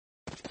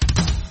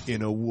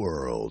In a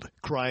world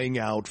crying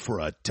out for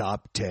a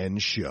top 10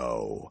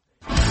 show,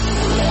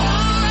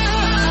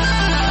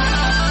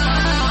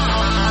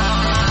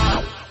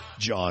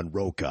 John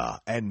Roca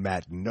and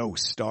Matt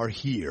Nost are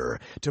here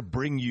to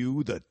bring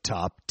you the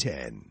top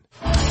 10.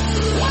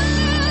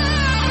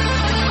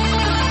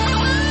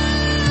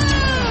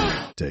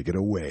 Take it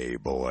away,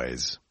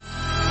 boys.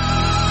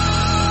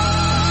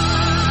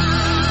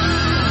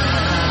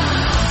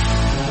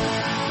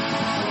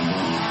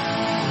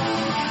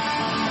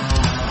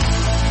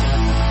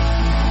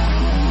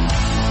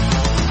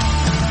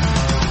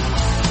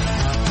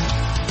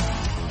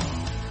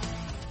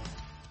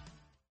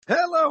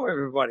 Hello,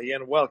 everybody,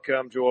 and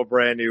welcome to a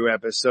brand new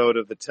episode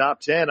of the Top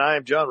 10. I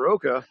am John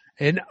Roca.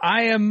 And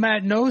I am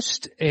Matt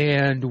Nost,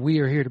 and we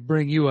are here to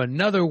bring you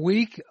another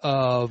week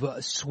of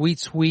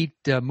sweet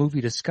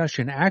movie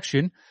discussion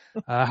action.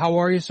 How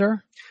are you,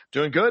 sir?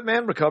 Doing good,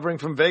 man. Recovering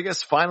from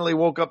Vegas. Finally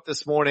woke up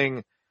this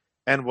morning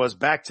and was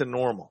back to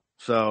normal.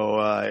 So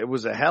it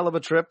was a hell of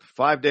a trip.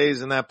 5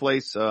 days in that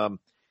place.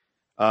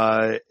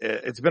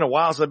 It's been a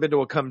while since I've been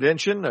to a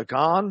convention, a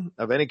con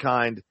of any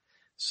kind.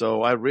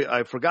 So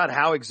I forgot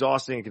how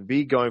exhausting it can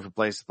be going from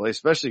place to place,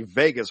 especially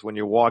Vegas when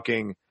you're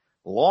walking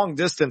long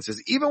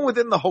distances. Even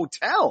within the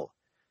hotel,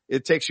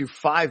 it takes you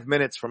 5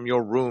 minutes from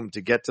your room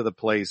to get to the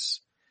place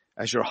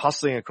as you're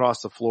hustling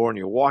across the floor, and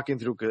you're walking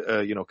through,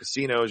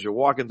 casinos, you're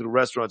walking through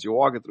restaurants, you're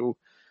walking through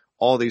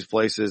all these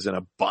places and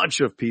a bunch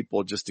of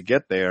people just to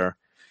get there.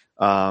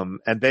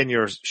 And then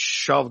you're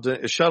shuttled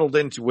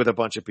into with a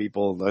bunch of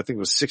people. I think it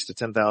was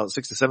 6,000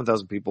 to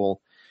 7,000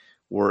 people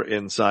were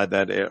inside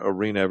that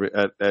arena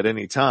at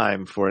any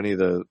time for any of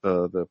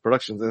the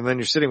productions. And then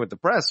you're sitting with the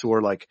press who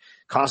are like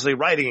constantly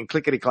writing and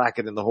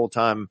clickety-clacking the whole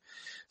time.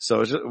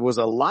 So it was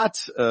a lot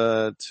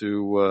to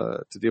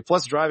do.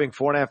 Plus driving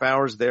 4.5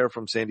 hours there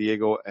from San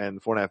Diego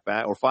and 4.5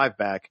 back or 5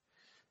 back.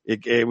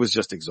 It was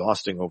just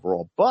exhausting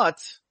overall,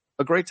 but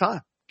a great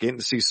time. Getting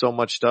to see so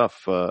much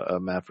stuff,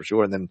 Matt, for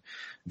sure. And then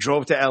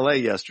drove to LA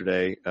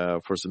yesterday,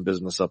 for some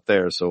business up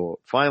there. So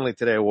finally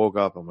today I woke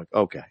up. I'm like,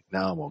 okay,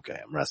 now I'm okay.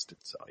 I'm rested.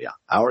 So yeah.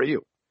 How are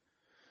you?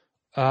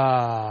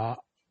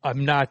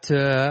 I'm not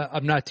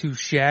too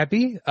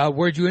shabby.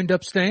 Where'd you end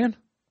up staying?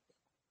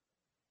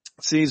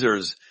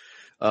 Caesars.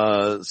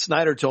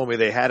 Snyder told me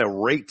they had a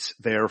rate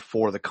there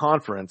for the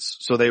conference.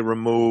 So they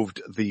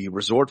removed the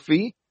resort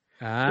fee.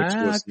 Which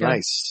was okay.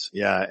 Nice.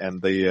 Yeah.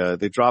 And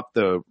they dropped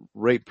the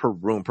rate per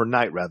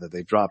night rather.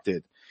 They dropped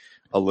it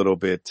a little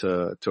bit,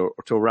 to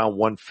around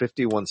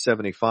 150,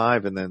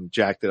 175 and then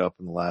jacked it up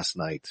in the last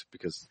night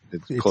because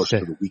it's closer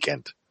to the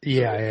weekend.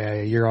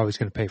 Yeah. You're always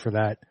going to pay for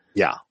that.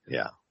 Yeah.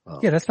 Yeah.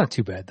 That's not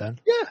too bad then.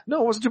 Yeah.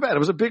 No, it wasn't too bad. It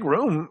was a big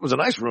room. It was a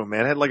nice room,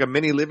 man. It had like a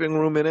mini living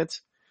room in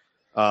it,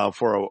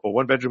 for a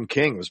 1-bedroom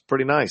king. It was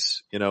pretty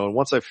nice, and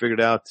once I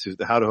figured out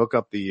how to hook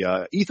up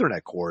the,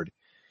 Ethernet cord,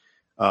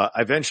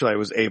 eventually I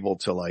was able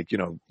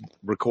to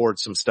record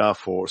some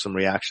stuff or some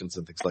reactions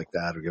and things like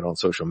that or get on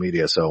social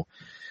media. So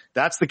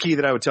that's the key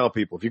that I would tell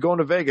people. If you're going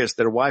to Vegas,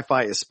 their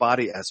Wi-Fi is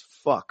spotty as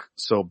fuck.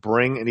 So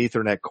bring an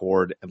Ethernet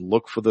cord and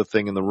look for the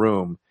thing in the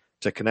room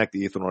to connect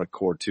the Ethernet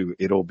cord to.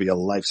 It'll be a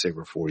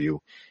lifesaver for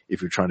you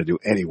if you're trying to do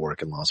any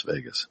work in Las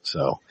Vegas.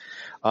 So,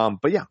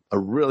 but yeah, a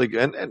really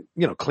good,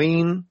 and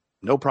clean,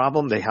 no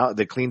problem. They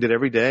cleaned it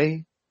every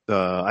day.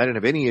 I didn't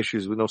have any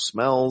issues with no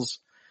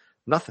smells,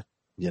 nothing.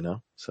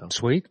 So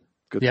sweet.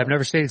 Good. Yeah, I've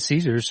never stayed at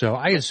Caesars, so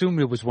I assumed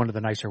it was one of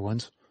the nicer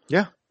ones.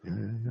 Yeah.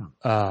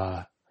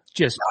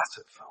 Just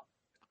massive.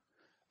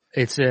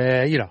 It's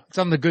it's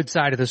on the good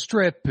side of the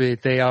strip.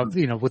 They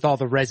with all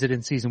the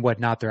residencies and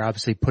whatnot, they're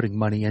obviously putting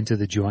money into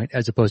the joint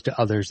as opposed to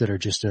others that are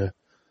just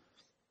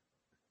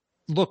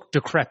look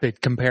decrepit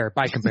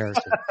by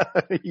comparison.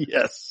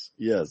 Yes.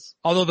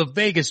 Although the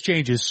Vegas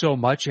changes so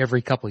much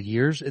every couple of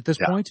years at this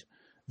point.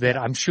 That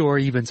I'm sure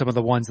even some of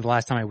the ones the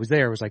last time I was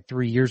there was like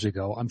 3 years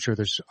ago. I'm sure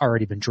there's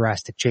already been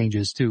drastic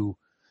changes to,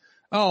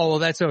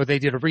 they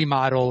did a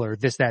remodel or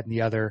this, that, and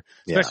the other.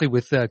 Especially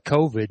with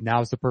COVID,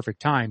 now's the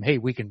perfect time. Hey,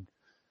 we can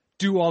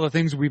do all the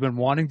things we've been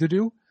wanting to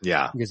do.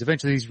 Yeah. Because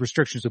eventually these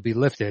restrictions will be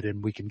lifted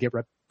and we can get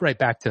right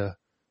back to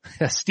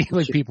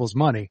stealing people's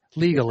money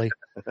legally.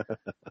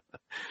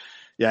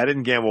 Yeah, I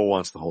didn't gamble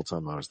once the whole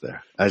time I was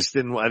there. I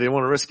didn't want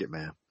to risk it,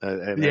 man.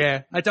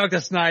 I talked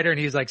to Snyder and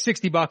he's like,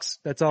 $60.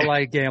 That's all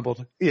I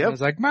gambled. Yeah. I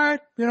was like,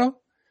 Matt,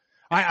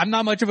 I'm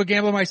not much of a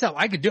gambler myself.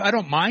 I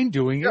don't mind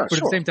doing it, but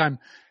at the same time,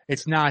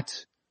 it's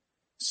not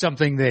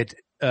something that,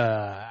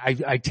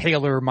 I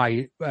tailor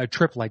my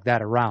trip like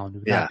that around. It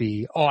would not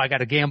be, I got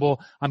to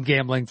gamble. I'm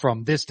gambling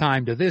from this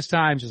time to this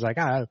time. She's like,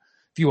 if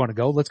you want to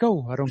go, let's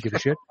go. I don't give a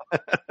shit.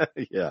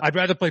 Yeah. I'd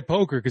rather play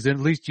poker because then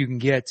at least you can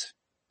get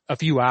a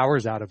few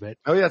hours out of it.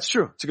 Oh yeah, it's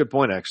true. It's a good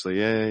point actually.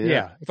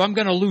 Yeah. If I'm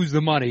going to lose the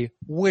money,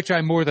 which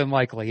I more than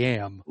likely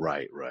am.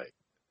 Right.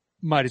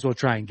 Might as well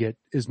try and get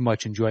as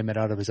much enjoyment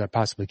out of it as I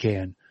possibly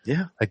can.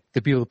 Yeah. Like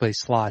the people that play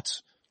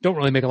slots don't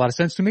really make a lot of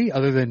sense to me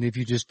other than if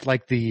you just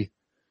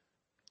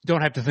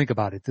don't have to think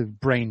about it. The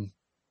brain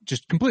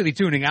just completely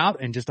tuning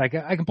out and just like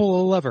I can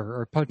pull a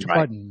lever or punch a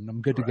button.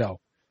 I'm good to go.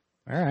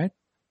 All right.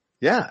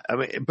 Yeah. I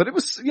mean, but it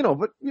was,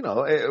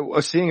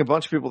 seeing a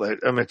bunch of people that,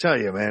 I'm going to tell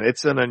you, man,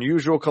 it's an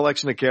unusual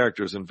collection of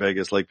characters in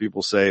Vegas, like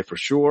people say, for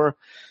sure.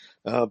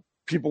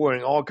 People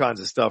wearing all kinds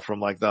of stuff from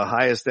like the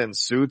highest end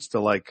suits to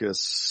like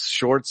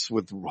shorts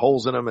with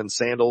holes in them and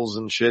sandals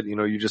and shit.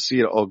 You just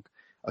see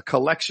a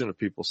collection of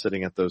people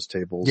sitting at those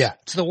tables. Yeah.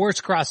 It's the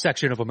worst cross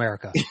section of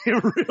America.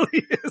 It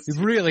really is. It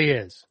really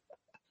is.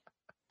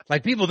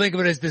 Like people think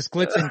of it as this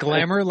glitz and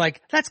glamour.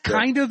 Like that's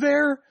kind of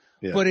there,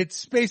 but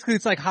it's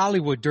like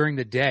Hollywood during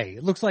the day.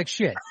 It looks like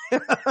shit.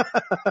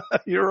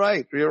 You're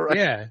right.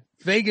 Yeah.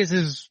 Vegas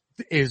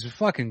is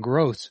fucking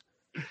gross.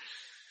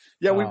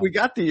 Yeah, we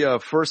got the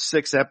first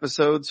 6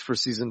 episodes for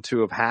season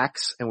 2 of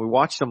Hacks, and we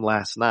watched them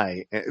last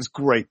night. It's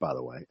great, by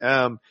the way.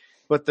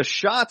 But the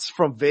shots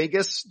from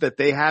Vegas that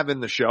they have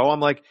in the show, I'm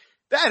like,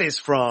 that is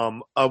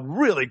from a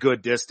really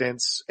good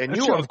distance, and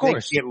of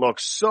course it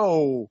looks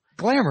so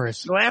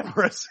glamorous.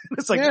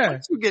 It's like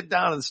once you get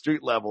down to the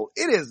street level,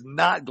 it is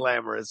not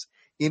glamorous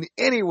in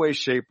any way,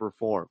 shape, or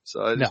form.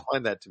 So I just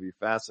find that to be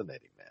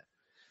fascinating, man.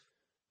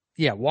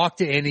 Yeah, walk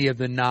to any of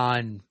the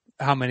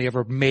how many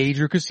ever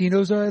major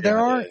casinos there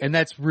are. And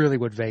that's really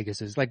what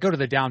Vegas is. Like go to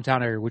the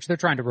downtown area, which they're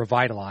trying to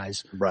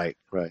revitalize. Right.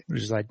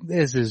 Which is like,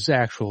 this is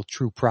actual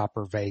true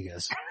proper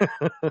Vegas.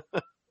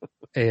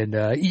 And,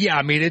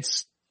 I mean,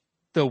 it's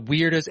the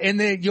weirdest. And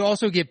then you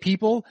also get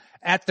people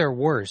at their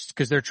worst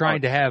because they're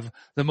trying to have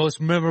the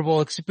most memorable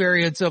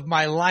experience of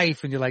my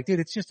life. And you're like, dude,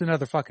 it's just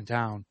another fucking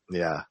town.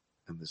 Yeah.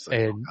 And it's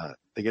like,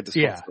 they get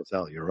to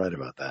hotel. You're right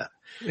about that.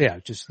 Yeah,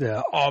 just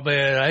oh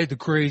man, I had the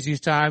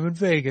craziest time in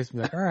Vegas. I'm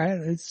like, all right,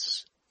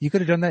 you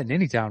could have done that in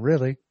any town,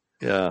 really.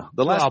 Yeah,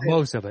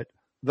 most of it.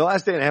 The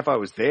last day and a half I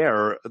was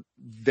there,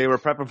 they were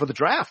prepping for the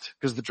draft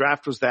because the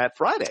draft was that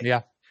Friday.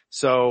 Yeah.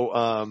 So,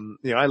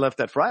 I left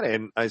that Friday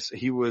and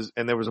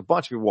there was a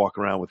bunch of people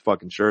walking around with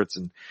fucking shirts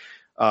and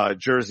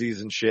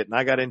jerseys and shit. And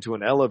I got into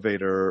an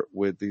elevator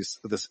with this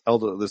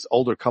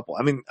older couple.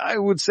 I mean, I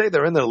would say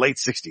they're in their late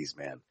 60s,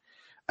 man.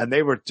 And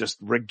they were just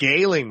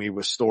regaling me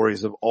with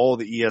stories of all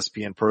the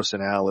ESPN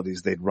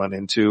personalities they'd run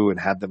into and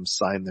had them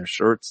sign their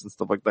shirts and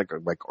stuff like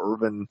that, like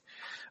Irvin,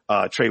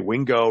 Trey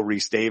Wingo,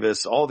 Reese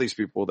Davis, all these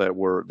people that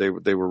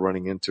they were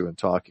running into and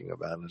talking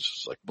about. And it's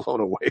just like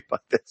blown away by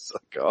this.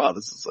 Like, oh,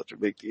 this is such a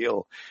big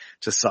deal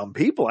to some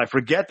people. I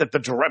forget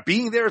that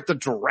being there at the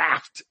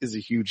draft is a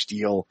huge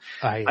deal.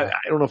 I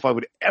don't know if I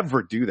would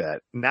ever do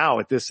that now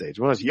at this age.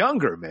 When I was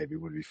younger, maybe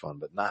it would be fun,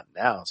 but not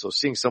now. So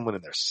seeing someone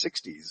in their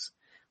 60s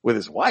with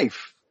his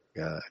wife,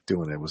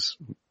 doing it was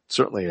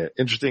certainly an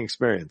interesting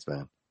experience,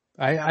 man.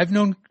 I've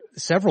known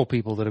several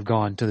people that have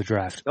gone to the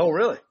draft. Oh,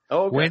 really?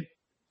 Oh, okay.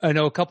 I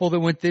know a couple that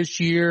went this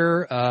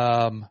year.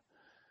 A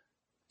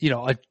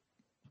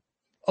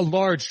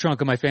large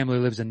chunk of my family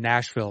lives in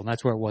Nashville, and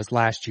that's where it was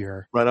last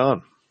year. Right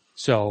on.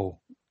 So,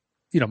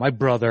 my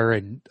brother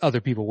and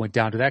other people went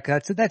down to that.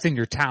 That's in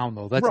your town,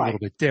 though. That's a little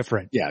bit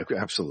different. Yeah,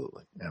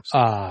 absolutely.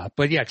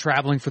 But yeah,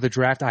 traveling for the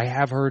draft, I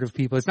have heard of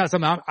people. It's not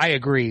something I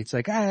agree. It's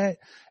like, I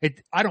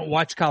don't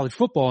watch college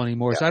football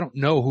anymore, so I don't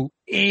know who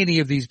any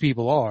of these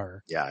people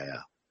are. Yeah.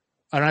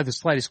 I don't have the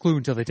slightest clue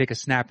until they take a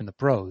snap in the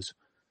pros.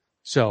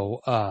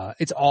 So,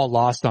 it's all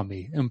lost on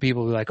me. And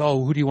people will be like,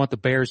 oh, who do you want the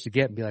Bears to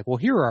get? And be like, well,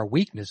 here are our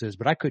weaknesses,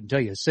 but I couldn't tell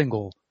you a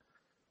single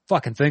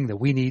fucking thing that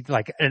we need,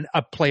 like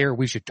a player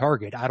we should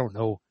target. I don't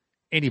know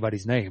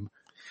anybody's name.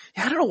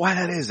 Yeah, I don't know why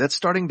that is. That's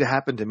starting to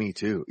happen to me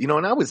too.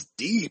 And I was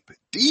deep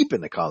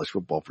into college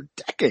football for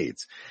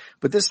decades.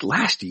 But this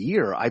last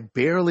year, I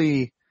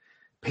barely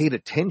paid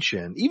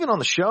attention. Even on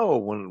the show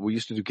when we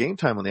used to do Game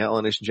Time on the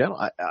Outlaw Nation channel,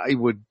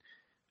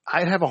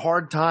 I'd have a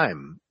hard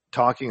time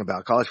talking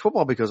about college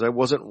football because I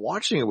wasn't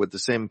watching it with the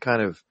same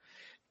kind of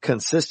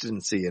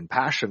consistency and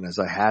passion as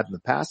I had in the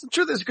past. The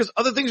truth is because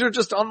other things are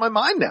just on my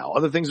mind now.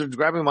 Other things are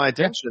grabbing my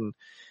attention.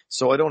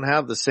 So I don't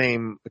have the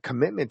same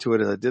commitment to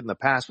it as I did in the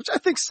past, which I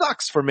think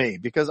sucks for me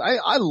because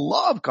I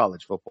love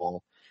college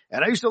football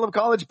and I used to love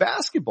college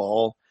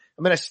basketball.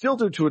 I mean, I still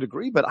do to a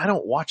degree, but I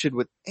don't watch it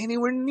with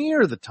anywhere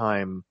near the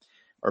time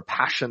or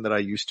passion that I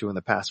used to in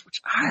the past,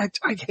 which I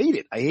hate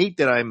it. I hate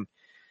that I'm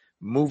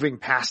moving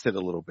past it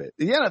a little bit.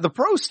 Yeah, the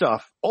pro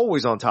stuff,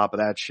 always on top of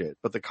that shit,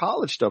 but the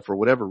college stuff, for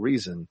whatever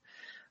reason,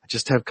 I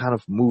just have kind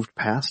of moved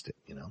past it,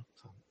 So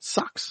it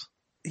sucks.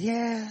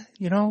 Yeah,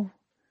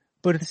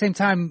 but at the same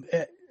time,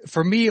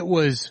 for me,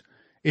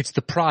 it's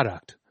the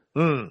product.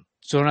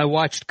 So when I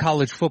watched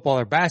college football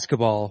or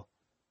basketball,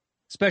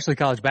 especially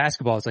college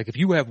basketball, it's like if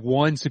you have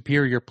one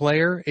superior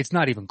player, it's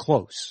not even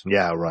close.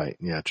 Yeah, right.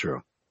 Yeah,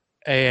 true.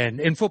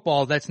 And in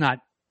football, that's not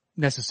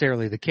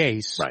necessarily the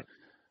case. Right.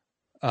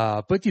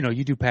 But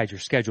you do pad your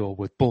schedule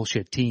with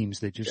bullshit teams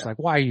that just like,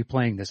 why are you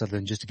playing this other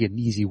than just to get an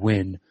easy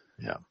win?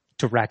 Yeah.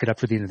 To rack it up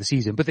for the end of the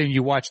season. But then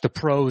you watch the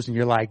pros and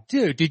you're like,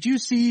 dude, did you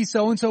see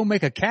so-and-so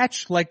make a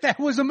catch? Like that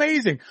was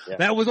amazing. Yeah.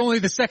 That was only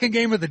the second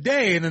game of the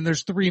day. And then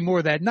there's 3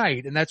 more that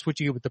night. And that's what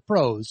you get with the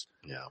pros.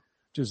 Yeah.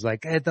 Just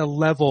like the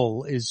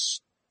level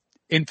is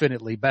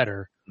infinitely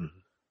better. Mm-hmm.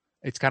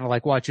 It's kind of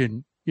like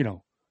watching,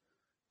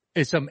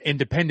 is some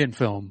independent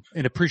film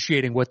and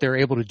appreciating what they're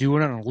able to do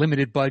on a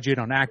limited budget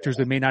on actors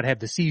that may not have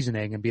the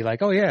seasoning and be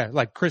like, oh yeah,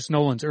 like Chris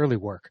Nolan's early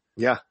work.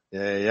 Yeah.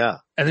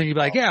 And then you'd be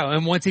like, yeah.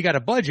 And once he got a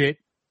budget,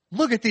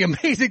 look at the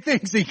amazing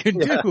things he can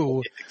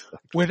do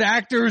with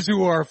actors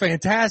who are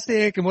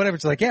fantastic and whatever.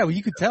 It's like, yeah, well,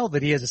 you could tell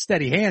that he has a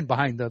steady hand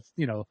behind the,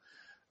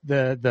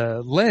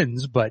 the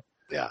lens, but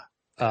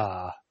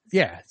I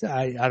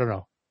don't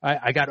know.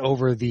 I got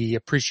over the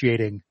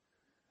appreciating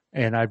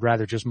and I'd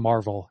rather just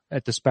marvel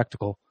at the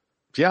spectacle.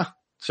 Yeah,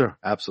 sure.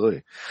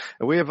 Absolutely.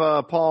 And we have,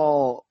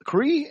 Paul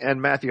Cree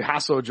and Matthew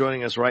Hasso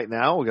joining us right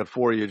now. We got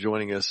 4 of you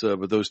joining us,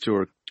 but those 2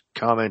 are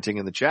commenting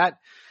in the chat.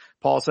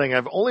 Paul saying,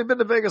 I've only been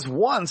to Vegas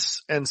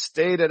once and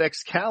stayed at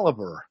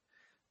Excalibur.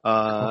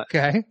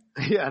 Okay.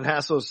 Yeah. And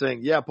Hasso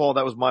saying, yeah, Paul,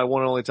 that was my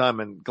one and only time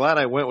and glad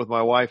I went with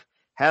my wife.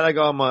 Had I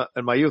gone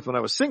in my youth when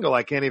I was single,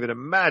 I can't even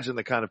imagine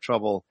the kind of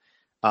trouble,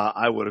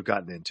 I would have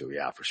gotten into.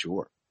 Yeah, for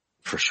sure.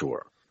 For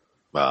sure.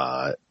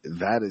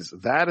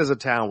 That is a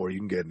town where you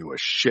can get into a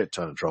shit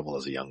ton of trouble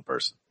as a young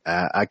person.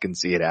 I can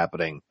see it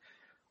happening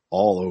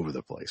all over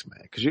the place,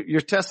 man. Cause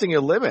you're testing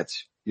your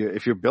limits.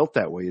 If you're built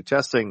that way, you're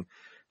testing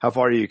how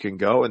far you can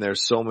go. And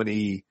there's so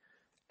many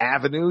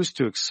avenues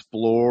to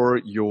explore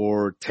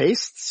your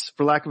tastes,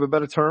 for lack of a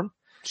better term.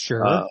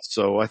 Sure.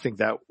 So I think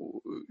that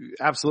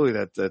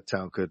absolutely that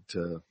town could,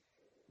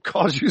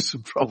 cause you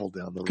some trouble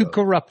down the road. Could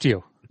corrupt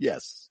you.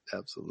 Yes,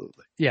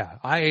 absolutely.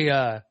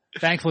 Yeah.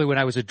 Thankfully when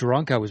I was a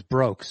drunk, I was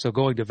broke. So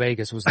going to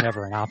Vegas was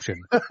never an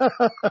option.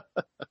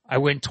 I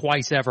went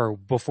twice ever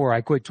before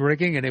I quit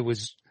drinking and it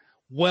was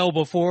well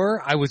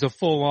before I was a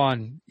full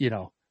on,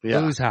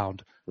 booze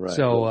hound. Right.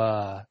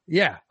 So,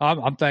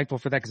 I'm thankful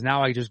for that because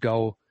now I just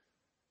go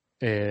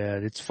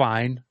and it's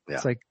fine. Yeah.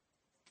 It's like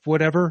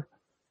whatever.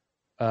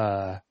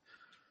 But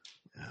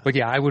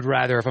yeah, I would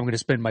rather, if I'm going to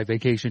spend my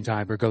vacation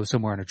time or go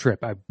somewhere on a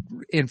trip, I'd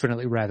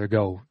infinitely rather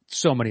go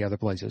so many other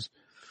places.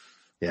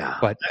 Yeah.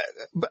 But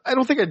I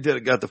don't think I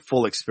got the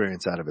full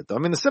experience out of it though. I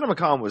mean, the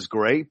CinemaCon was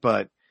great,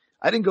 but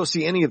I didn't go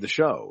see any of the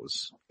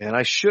shows and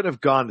I should have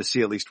gone to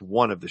see at least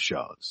one of the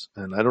shows.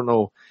 And I don't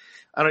know,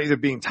 either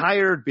being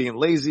tired, being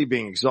lazy,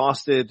 being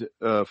exhausted,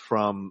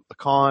 from a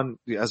con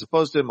as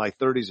opposed to in my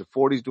 30s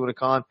or 40s doing a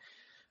con.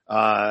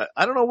 I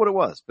don't know what it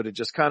was, but it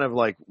just kind of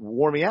like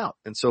wore me out.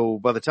 And so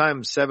by the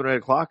time 7 or 8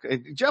 o'clock,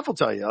 Jeff will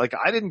tell you, like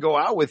I didn't go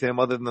out with him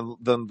other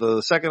than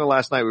the second to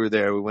last night we were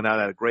there. We went out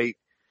at a great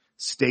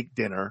steak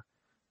dinner.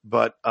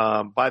 But,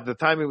 by the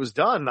time it was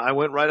done, I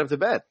went right up to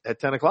bed at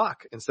 10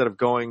 o'clock instead of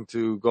going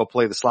to go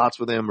play the slots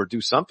with him or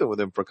do something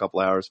with him for a couple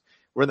hours,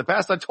 where in the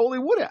past I totally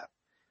would have.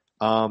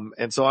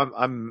 And so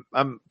I'm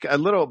a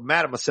little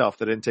mad at myself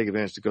that I didn't take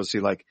advantage to go see,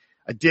 like,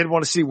 I did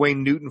want to see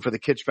Wayne Newton for the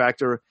Kitsch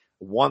Factor.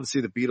 I wanted to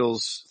see the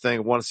Beatles thing.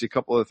 I wanted to see a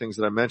couple other things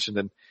that I mentioned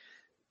and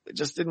it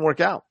just didn't work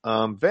out.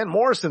 Van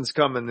Morrison's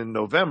coming in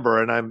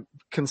November and I'm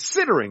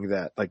considering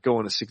that, like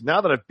going to see,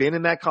 now that I've been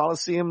in that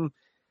Coliseum,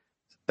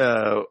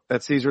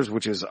 at Caesars,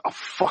 which is a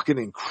fucking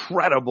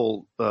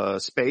incredible,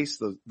 space.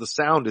 The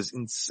sound is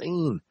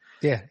insane.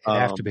 Yeah.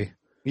 It'd have to be.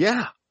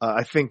 Yeah.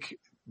 I think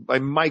I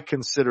might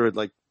consider it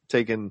like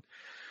taking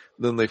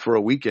Lindley for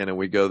a weekend and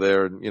we go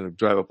there and,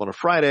 drive up on a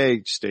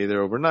Friday, stay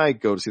there overnight,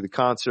 go to see the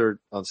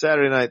concert on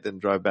Saturday night, then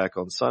drive back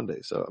on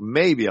Sunday. So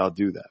maybe I'll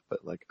do that,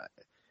 but like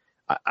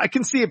I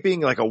can see it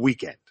being like a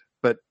weekend,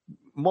 but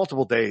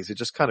multiple days, it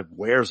just kind of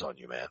wears on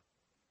you,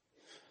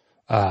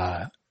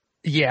 man.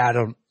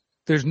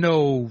 There's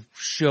no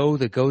show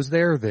that goes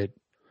there that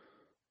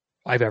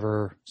I've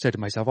ever said to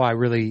myself,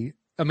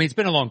 it's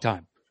been a long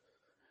time.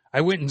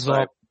 I went and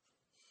saw,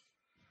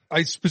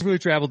 I specifically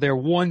traveled there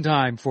one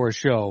time for a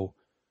show.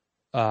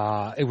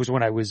 It was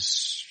when I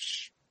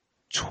was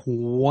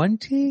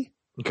 20.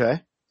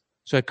 Okay.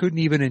 So I couldn't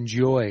even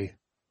enjoy,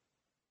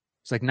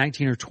 it's like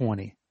 19 or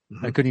 20.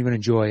 Mm-hmm. I couldn't even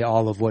enjoy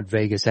all of what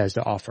Vegas has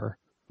to offer.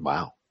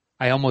 Wow.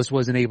 I almost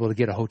wasn't able to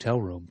get a hotel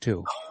room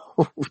too.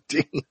 Oh,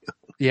 damn.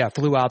 Yeah.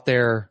 Flew out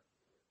there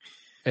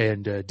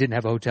and didn't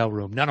have a hotel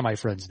room. None of my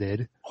friends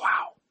did.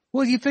 Wow.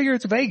 Well, you figure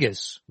it's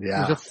Vegas.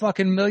 Yeah. There's a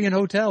fucking million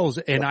hotels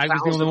and I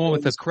was the only one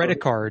with a credit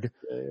card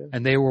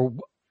and they were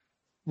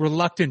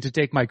reluctant to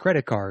take my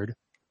credit card.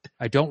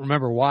 I don't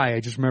remember why. I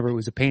just remember it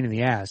was a pain in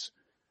the ass.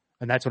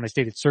 And that's when I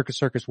stayed at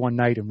Circus one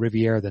night and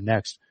Riviera the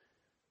next.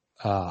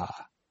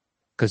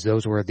 Cause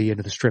those were at the end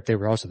of the strip. They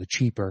were also the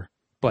cheaper,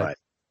 but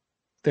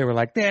they were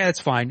like, yeah,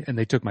 it's fine. And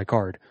they took my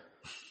card.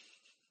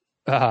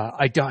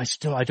 I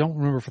don't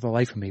remember for the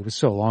life of me. It was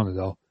so long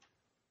ago,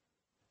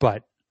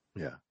 but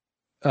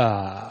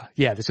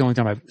that's the only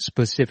time I've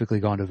specifically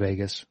gone to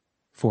Vegas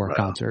for a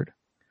concert.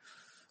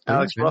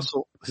 Alex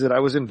Russell said, I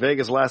was in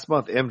Vegas last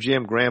month.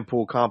 MGM Grand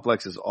Pool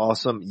Complex is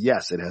awesome.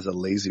 Yes, it has a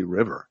lazy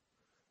river.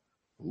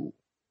 Ooh.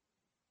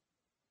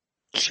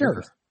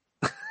 Sure.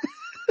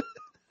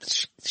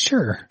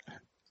 Sure.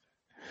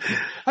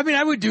 I mean,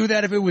 I would do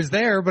that if it was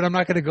there, but I'm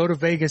not going to go to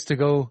Vegas to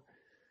go,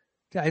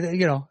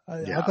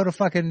 I'll go to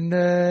fucking,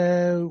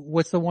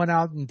 what's the one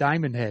out in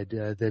Diamond Head,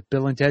 that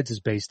Bill and Ted's is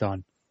based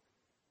on?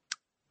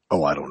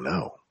 Oh, I don't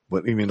know.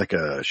 What, you mean like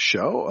a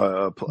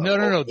show?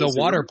 No, the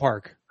water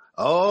park.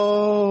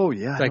 Oh,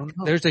 yeah. Like,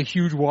 there's a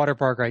huge water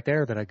park right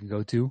there that I could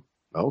go to.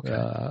 Okay.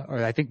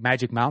 Or I think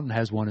Magic Mountain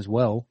has one as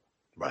well.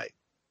 Right.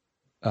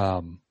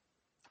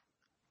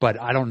 But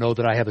I don't know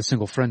that I have a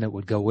single friend that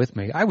would go with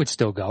me. I would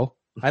still go.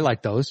 I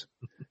like those.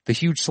 The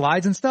huge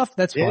slides and stuff,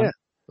 that's fun. Yeah,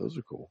 those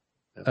are cool.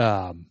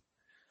 Yeah.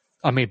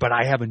 I mean, but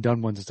I haven't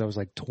done one since I was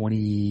like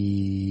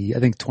 20, I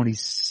think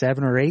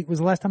 27 or 8 was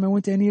the last time I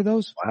went to any of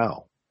those.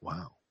 Wow.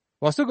 Well,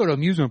 I'll still go to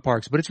amusement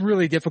parks, but it's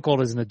really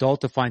difficult as an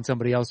adult to find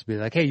somebody else to be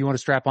like, hey, you want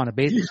to strap on a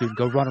bathing suit and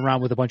go run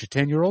around with a bunch of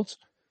 10-year-olds?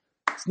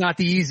 It's not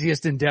the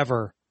easiest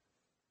endeavor.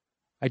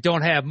 I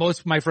don't have, most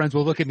of my friends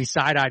will look at me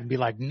side-eyed and be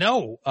like,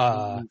 no,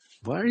 why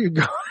are you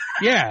going?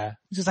 Yeah.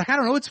 It's just like, I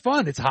don't know. It's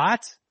fun. It's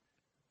hot.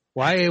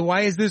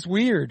 Why is this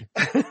weird?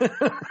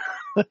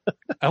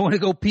 I want to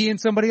go pee in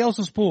somebody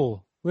else's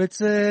pool. It's,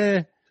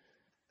 but.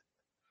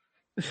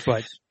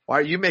 Why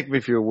you make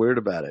me feel weird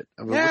about it?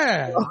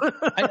 Yeah.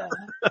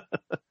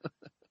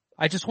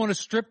 I just want to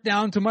strip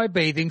down to my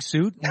bathing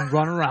suit and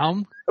run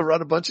around.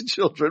 Around a bunch of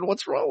children.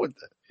 What's wrong with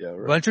that? Yeah,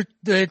 right. A bunch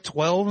of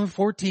 12 and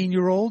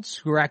 14-year-olds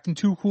who are acting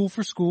too cool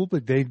for school,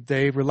 but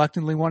they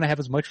reluctantly want to have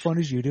as much fun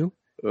as you do.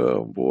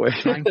 Oh boy.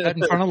 Cut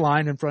in front of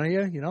line in front of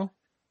you, you know?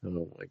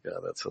 Oh my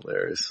God, that's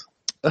hilarious.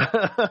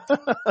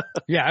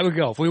 Yeah, I would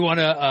go. If we want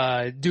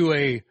to, do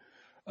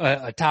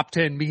a top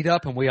 10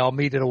 meetup and we all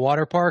meet at a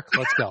water park,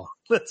 let's go.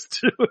 Let's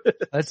do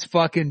it. Let's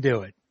fucking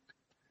do it.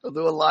 We'll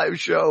do a live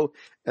show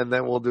and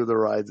then we'll do the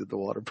rides at the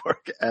water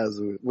park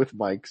with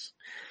mics.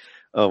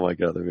 Oh my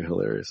God, that'd be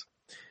hilarious.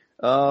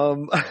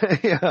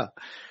 Yeah.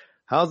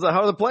 How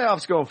are the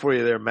playoffs going for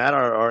you there, Matt?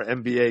 Our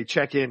NBA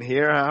check-in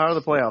here. How are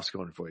the playoffs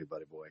going for you,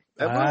 buddy boy?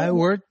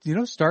 We're,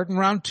 starting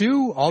round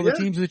 2. All the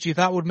teams that you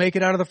thought would make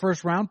it out of the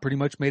first round pretty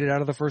much made it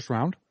out of the first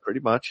round.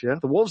 Pretty much, yeah.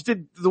 The Wolves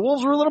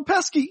were a little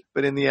pesky,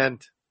 but in the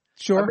end.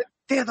 Sure. I mean,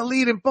 they had the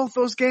lead in both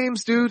those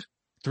games, dude.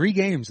 3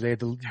 games. They had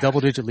the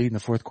double-digit lead in the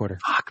fourth quarter.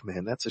 Fuck,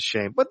 man, that's a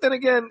shame. But then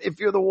again,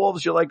 if you're the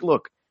Wolves, you're like,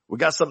 look, we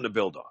got something to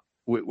build on.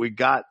 We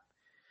got,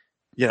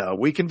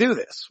 we can do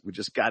this. We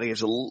just got to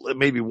get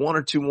maybe 1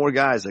 or 2 more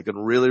guys that can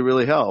really,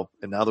 really help.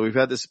 And now that we've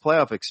had this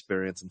playoff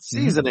experience and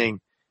seasoning,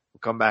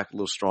 we'll come back a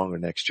little stronger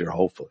next year,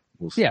 hopefully.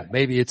 We'll see. Yeah,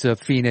 maybe it's a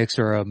Phoenix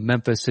or a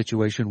Memphis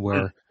situation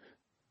where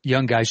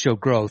young guys show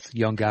growth,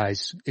 young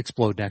guys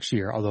explode next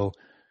year. Although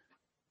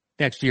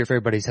next year, if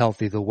everybody's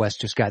healthy, the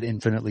West just got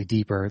infinitely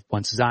deeper.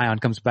 Once Zion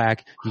comes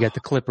back, you got the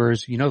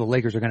Clippers. The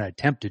Lakers are going to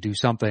attempt to do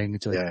something.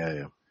 It's like,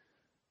 yeah.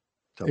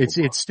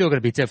 It's still going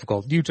to be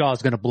difficult. Utah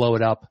is going to blow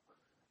it up.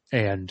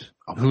 And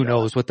who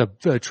knows what the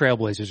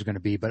Trailblazers are going to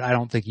be, but I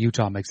don't think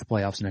Utah makes the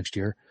playoffs next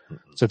year.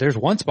 So there's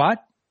one spot,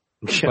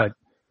 but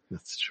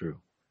that's true.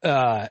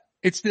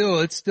 It's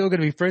still going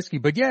to be frisky,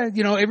 but yeah,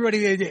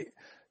 everybody,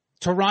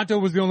 Toronto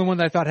was the only one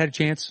that I thought had a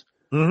chance.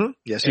 Mm-hmm.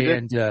 Yes, you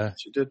did.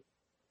 Yes, you did.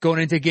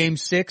 Going into game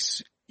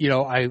 6,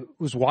 I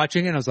was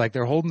watching and I was like,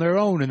 they're holding their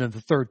own. And then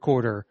the third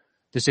quarter,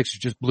 the Sixers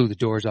just blew the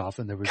doors off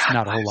and there was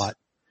not a whole lot.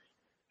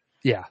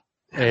 Yeah.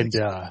 And,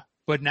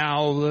 but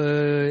now,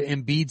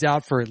 Embiid's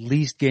out for at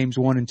least games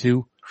 1 and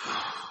 2.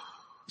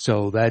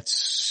 So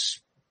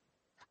that's,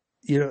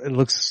 it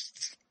looks,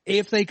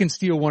 if they can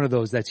steal one of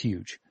those, that's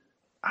huge.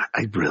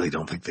 I really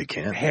don't think they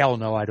can. Hell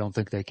no, I don't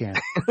think they can.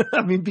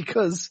 I mean,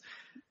 because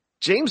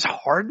James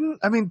Harden,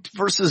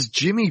 versus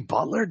Jimmy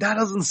Butler, that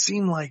doesn't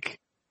seem like.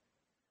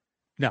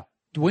 No.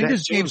 When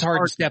does James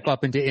Harden step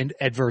up into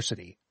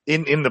adversity?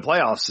 In the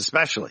playoffs,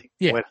 especially.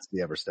 Yeah. When has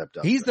he ever stepped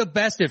up? He's the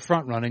best at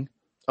front running.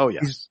 Oh, yeah.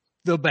 He's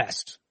the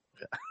best.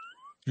 Yeah.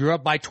 You're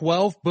up by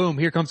 12. Boom.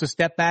 Here comes a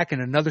step back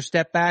and another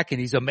step back, and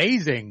he's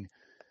amazing.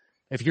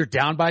 If you're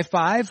down by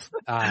 5,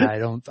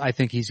 I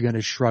think he's going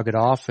to shrug it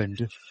off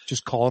and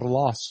just call it a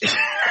loss.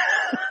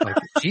 Like,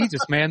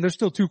 Jesus, man, there's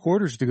still 2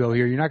 quarters to go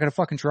here. You're not going to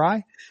fucking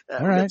try?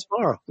 All right.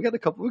 Tomorrow. We can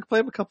play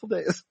him a couple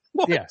days.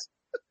 Yes.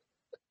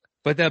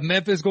 But the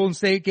Memphis Golden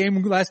State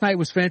game last night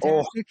was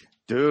fantastic. Oh,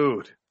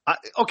 dude.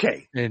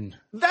 Okay. And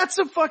that's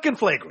a fucking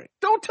flagrant.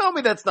 Don't tell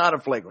me that's not a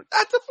flagrant.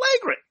 That's a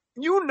flagrant.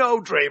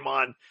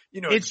 Draymond.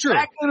 It's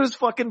exactly what he's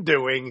fucking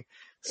doing.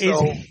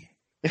 So,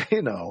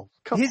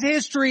 his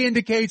history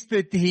indicates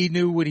that he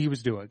knew what he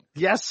was doing.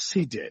 Yes,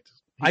 he did.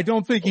 I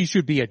don't think he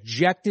should be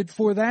ejected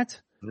for that.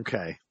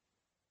 Okay.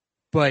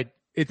 But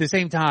at the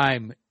same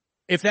time,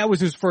 if that was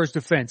his first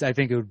offense, I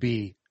think it would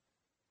be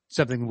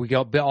something we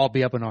all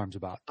be up in arms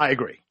about. I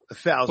agree.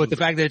 1,000%. But the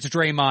fact that it's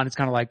Draymond, it's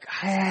kind of like,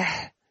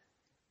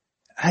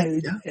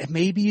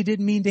 maybe you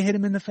didn't mean to hit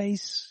him in the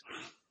face.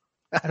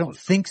 I don't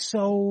think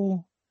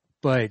so,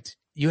 but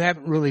you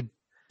haven't really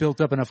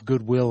built up enough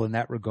goodwill in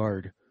that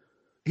regard.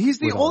 He's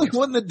the only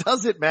one that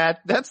does it,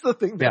 Matt. That's the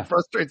thing that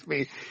frustrates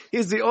me.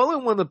 He's the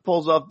only one that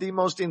pulls off the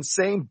most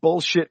insane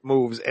bullshit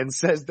moves and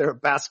says they're a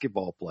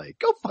basketball play.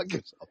 Go fuck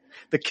yourself.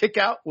 The kick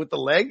out with the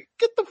leg?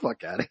 Get the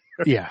fuck out of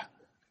here. Yeah.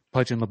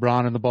 Punching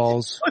LeBron in the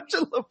balls.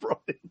 Punching LeBron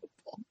in the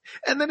balls.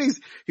 And then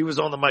he was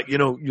on the mic,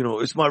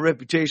 it's my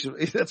reputation.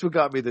 That's what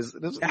got me this.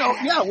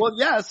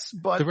 Yes,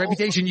 but. The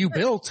reputation you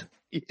built.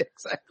 Yeah,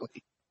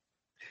 exactly.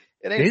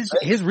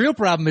 His real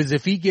problem is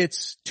if he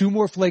gets 2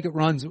 more flagrant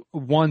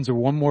ones or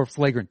 1 more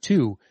flagrant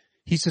 2,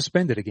 he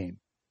suspended a game.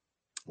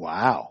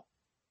 Wow.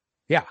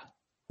 Yeah.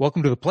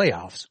 Welcome to the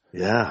playoffs.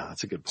 Yeah,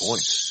 that's a good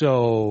point.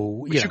 So,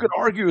 which you could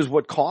argue is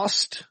what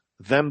cost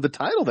them the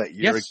title that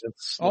year. Yes.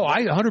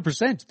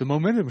 100%. The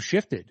momentum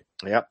shifted.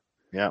 Yep.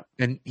 Yeah.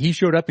 And he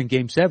showed up in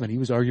game 7. He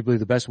was arguably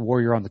the best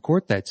Warrior on the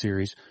court that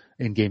series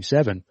in game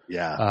 7.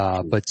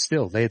 Yeah. But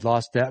still, they had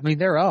lost that. I mean,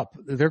 they're up.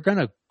 They're going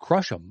to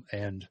crush them,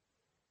 and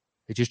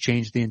it just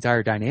changed the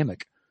entire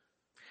dynamic.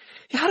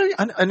 Yeah, how do you,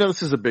 I know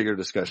this is a bigger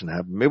discussion to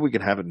have. Maybe we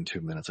can have it in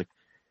 2 minutes. Like,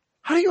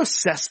 how do you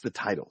assess the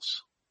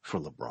titles for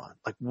LeBron?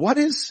 Like,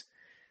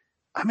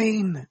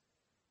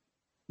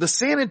 the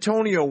San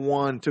Antonio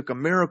one took a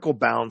miracle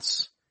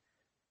bounce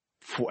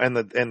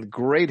and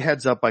great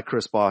heads up by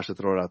Chris Bosh to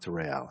throw it out to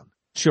Ray Allen.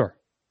 Sure.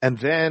 And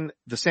then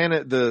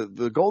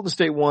the Golden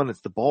State one,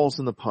 it's the balls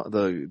and the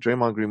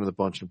Draymond Green with a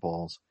bunch of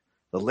balls.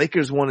 The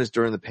Lakers one is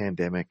during the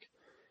pandemic.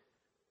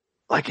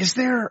 Like, is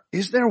there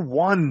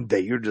one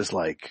that you're just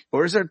like,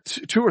 or is there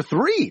 2 or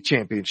 3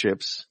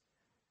 championships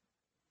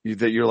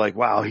that you're like,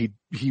 wow,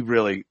 he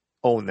really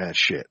owned that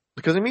shit?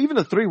 Because I mean, even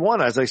the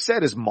 3-1, as I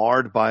said, is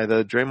marred by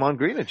the Draymond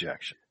Green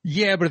ejection.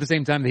 Yeah, but at the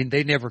same time,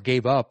 they never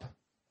gave up.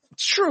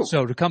 It's true.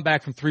 So to come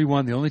back from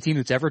 3-1, the only team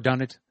that's ever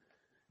done it.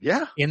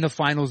 Yeah. In the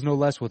finals, no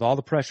less, with all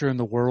the pressure in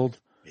the world.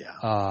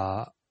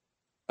 Yeah.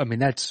 I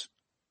mean,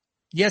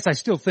 yes, I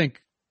still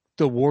think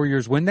the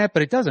Warriors win that,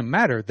 but it doesn't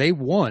matter. They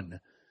won.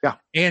 Yeah.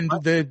 And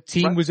the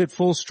team was at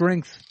full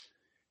strength,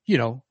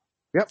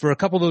 for a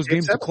couple of those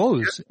games to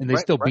close, and they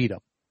still beat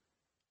them.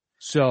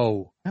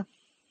 So,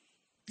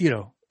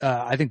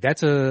 I think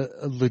that's a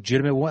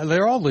legitimate one.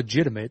 They're all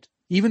legitimate.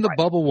 Even the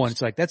bubble one,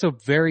 it's like, that's a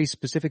very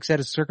specific set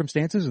of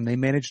circumstances, and they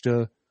managed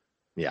to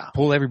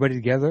pull everybody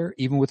together,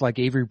 even with like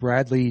Avery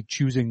Bradley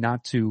choosing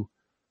not to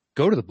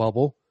go to the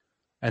bubble,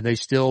 and they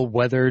still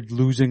weathered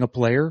losing a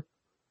player.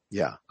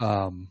 Yeah.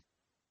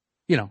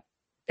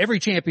 Every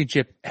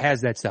championship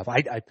has that stuff.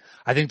 I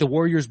think the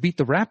Warriors beat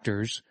the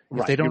Raptors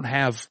if they don't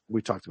have.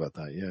 We talked about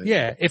that.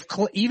 Yeah. Yeah.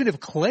 Even if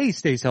Klay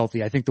stays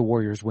healthy, I think the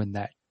Warriors win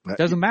that. It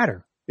doesn't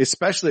matter.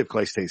 Especially if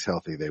Klay stays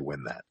healthy, they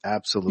win that.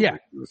 Absolutely. Yeah.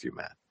 Agree with you,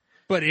 Matt.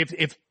 But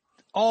if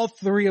all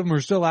 3 of them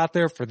are still out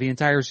there for the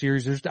entire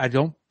series, I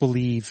don't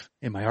believe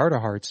in my heart of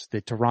hearts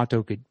that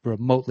Toronto could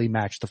remotely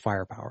match the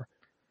firepower.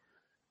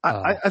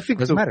 I think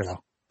doesn't matter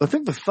though. I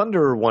think the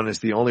Thunder one is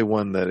the only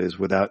one that is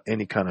without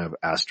any kind of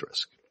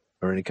asterisk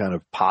or any kind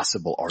of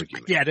possible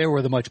argument. Yeah, they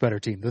were the much better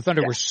team. The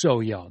Thunder were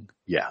so young.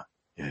 Yeah.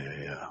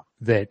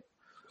 That,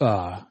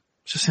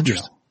 just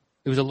interesting.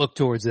 It was a look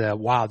towards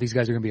wow, these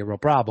guys are going to be a real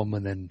problem.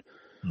 And then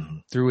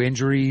through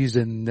injuries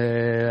and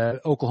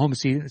Oklahoma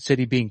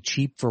City being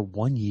cheap for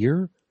 1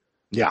 year.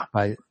 Yeah.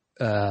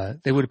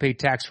 They would have paid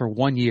tax for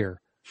 1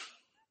 year.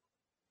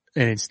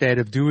 And instead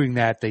of doing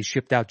that, they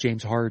shipped out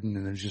James Harden,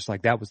 and it was just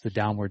like, that was the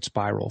downward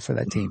spiral for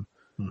that team.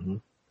 Mm-hmm.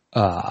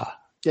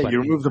 You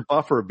remove the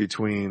buffer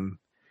between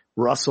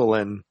Russell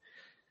and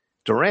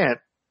Durant.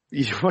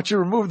 Once you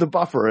remove the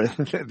buffer,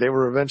 they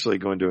were eventually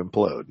going to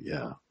implode.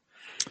 Yeah.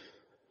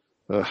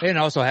 And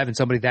also having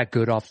somebody that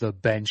good off the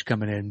bench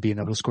coming in and being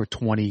able to score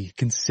 20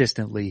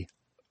 consistently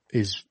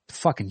is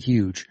fucking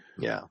huge.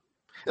 Yeah.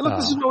 And look,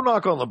 this is no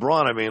knock on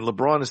LeBron. I mean,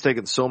 LeBron has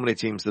taken so many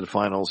teams to the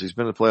finals. He's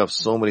been in the playoffs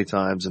so many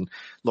times. And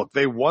look,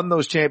 they won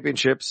those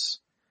championships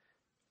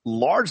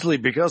largely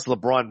because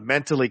LeBron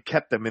mentally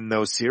kept them in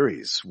those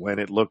series when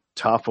it looked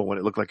tough or when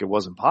it looked like it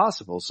wasn't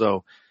possible.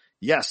 So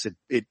yes,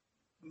 it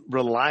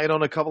relied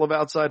on a couple of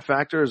outside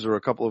factors or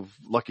a couple of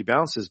lucky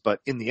bounces, but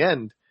in the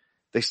end,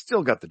 they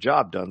still got the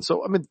job done.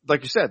 So, I mean,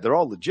 like you said, they're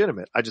all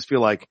legitimate. I just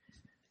feel like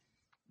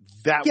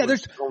that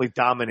was the only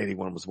dominating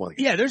one was one.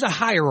 Yeah, there's a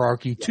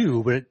hierarchy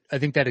too, but I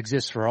think that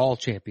exists for all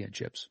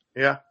championships.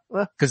 Yeah.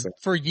 Because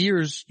for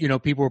years,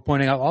 people were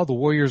pointing out, the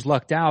Warriors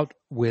lucked out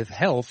with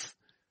health.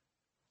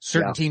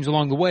 Certain teams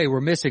along the way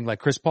were missing, like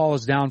Chris Paul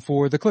is down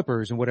for the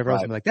Clippers and whatever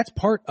else. I'm like, that's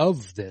part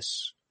of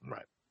this.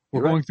 Right.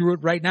 We're going through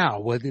it right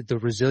now with the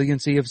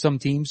resiliency of some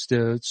teams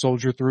to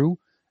soldier through.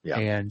 Yeah.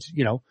 And,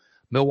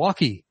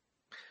 Milwaukee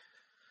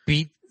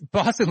beat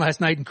Boston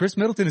last night, and Chris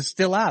Middleton is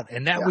still out.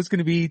 And that was going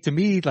to be, to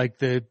me, like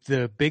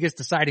the biggest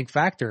deciding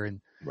factor.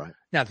 And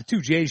now the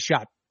 2 Jays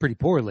shot pretty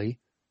poorly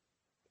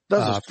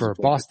for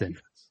Boston.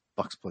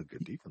 Bucks played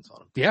good defense on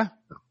them. Yeah.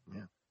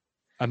 Yeah.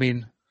 I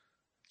mean,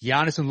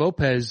 Giannis and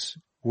Lopez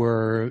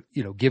were,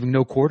 giving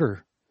no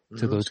quarter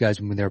to those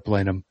guys when they were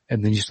playing them.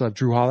 And then you still have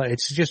Drew Holiday.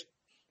 It's just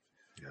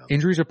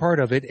injuries are part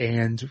of it.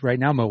 And right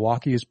now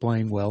Milwaukee is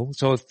playing well.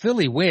 So if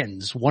Philly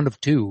wins 1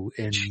 of 2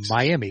 in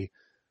Miami,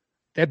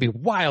 that'd be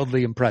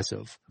wildly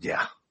impressive.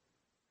 Yeah.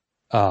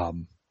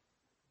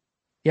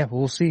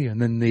 We'll see.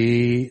 And then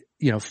the,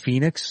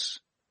 Phoenix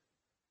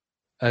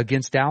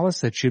against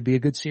Dallas, that should be a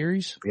good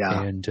series.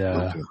 Yeah. And,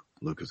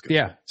 Luka's good.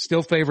 Yeah.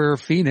 Still favor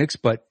Phoenix,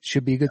 but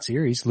should be a good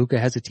series. Luka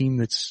has a team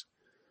that's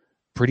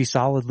pretty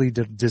solidly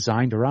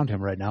designed around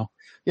him right now.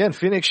 Yeah. And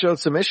Phoenix showed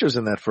some issues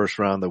in that first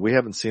round that we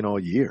haven't seen all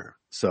year.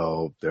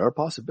 So there are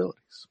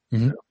possibilities.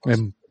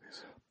 And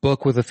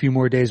Book with a few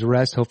more days of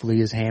rest. Hopefully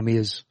his hammy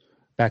is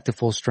back to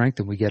full strength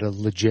and we get a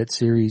legit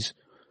series.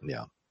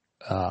 Yeah.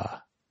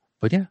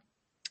 But yeah.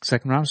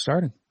 Second round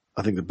starting.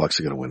 I think the Bucks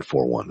are going to win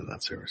 4-1 in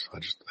that series. I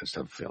just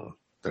have a feeling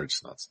they're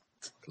just not.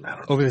 I don't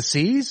know. Over the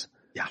C's?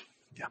 Yeah.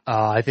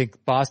 I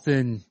think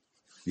Boston.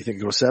 You think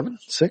it goes 7,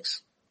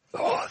 6?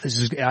 Oh, I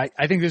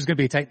think there's going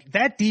to be a tight.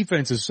 That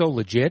defense is so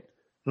legit.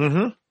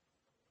 Mm-hmm.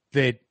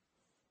 That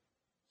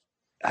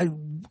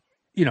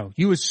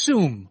you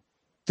assume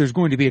there's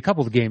going to be a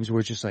couple of games where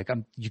it's just like,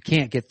 you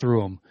can't get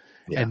through them.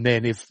 Yeah. And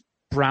then if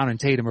Brown and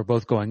Tatum are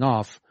both going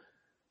off,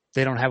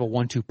 they don't have a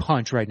 1-2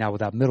 punch right now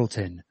without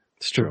Middleton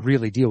to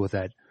really deal with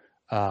that.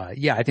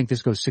 I think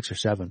this goes 6 or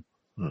 7.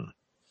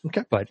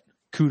 Okay. But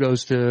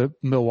kudos to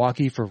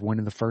Milwaukee for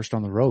winning the first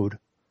on the road.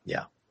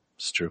 Yeah,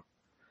 it's true.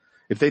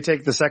 If they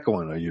take the second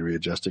one, are you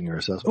readjusting your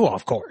assessment? Oh,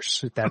 of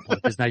course. At that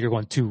point, because now you're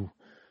going 2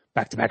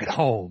 back-to-back at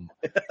home.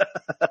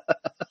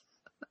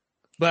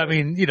 But I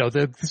mean,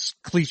 the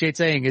cliched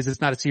saying is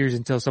it's not a series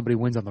until somebody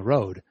wins on the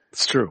road.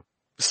 It's true.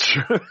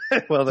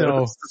 Well,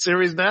 it's the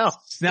series now.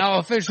 It's now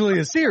officially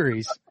a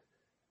series.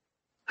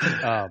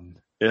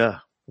 Yeah,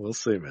 we'll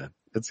see, man.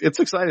 It's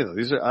exciting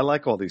though. I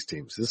like all these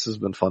teams. This has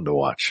been fun to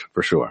watch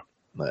for sure.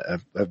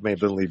 I've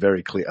made it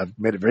very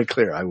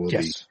clear I will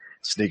be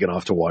sneaking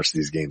off to watch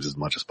these games as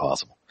much as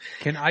possible.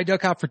 Can I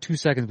duck out for 2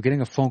 seconds? I'm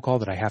getting a phone call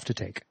that I have to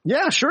take.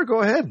 Yeah, sure.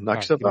 Go ahead. Knock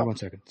yourself out. 1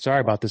 second. Sorry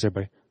about this,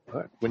 everybody. All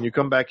right. When you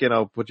come back in,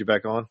 I'll put you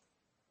back on.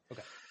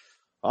 Okay.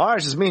 All right.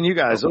 It's just me and you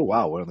guys. Oh,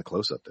 wow. We're on the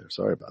close up there.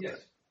 Sorry about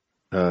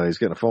that. He's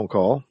getting a phone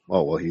call.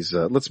 Oh, well,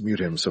 let's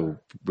mute him so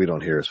we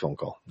don't hear his phone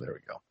call. There we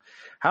go.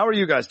 How are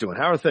you guys doing?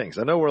 How are things?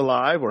 I know we're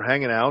live. We're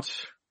hanging out.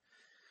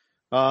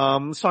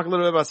 Let's talk a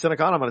little bit about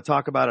CineCon. I'm going to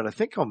talk about it, I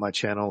think, on my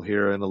channel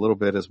here in a little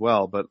bit as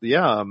well. But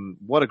yeah,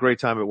 what a great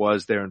time it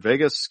was there in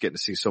Vegas, getting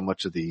to see so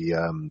much of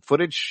the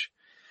footage.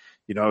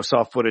 I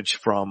saw footage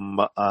from,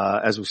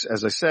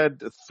 as I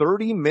said,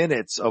 30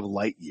 minutes of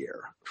Lightyear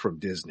from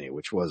Disney,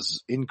 which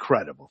was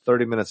incredible.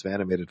 30 minutes of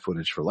animated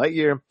footage for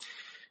Lightyear.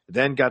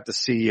 Then got to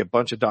see a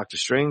bunch of Doctor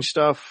Strange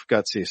stuff.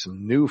 Got to see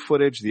some new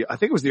footage. I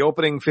think it was the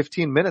opening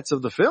 15 minutes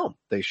of the film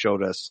they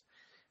showed us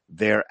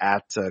there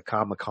at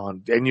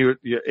Comic-Con. And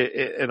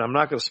and I'm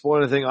not going to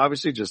spoil anything,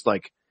 obviously, just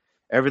like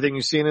everything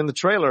you've seen in the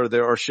trailer,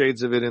 there are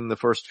shades of it in the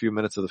first few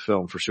minutes of the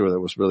film for sure. That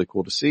was really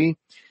cool to see.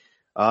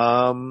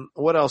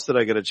 What else did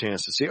I get a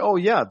chance to see? Oh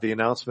yeah, the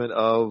announcement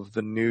of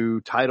the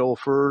new title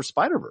for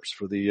Spider-Verse,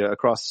 for the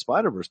Across the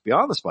Spider-Verse,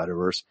 Beyond the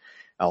Spider-Verse.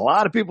 A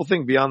lot of people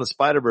think Beyond the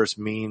Spider-Verse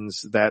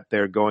means that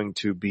they're going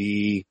to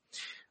be,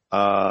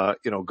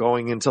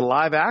 going into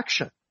live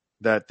action,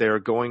 that they're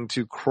going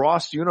to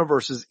cross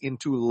universes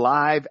into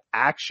live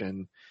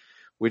action,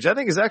 which I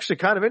think is actually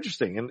kind of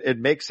interesting. And it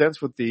makes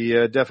sense with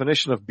the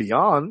definition of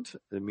beyond.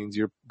 It means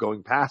you're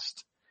going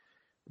past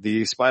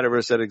the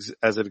Spider-Verse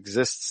as it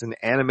exists in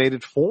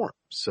animated form.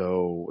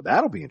 So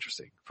that'll be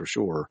interesting for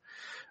sure.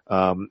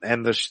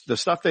 And the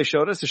stuff they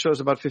showed us, it shows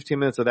about 15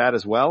 minutes of that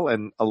as well.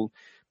 And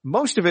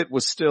most of it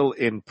was still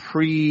in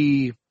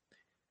animatronic.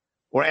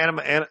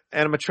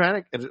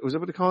 Was that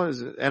what they call it?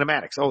 Is it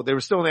animatics? Oh, they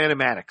were still in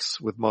animatics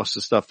with most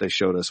of the stuff they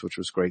showed us, which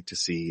was great to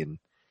see, and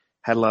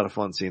had a lot of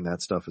fun seeing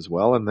that stuff as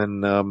well. And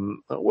then,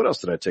 what else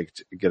did I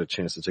get a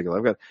chance to take a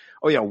look?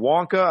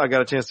 Wonka. I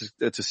got a chance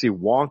to see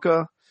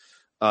Wonka.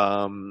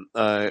 A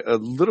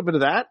little bit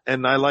of that,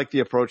 and I like the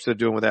approach they're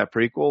doing with that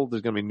prequel.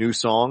 There's going to be new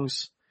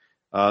songs.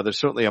 There's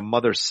certainly a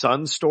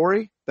mother-son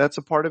story that's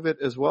a part of it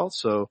as well.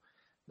 So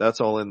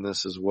that's all in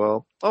this as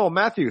well. Oh,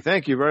 Matthew,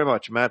 thank you very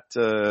much.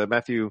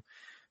 Matthew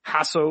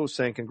Hasso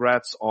saying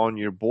congrats on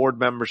your board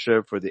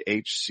membership for the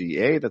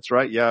HCA. That's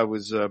right. Yeah,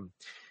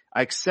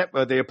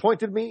 they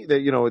appointed me.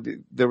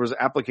 There was an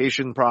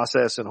application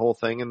process and whole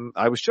thing, and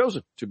I was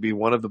chosen to be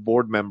one of the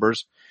board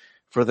members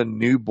for the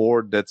new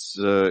board that's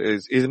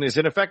is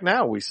in effect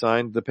now. We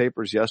signed the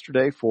papers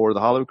yesterday for the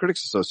Hollywood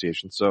Critics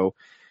Association. So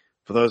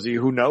for those of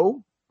you who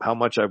know how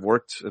much I've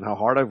worked and how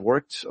hard I've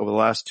worked over the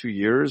last 2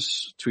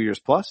 years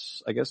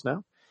plus, I guess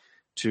now,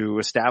 to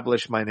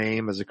establish my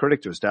name as a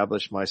critic, to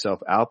establish myself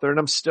out there. And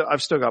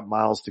I've still got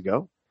miles to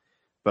go,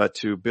 but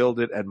to build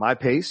it at my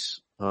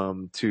pace,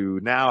 to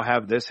now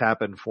have this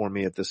happen for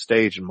me at this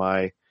stage in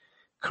my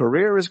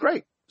career is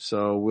great.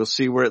 So we'll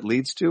see where it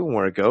leads to and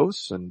where it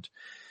goes. And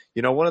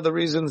one of the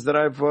reasons that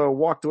I've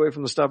walked away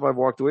from the stuff I've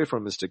walked away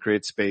from is to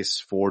create space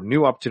for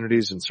new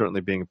opportunities, and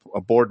certainly being a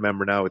board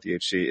member now with the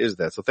HCA is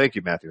that. So thank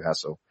you, Matthew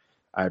Hasso.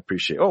 I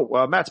appreciate it.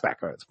 Oh, Matt's back.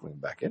 All right, let's bring him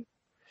back in.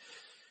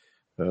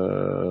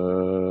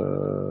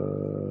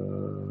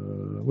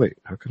 Wait,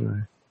 how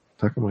come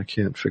I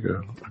can't figure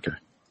out? Okay.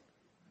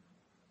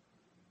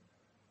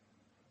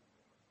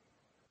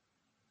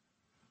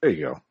 There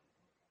you go.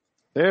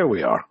 There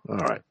we are. All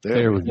right.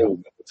 There we go.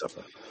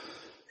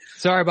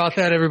 Sorry about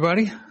that,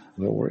 everybody.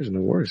 No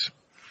worries.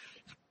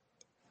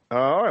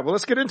 All right, well,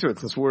 let's get into it.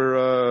 Since we're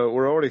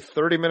already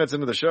 30 minutes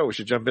into the show, we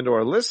should jump into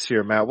our list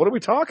here, Matt. What are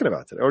we talking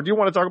about today? Or do you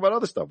want to talk about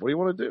other stuff? What do you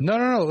want to do?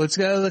 No. Let's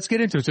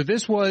get into it. So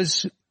this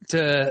was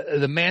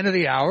the man of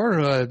the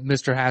hour,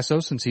 Mr.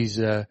 Hasso, since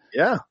he's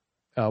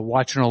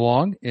watching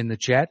along in the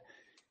chat.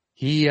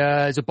 He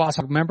is a Boss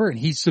Hog member, and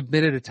he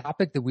submitted a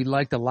topic that we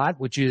liked a lot,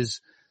 which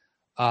is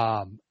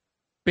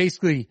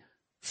basically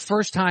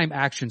first time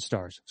action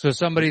stars. So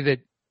somebody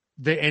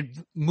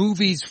and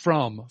movies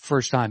from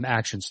first time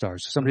action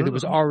stars. Somebody that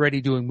was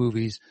already doing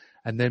movies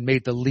and then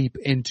made the leap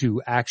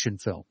into action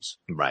films.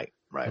 Right.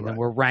 And then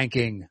we're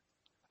ranking,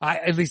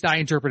 at least I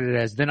interpret it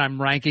as, then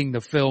I'm ranking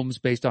the films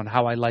based on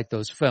how I like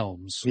those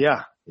films.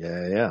 Yeah.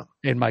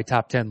 In my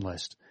top 10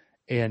 list.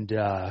 And,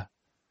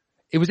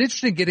 it was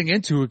interesting getting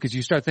into it because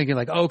you start thinking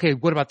like, oh, okay,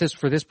 what about this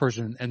for this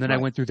person? And then I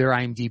went through their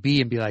IMDb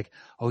and be like,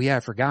 oh yeah, I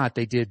forgot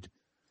they did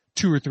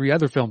 2 or 3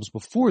 other films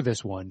before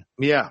this one.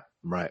 Yeah.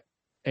 Right.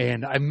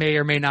 And I may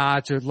or may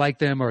not like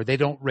them, or they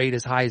don't rate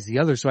as high as the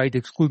others. So I had to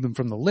exclude them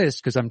from the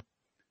list because I'm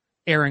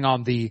erring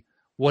on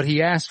what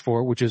he asked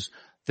for, which is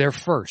their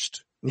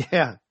first.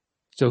 Yeah.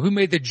 So who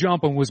made the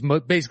jump and was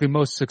basically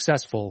most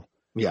successful?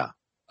 Yeah.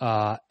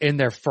 In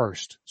their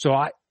first. So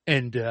I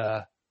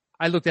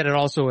looked at it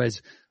also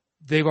as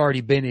they've already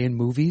been in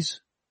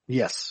movies.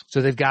 Yes. So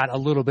they've got a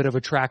little bit of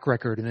a track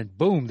record, and then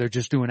boom, they're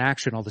just doing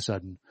action all of a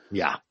sudden.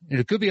 Yeah. And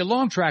it could be a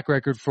long track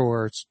record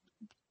for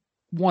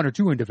 1 or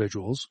 2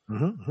 individuals.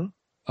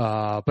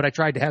 But I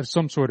tried to have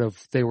some sort of,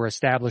 they were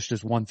established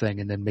as one thing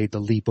and then made the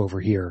leap over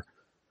here.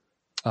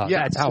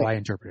 That's how I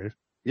interpreted it.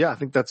 Yeah, I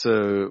think that's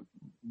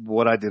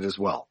what I did as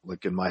well.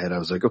 Like in my head, I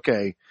was like,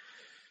 okay,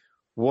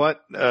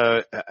 what,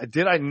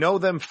 did I know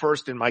them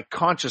first in my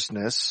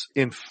consciousness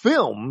in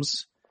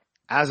films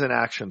as an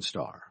action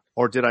star?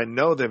 Or did I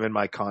know them in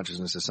my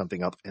consciousness as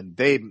something else and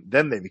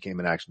then they became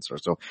an action star?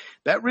 So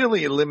that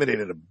really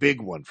eliminated a big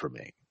one for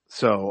me.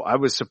 So I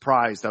was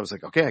surprised. I was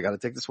like, okay, I got to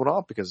take this one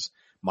off because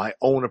my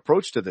own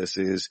approach to this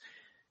is,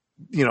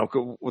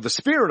 the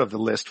spirit of the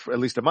list, at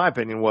least in my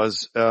opinion,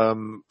 was,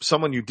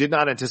 someone you did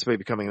not anticipate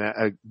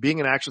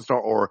being an action star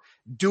or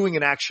doing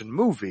an action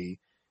movie.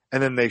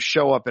 And then they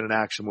show up in an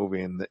action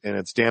movie and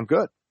it's damn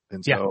good.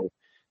 And so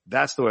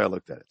that's the way I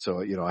looked at it.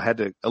 So, I had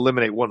to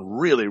eliminate one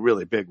really,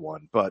 really big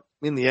one, but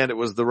in the end it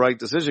was the right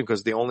decision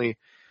because the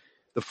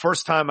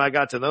first time I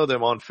got to know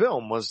them on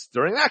film was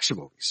during an action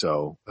movie.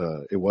 So,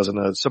 it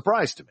wasn't a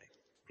surprise to me,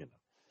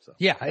 so.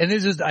 Yeah. And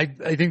this is, I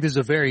think this is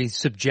a very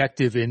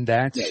subjective in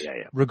that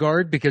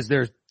regard because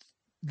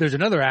there's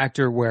another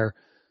actor where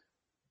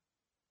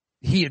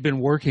he had been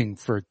working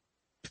for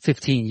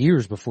 15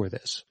 years before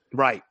this.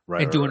 Right.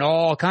 And doing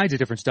all kinds of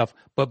different stuff.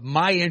 But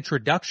my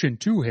introduction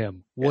to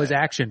him was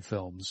action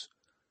films.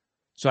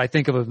 So I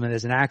think of him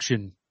as an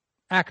action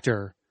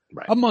actor,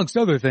 amongst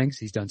other things.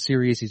 He's done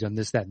serious, he's done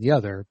this, that, and the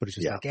other. But it's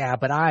just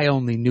but I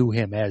only knew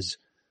him as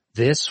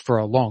this for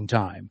a long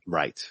time.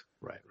 Right.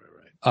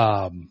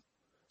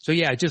 So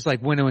just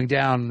like winnowing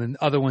down and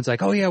other ones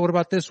like, oh yeah, what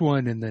about this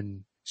one? And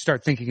then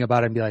start thinking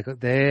about it and be like,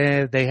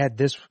 they had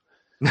this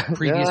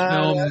previous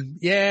film.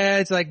 Yeah,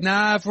 it's like,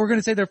 nah, if we're going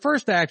to say their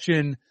first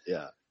action,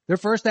 their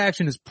first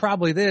action is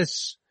probably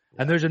this.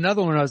 And there's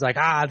another one I was like,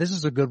 this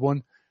is a good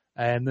one.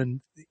 And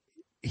then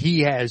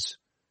he has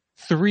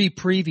 3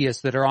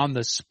 previous that are on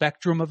the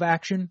spectrum of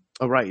action.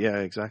 Oh, right. Yeah,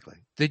 exactly.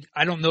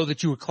 I don't know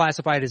that you would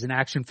classify it as an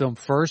action film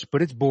first,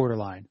 but it's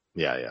borderline.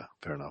 Yeah.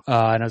 Fair enough.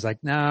 And I was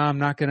like, nah, I'm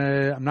not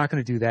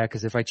gonna do that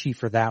because if I cheat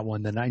for that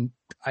one, then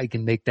I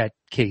can make that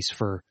case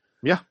for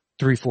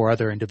 3-4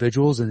 other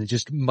individuals and it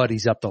just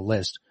muddies up the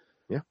list.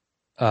 Yeah.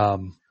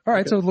 All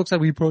right. So it looks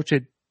like we approach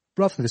it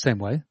roughly the same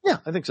way. Yeah,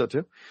 I think so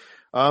too.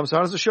 So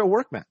how does the show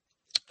work, Matt?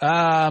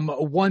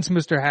 Once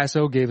Mr.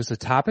 Hasso gave us a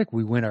topic,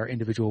 we went our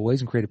individual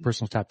ways and created a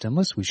personal top 10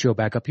 list. We show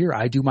back up here.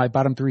 I do my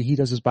bottom 3. He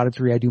does his bottom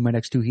 3. I do my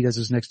next 2. He does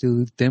his next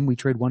 2. Then we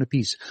trade 1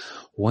 apiece.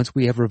 Once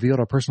we have revealed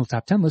our personal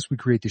top 10 list, we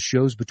create the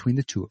shows between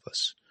the 2 of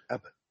us.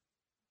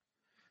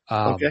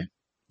 Okay.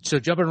 So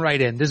jumping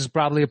right in, this is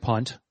probably a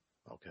punt.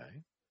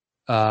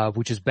 Okay.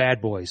 Which is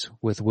Bad Boys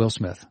with Will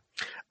Smith.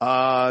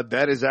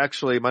 That is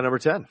actually my number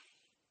 10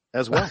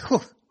 as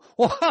well.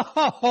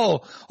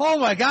 Whoa! Oh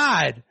my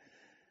God!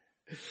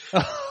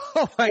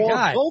 Oh my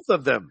God!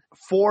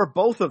 For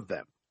both of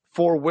them,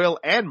 for Will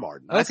and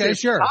Martin. Okay,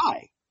 sure.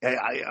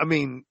 I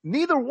mean,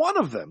 neither one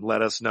of them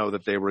let us know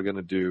that they were going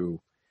to do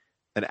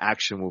an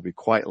action movie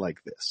quite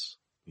like this.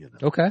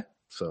 Okay.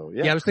 So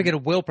yeah, I was thinking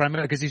of Will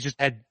primarily because he's just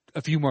had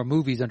a few more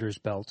movies under his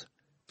belt.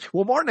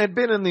 Well, Martin had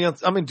been in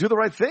Do the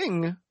Right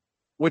Thing,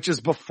 which is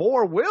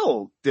before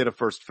Will did a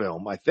first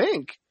film, I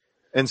think.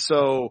 And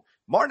so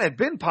Martin had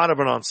been part of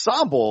an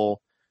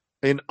ensemble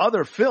in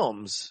other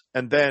films,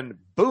 and then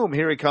boom,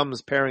 here he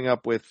comes pairing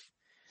up with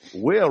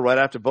Will right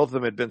after both of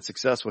them had been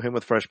successful, him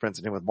with Fresh Prince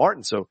and him with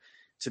Martin. So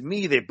to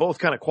me, they both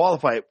kind of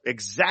qualify at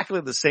exactly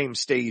the same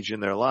stage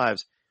in their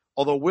lives.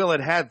 Although Will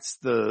had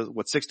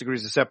 6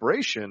 degrees of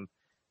separation,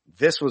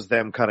 this was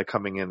them kind of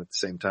coming in at the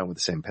same time with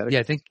the same pedigree. Yeah,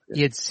 I think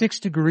he had 6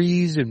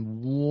 degrees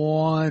and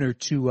 1 or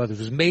 2 others.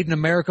 Was Made in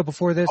America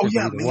before this? Oh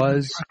yeah, Made in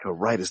America,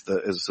 right. Was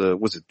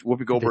it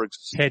Whoopi Goldberg?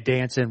 Ted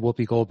Danson,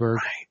 Whoopi Goldberg.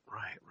 Right.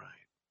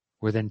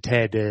 Where then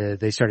Ted,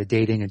 they started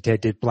dating and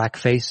Ted did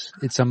blackface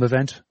at some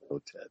event. Oh,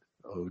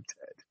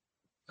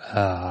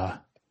 Ted.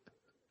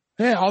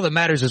 Yeah, all that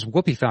matters is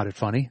Whoopi found it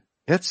funny.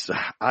 It's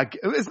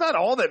not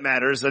all that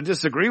matters. I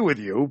disagree with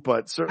you,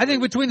 but certainly. I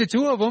think between the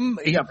 2 of them.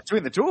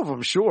 Between the 2 of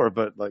them, sure.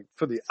 But like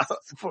for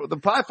the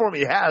platform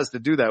he has to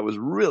do that was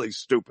really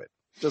stupid.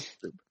 Just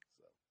stupid.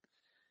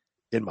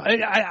 In my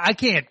I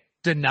can't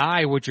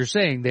deny what you're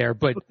saying there,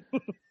 but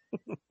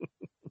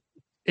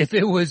if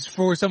it was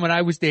for someone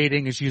I was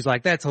dating and she was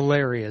like, that's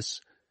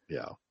hilarious.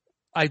 Yeah.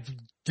 I'd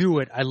do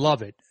it. I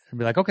love it. I'd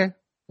be like, okay,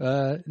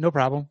 no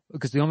problem.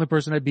 Because the only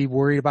person I'd be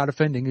worried about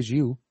offending is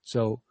you.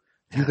 So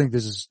if you think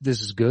this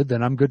is good,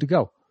 then I'm good to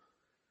go.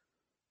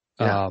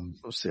 Yeah.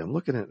 Let's see. I'm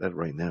looking at that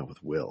right now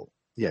with Will.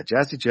 Yeah.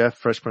 Jazzy Jeff,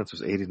 Fresh Prince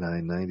was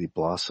 89, 90,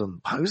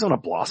 Blossom. He was on a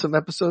Blossom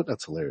episode?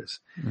 That's hilarious.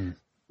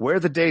 Where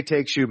the Day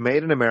Takes You,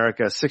 Made in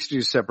America, 60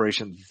 Years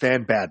Separation,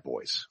 then Bad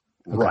Boys.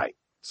 Okay. Right.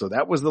 So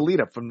that was the lead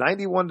up from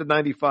 91 to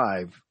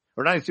 95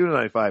 or 92 to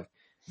 95.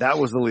 That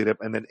was the lead up,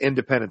 and then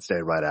Independence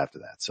Day right after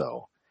that.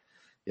 So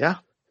yeah.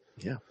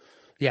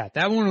 Yeah.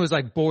 That one was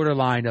like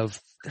borderline of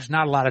there's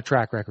not a lot of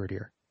track record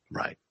here.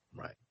 Right.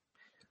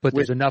 But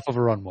there's enough of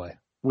a runway.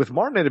 With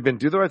Martin, it had been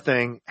Do the Right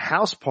Thing,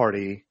 House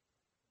Party,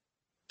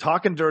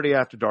 Talking Dirty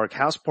After Dark,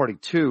 House Party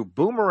 2,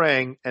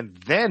 Boomerang, and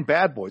then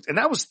Bad Boys. And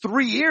that was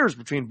 3 years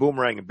between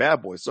Boomerang and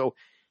Bad Boys. So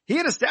he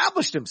had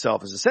established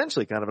himself as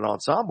essentially kind of an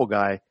ensemble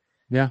guy.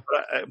 Yeah.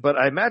 But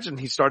I imagine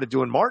he started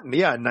doing Martin.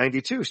 Yeah, in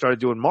 92, started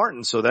doing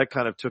Martin. So that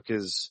kind of took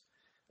his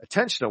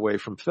attention away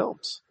from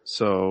films.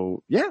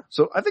 So yeah.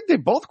 So I think they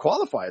both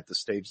qualify at the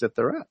stage that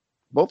they're at.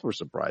 Both were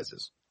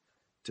surprises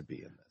to be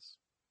in this.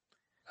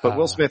 But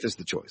Will Smith is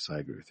the choice. I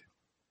agree with you.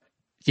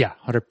 Yeah,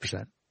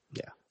 100%.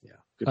 Yeah.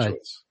 Good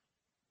choice.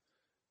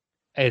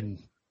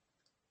 And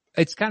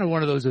it's kind of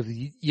one of those of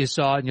you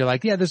saw it and you're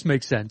like, yeah, this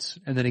makes sense.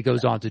 And then he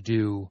goes on to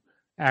do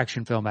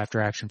action film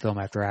after action film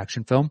after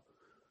action film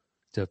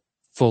to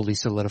fully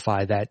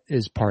solidify that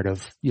is part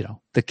of,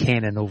 the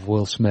canon of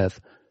Will Smith.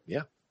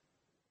 Yeah.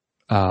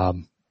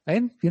 And,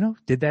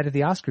 did that at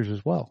the Oscars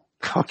as well.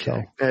 Okay.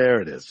 So,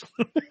 there it is.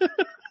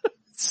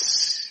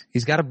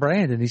 He's got a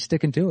brand and he's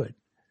sticking to it.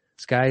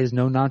 This guy is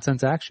no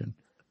nonsense action.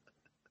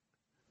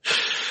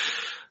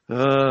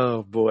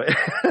 Oh boy.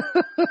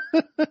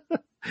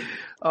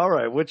 All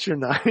right. What's your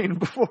 9?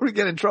 Before we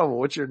get in trouble,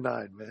 what's your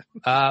 9, man?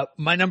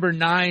 My number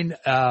 9,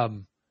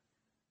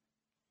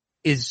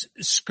 is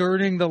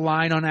skirting the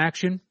line on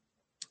action.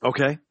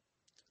 Okay.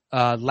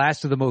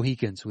 Last of the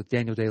Mohicans with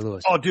Daniel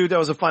Day-Lewis. Oh dude, that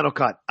was a final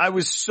cut.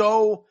 It's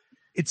so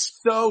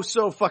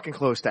fucking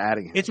close to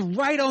adding it. It's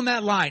right on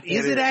that line.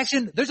 Is it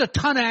action? There's a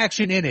ton of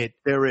action in it.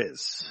 There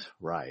is.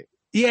 Right.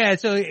 Yeah,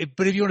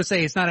 but if you want to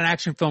say it's not an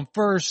action film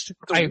first,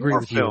 I agree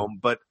with you.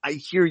 But I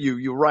hear you.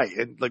 You're right.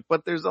 And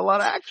but there's a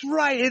lot of action.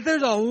 Right.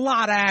 There's a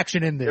lot of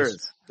action in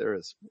this. There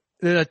is.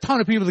 There's a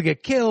ton of people that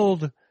get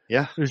killed.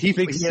 Yeah. There's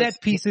big set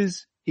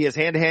pieces. He has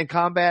hand-to-hand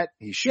combat.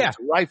 He shoots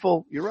a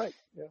rifle. You're right.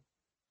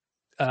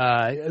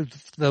 Yeah.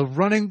 The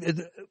running,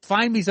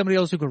 find me somebody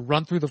else who can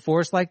run through the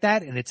forest like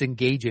that and it's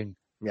engaging.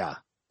 Yeah.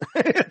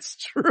 It's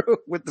true.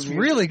 It's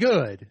really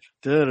good.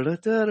 Just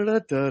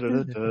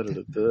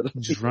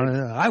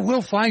running. I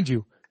will find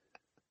you.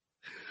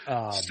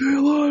 Stay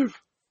alive.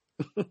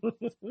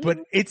 But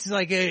it's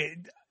like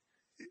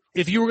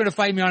if you were going to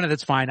fight me on it,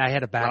 that's fine. I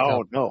had a backup.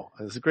 Oh no,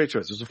 it's a great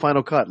choice. It was a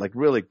final cut. Like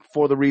really,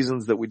 for the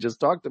reasons that we just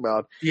talked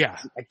about. Yeah.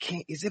 I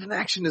can't. Is it an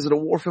action? Is it a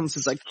war film?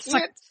 Since I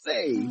can't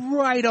say.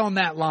 Right on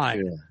that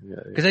line. Yeah.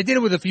 Because I did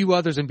it with a few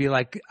others and be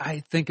like, I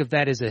think of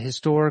that as a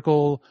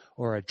historical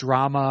or a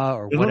drama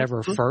or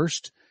whatever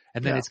first,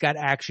 and then it's got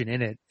action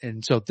in it.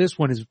 And so this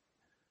one is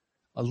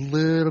a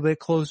little bit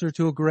closer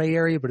to a gray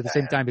area, but at the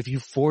same time, if you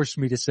force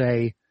me to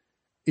say,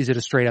 is it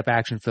a straight up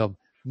action film?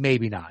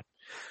 Maybe not.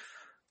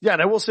 Yeah,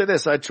 and I will say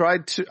this. I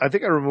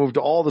think I removed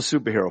all the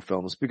superhero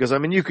films because,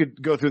 you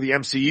could go through the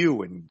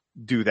MCU and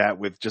do that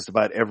with just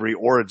about every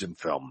origin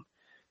film,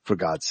 for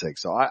God's sake.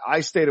 So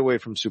I stayed away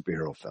from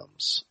superhero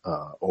films,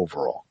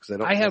 overall.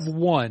 I have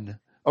one.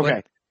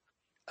 Okay.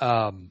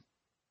 But,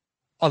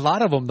 a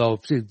lot of them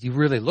though, you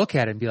really look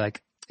at it and be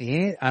like,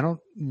 I don't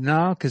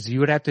know, cause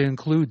you would have to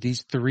include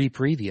these 3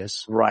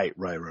 previous. Right.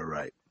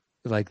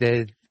 Like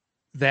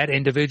that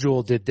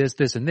individual did this,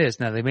 this, and this.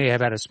 Now they may have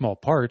had a small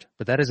part,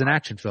 but that is an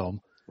action film.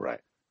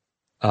 Right.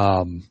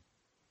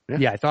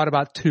 Yeah, I thought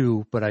about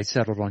 2, but I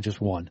settled on just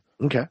 1.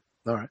 Okay.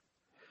 All right.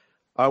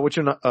 What's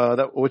your 9? Oh,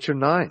 that was your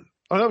 9.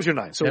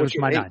 So that was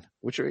my 9.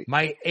 What's your 8?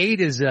 My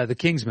 8 is, The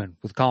Kingsman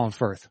with Colin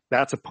Firth.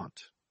 That's a punt.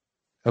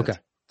 Okay.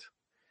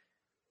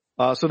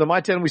 So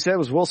my 10 we said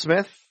was Will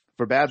Smith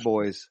for Bad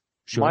Boys.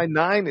 Sure. My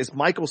 9 is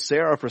Michael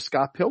Cera for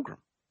Scott Pilgrim.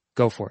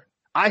 Go for it.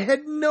 I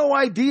had no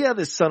idea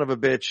this son of a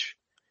bitch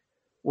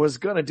was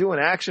going to do an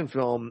action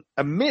film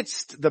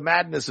amidst the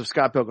madness of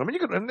Scott Pilgrim.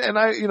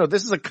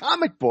 This is a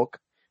comic book,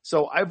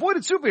 so I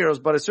avoided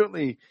superheroes, but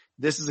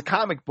this is a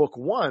comic book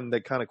one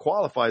that kind of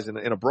qualifies in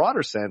a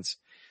broader sense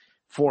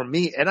for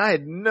me. And I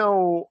had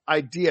no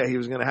idea he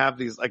was going to have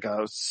these, like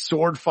a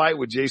sword fight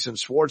with Jason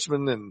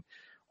Schwartzman and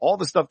all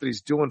the stuff that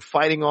he's doing,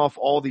 fighting off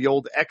all the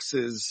old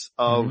exes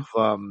of,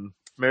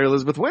 Mary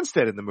Elizabeth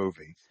Winstead in the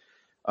movie.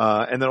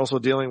 And then also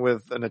dealing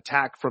with an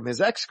attack from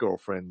his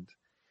ex-girlfriend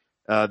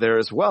there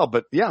as well.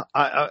 But yeah,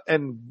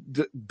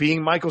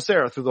 being Michael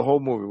Cera through the whole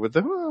movie with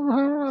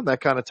that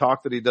kind of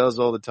talk that he does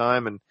all the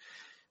time. And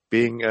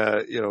being,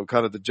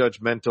 kind of the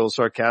judgmental,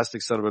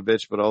 sarcastic son of a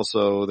bitch, but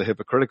also the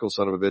hypocritical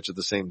son of a bitch at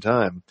the same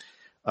time.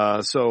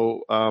 And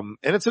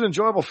it's an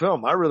enjoyable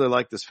film. I really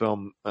like this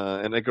film.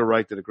 And Edgar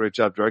Wright did a great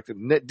job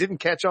directing. It didn't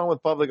catch on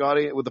with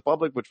the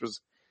public, which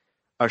was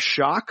a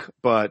shock,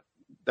 but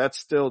that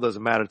still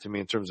doesn't matter to me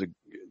in terms of,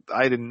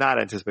 I did not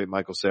anticipate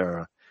Michael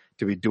Cera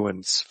to be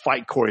doing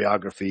fight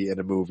choreography in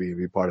a movie and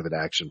be part of an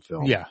action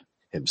film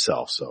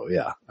himself. So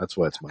yeah, that's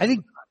why it's I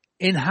think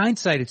in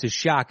hindsight, it's a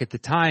shock. At the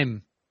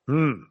time,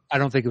 I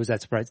don't think it was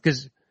that surprising,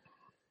 because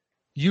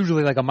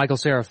usually like a Michael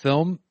Cera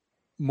film,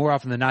 more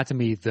often than not to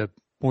me, the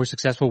more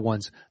successful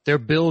ones, they're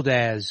billed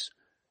as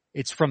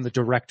it's from the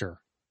director.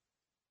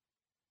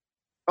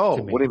 Oh,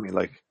 what do you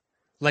mean?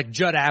 Like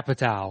Judd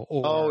Apatow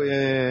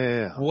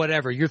or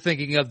whatever. You're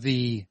thinking of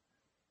the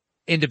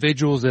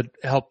individuals that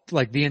helped,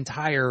 like the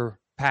entire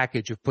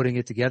package of putting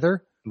it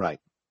together. Right.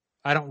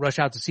 I don't rush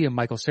out to see a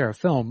Michael Cera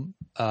film,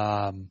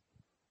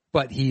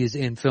 but he is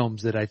in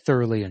films that I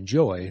thoroughly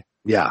enjoy.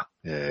 Yeah.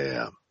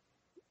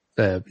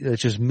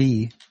 It's just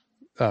me,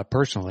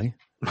 personally.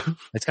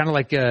 It's kind of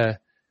like,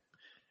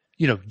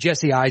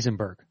 Jesse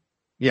Eisenberg.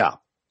 Yeah.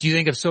 Do you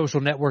think of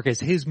Social Network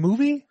as his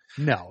movie?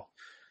 No.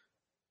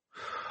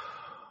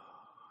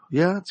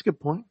 Yeah, that's a good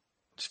point.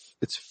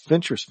 It's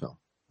Fincher's film.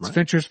 Right? It's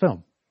Fincher's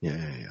film.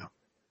 Yeah.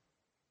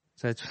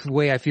 So that's the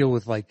way I feel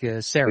with like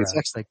Cera.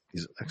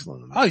 He's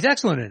excellent in that. Oh, he's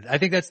excellent in it. I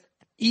think that's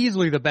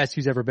easily the best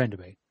he's ever been to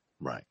me.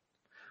 Right.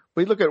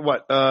 But you look at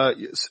what,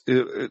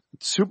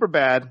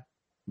 Superbad,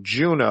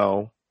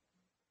 Juno,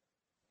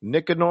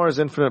 Nick and Nora's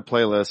Infinite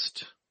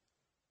Playlist,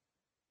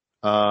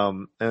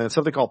 and then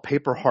something called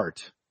Paper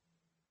Heart,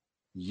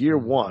 Year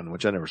One,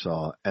 which I never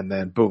saw, and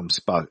then boom,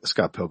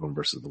 Scott Pilgrim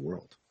versus the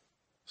World.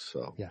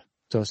 So yeah,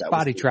 so a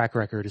spotty track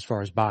record as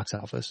far as box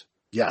office.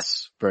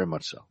 Yes, very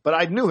much so. But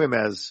I knew him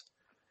as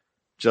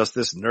just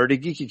this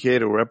nerdy, geeky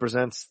kid who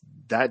represents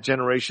that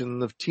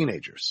generation of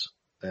teenagers.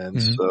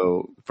 And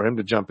so for him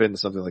to jump into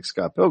something like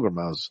Scott Pilgrim,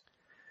 I was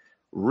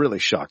really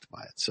shocked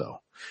by it. So,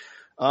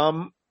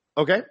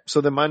 okay.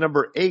 So then my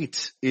number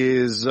 8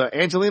 is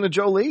Angelina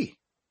Jolie.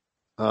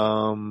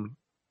 Because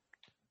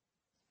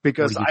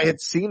I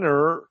had seen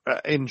her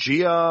in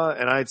Gia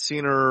and I had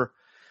seen her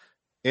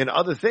in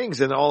other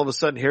things. And all of a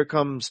sudden here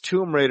comes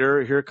Tomb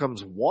Raider. Here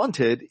comes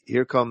Wanted.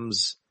 Here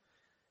comes,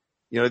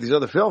 these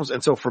other films.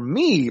 And so for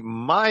me,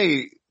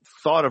 my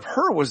thought of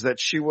her was that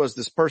she was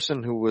this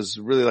person who was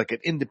really like an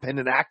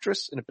independent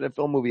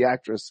film movie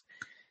actress.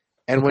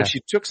 And when she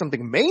took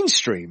something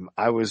mainstream,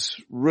 I was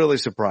really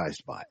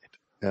surprised by it.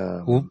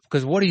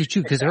 Because what do you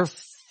choose? Because her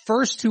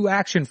first 2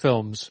 action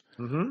films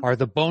are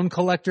The Bone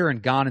Collector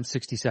and Gone in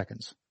 60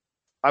 Seconds.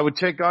 I would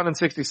take Gone in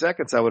 60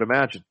 Seconds, I would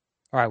imagine.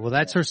 All right. Well,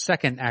 that's her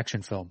second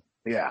action film.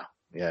 Yeah.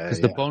 Because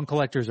The Bone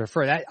Collectors are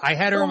first. I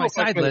had her on my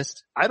side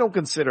list. I don't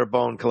consider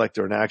Bone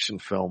Collector an action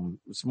film.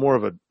 It's more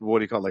of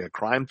like a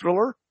crime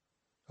thriller.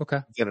 Okay.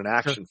 Than an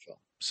action film.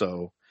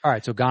 So. All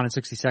right. So Gone in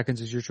 60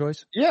 Seconds is your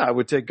choice? Yeah, I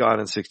would take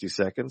Gone in 60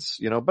 Seconds,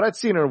 but I'd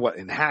seen her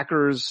in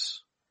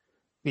Hackers.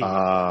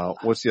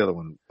 What's the other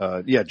one?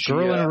 Gia.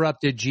 Girl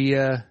Interrupted,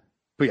 Gia.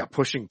 But yeah,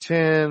 Pushing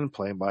Tin,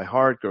 Playing by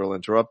Heart, Girl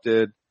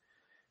Interrupted.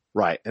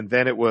 Right. And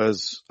then it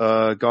was,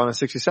 Gone in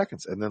 60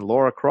 Seconds. And then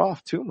Lara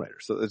Croft, Tomb Raider.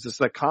 So it's just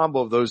that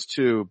combo of those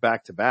two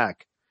back to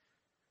back.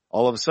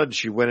 All of a sudden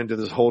she went into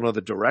this whole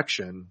other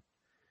direction.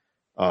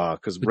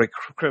 Cause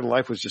Cradle of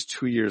Life was just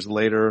 2 years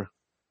later.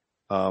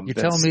 You're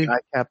telling me Sky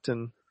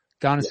Captain.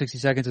 Gone in 60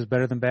 Seconds is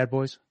better than Bad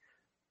Boys?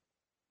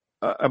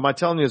 Am I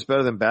telling you it's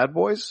better than Bad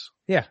Boys?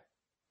 Yeah.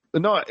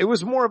 No, it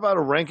was more about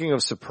a ranking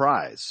of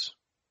surprise,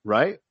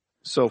 right?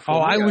 So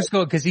I was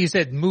going, cause he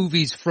said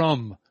movies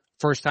from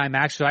first time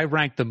action. So I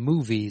ranked the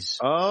movies.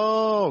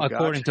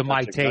 According to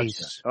my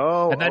taste.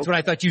 Oh, and that's what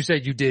I thought you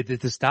said you did at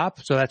the stop.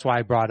 So that's why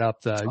I brought up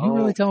you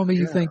really telling me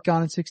you think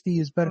Gone in 60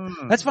 is better?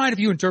 That's fine if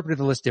you interpreted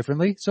the list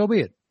differently. So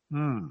be it.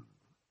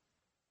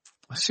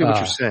 I see what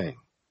you're saying.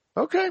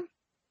 Okay.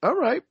 All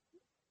right.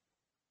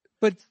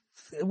 But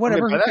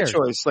whatever. By that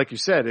choice, like you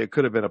said, it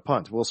could have been a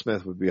punt. Will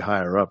Smith would be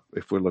higher up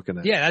if we're looking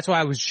at. Yeah, that's why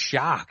I was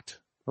shocked.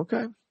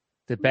 Okay.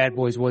 That Bad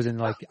Boys wasn't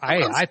like,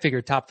 I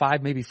figured top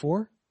 5, maybe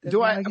 4.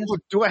 Do I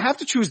have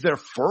to choose their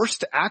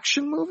first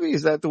action movie?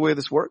 Is that the way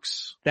this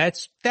works?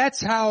 That's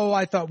how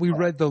I thought we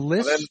read the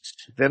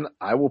list. Then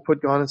I will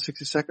put Gone in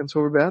 60 Seconds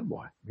over Bad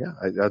Boy. Yeah,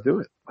 I'll do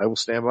it. I will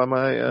stand by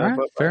my, right,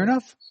 fair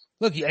enough.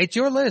 Look, it's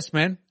your list,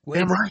 man.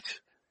 Damn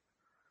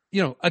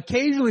right.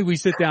 Occasionally we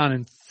sit down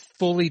and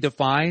fully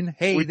define,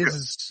 hey, this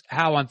is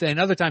how I'm thinking.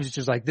 Other times it's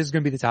just like, this is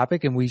going to be the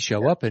topic and we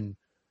show up and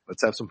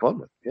let's have some fun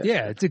with it.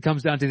 Yeah, it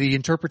comes down to the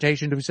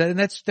interpretation to be said, and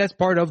that's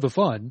part of the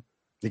fun.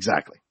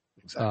 Exactly.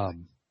 I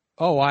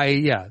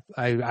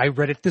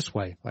read it this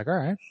way. Like, all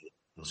right,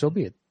 so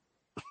be it.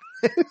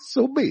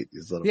 So be it.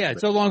 Yeah,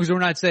 so long as we're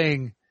not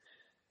saying,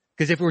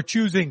 because if we're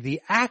choosing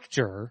the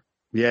actor,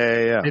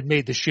 that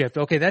made the shift.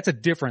 Okay, that's a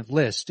different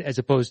list as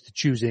opposed to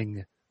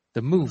choosing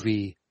the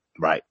movie.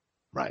 Right.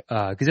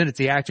 Because then it's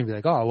the actor and be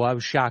like, oh, well, I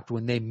was shocked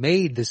when they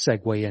made the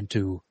segue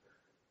into,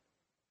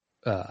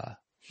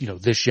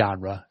 this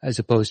genre, as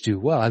opposed to,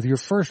 well, your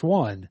first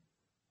one,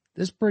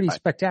 this is pretty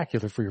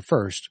spectacular for your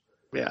first.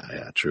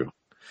 Yeah, true.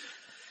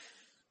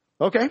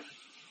 Okay.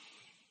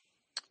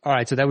 All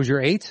right, so that was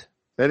your 8?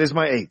 That is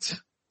my 8.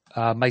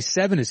 My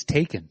 7 is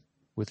Taken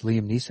with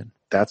Liam Neeson.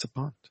 That's a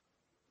punt.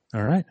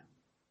 All right.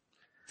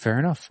 Fair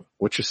enough.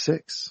 What's your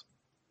 6?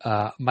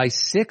 My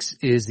 6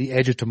 is The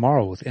Edge of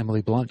Tomorrow with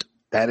Emily Blunt.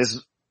 That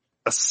is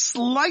a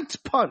slight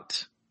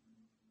punt,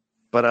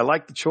 but I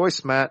like the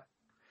choice, Matt.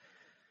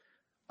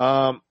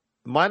 My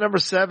number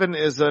 7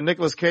 is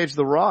Nicolas Cage,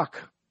 The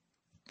Rock.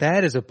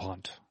 That is a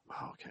punt.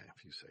 Okay,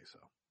 if you say so.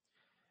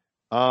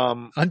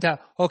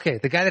 Okay,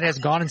 the guy that has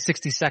Gone in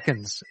 60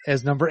 Seconds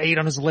as number 8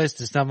 on his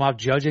list is somehow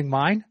judging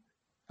mine?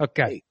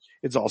 Okay.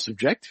 It's all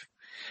subjective.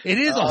 It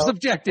is all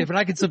subjective, and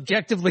I can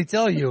subjectively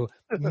tell you,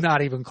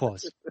 not even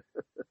close.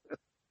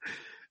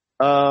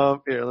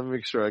 Here, let me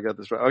make sure I got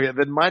this right. Okay,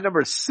 then my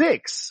number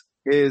 6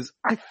 is,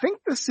 I think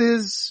this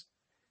is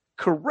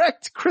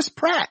correct, Chris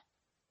Pratt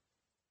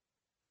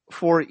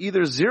for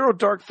either Zero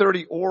Dark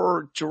 30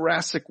 or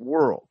Jurassic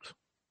World.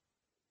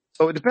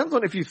 So it depends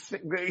on if you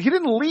think, he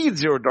didn't lead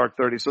Zero Dark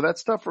 30, so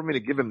that's tough for me to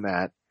give him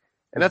that.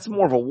 And that's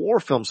more of a war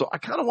film, so I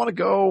kind of want to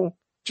go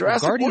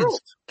Jurassic Guardians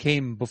World.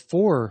 Came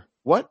before.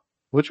 What?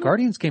 Which one?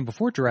 Guardians came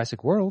before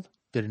Jurassic World,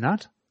 did it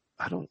not?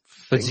 I don't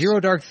think But Zero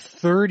Dark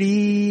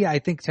 30, I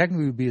think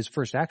technically would be his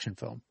first action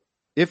film.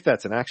 If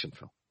that's an action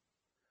film.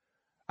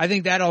 I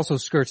think that also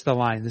skirts the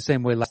line the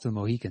same way Last of the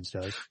Mohicans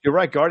does. You're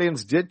right.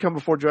 Guardians did come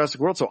before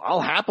Jurassic World, so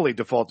I'll happily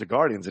default to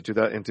Guardians in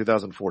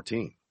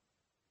 2014.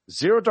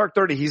 Zero Dark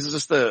 30, he's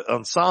just the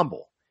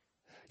ensemble.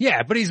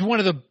 Yeah, but he's one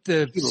of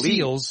the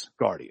SEALs.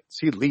 Guardians.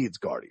 He leads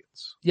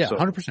Guardians. Yeah, so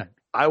 100%.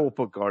 I will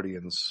put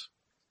Guardians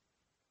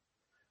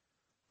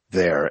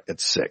there at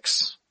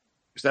 6.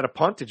 Is that a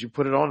punt? Did you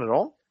put it on at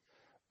all?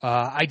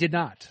 I did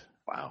not.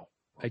 Wow.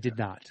 I did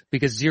not.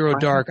 Because Zero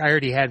Dark, I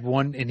already had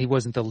one and he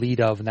wasn't the lead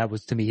of, and that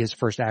was to me his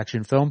first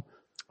action film.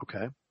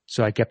 Okay.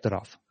 So I kept it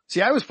off.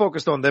 See, I was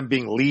focused on them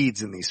being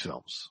leads in these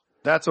films.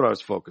 That's what I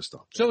was focused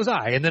on. So was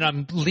I. And then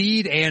I'm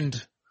lead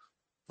and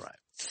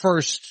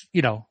first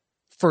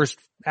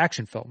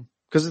action film.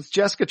 Because it's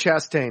Jessica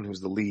Chastain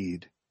who's the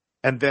lead.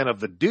 And then of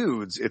the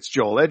dudes, it's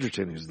Joel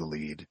Edgerton who's the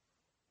lead.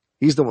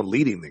 He's the one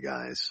leading the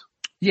guys.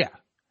 Yeah.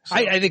 So.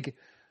 I think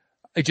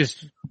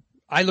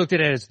I looked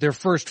at it as their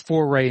first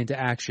foray into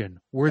action.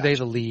 Were they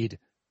the lead?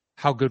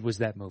 How good was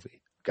that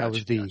movie? That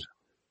was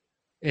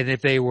and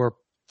if they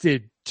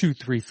did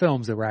 2-3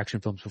 films that were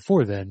action films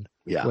before then,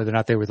 whether or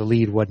not they were the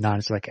lead, whatnot,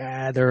 it's like,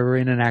 they're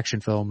in an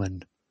action film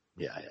and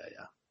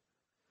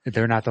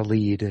they're not the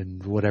lead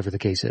and whatever the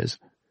case is.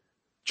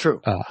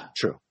 True.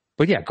 True.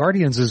 But yeah,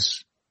 Guardians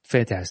is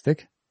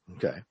fantastic.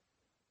 Okay.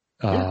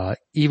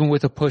 Even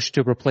with a push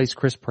to replace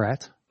Chris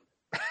Pratt.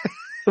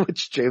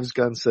 Which James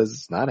Gunn says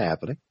it's not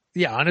happening.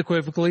 Yeah,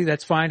 unequivocally,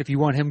 that's fine. If you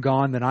want him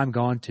gone, then I'm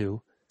gone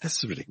too. This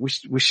is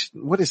ridiculous. We should,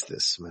 what is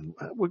this, man?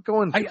 We're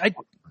going,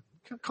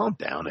 calm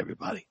down,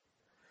 everybody.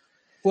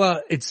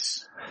 Well,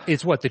 it's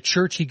what the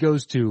church he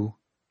goes to.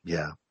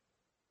 Yeah.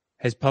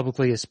 Has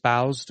publicly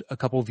espoused a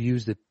couple of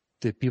views that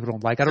people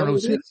don't like. I don't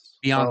know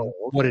beyond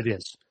what it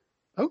is.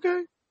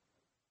 Okay.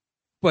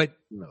 But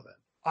you know that.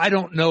 I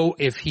don't know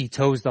if he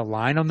toes the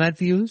line on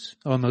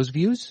those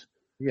views.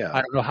 Yeah.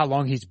 I don't know how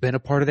long he's been a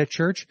part of that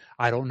church.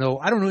 I don't know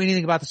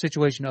anything about the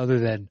situation other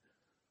than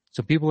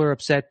some people are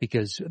upset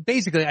because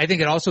basically I think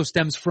it also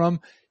stems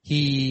from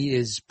he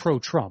is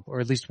pro-Trump,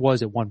 or at least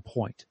was at one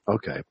point.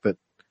 Okay. But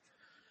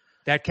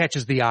that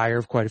catches the ire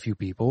of quite a few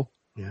people.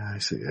 Yeah, I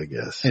see, I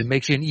guess. It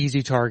makes you an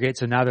easy target.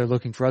 So now they're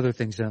looking for other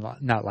things to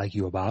not like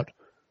you about.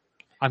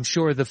 I'm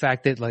sure the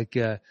fact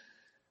that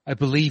I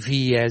believe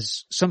he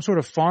has some sort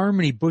of farm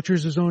and he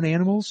butchers his own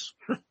animals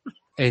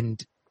and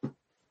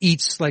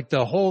eats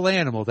the whole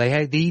animal.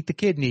 They eat the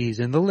kidneys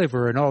and the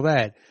liver and all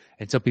that.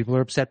 And some people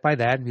are upset by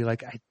that and be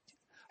like, I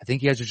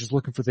think you guys are just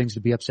looking for things to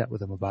be upset with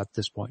him about at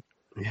this point.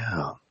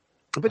 Yeah.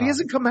 But he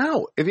hasn't come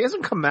out. If he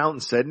hasn't come out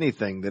and said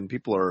anything, then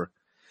people are,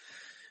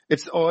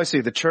 I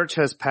see. The church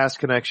has past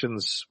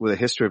connections with a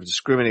history of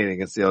discriminating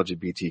against the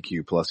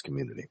LGBTQ plus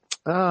community.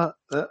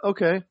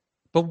 Okay.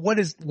 But what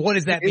does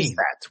that mean?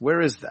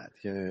 Where is that?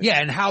 Yeah,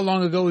 and how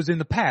long ago was in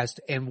the past,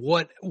 and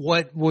what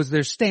was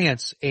their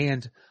stance?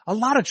 And a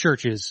lot of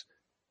churches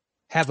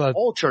have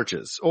all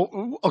churches.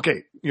 Oh,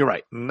 okay, you're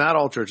right. Not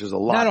all churches. A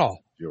lot. Not all,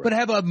 but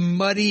have a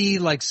muddy.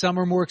 Some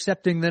are more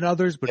accepting than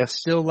others, but it's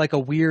still a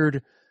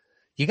weird.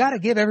 You got to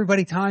give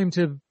everybody time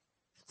to,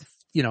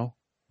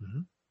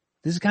 Mm-hmm.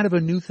 This is kind of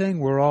a new thing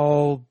we're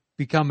all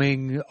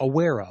becoming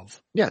aware of.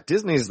 Yeah,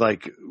 Disney's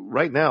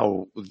right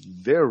now.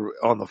 They're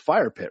on the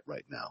fire pit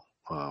right now.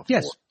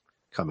 Yes.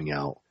 Coming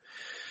out.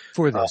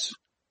 For this.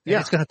 And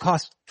it's going to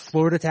cost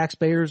Florida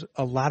taxpayers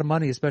a lot of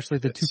money, especially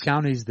the 2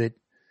 counties that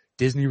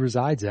Disney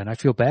resides in. I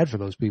feel bad for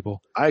those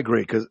people. I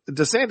agree, because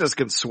DeSantis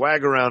can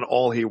swag around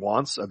all he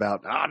wants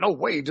about, no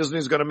way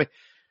Disney's going to make.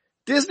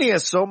 Disney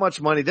has so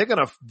much money, they're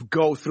going to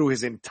go through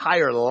his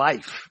entire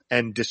life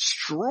and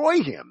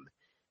destroy him,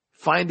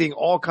 finding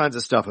all kinds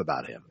of stuff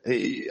about him.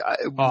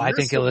 I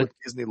think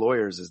Disney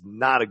lawyers is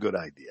not a good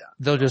idea.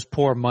 They'll just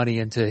pour money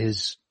into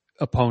his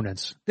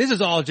opponents. This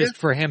is all just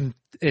for him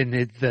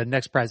in the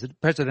next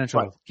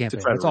presidential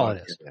campaign. That's all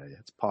it is. Yeah,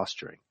 it's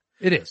posturing.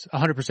 It is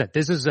 100%.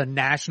 This is a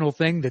national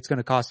thing that's going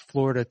to cost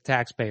Florida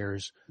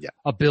taxpayers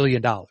 $1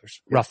 billion,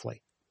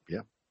 roughly.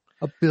 Yeah.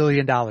 $1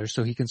 billion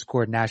so he can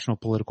score national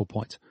political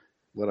points.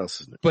 What else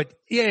is new? But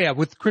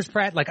with Chris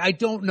Pratt, like I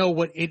don't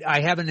know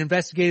I haven't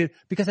investigated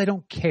because I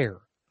don't care.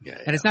 Yeah.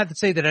 And it's not to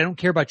say that I don't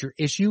care about your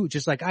issue.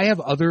 Just like I have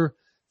other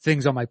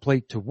things on my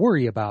plate to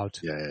worry about.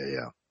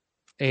 Yeah.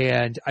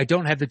 And I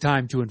don't have the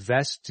time to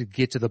invest to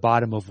get to the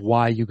bottom of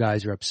why you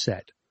guys are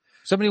upset.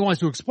 Somebody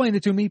wants to explain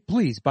it to me,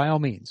 please, by all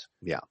means.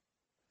 Yeah.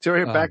 So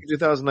here, back in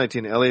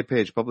 2019, Elliot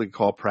Page publicly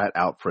called Pratt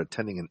out for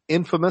attending an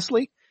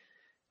infamously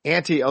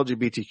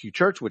anti-LGBTQ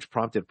church, which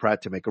prompted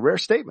Pratt to make a rare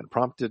statement.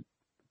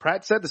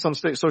 Pratt said this on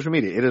social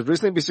media. It has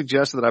recently been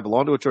suggested that I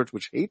belong to a church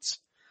which hates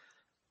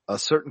a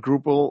certain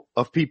group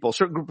of people,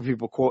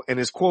 quote, and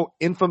is, quote,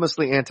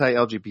 infamously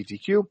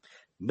anti-LGBTQ.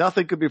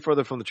 Nothing could be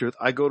further from the truth.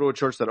 I go to a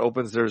church that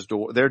opens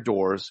their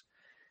doors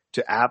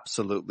to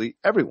absolutely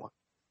everyone.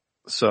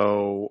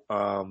 So,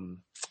 and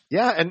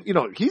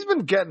he's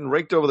been getting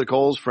raked over the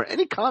coals for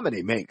any comment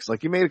he makes.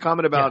 Like, he made a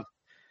comment about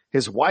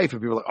his wife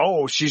and people are like,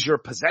 oh, she's your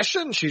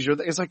possession.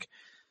 It's like,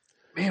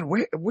 man,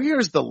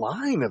 where's the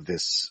line of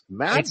this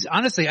madness?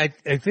 Honestly, I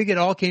think it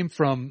all came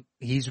from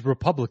he's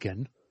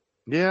Republican.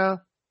 Yeah.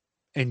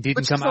 And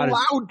didn't come out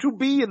allowed to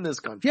be in this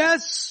country.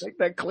 Yes. Make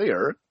that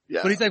clear. Yeah.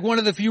 But he's like one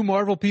of the few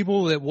Marvel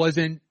people that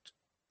wasn't,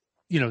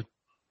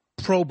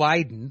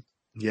 pro-Biden.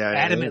 Yeah.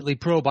 Adamantly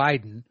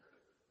pro-Biden.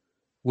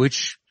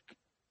 Which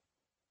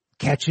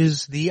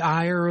catches the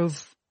ire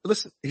of.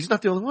 Listen, he's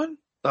not the only one.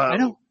 I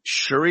know.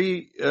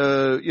 Shuri,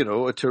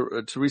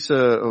 Teresa.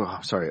 Oh,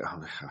 I'm sorry.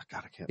 Oh,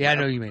 God, I can't. Yeah, I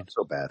know you mean. I'm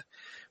so bad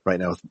right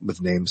now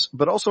with names.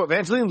 But also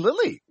Evangeline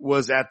Lilly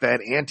was at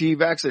that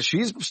anti-vax.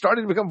 She's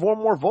starting to become more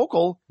and more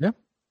vocal. Yeah.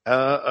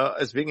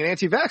 As being an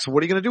anti-vax.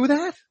 What are you going to do with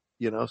that?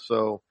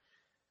 So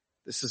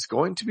this is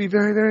going to be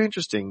very, very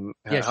interesting.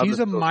 Yeah, she's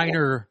a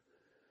minor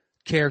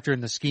character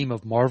in the scheme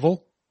of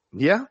Marvel.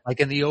 Yeah. Like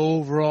in the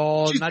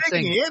overall. She's not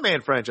taking the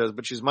Ant-Man franchise,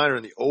 but she's minor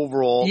in the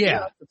overall.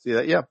 Yeah. I can see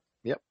that. Yeah.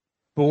 Yep.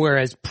 But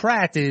whereas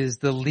Pratt is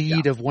the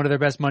lead of one of their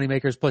best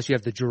moneymakers, plus you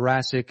have the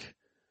Jurassic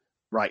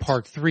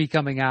Park 3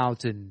 coming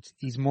out, and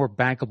he's more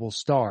bankable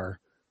star.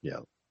 Yeah.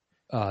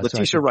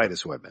 Letitia Wright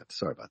is who I meant.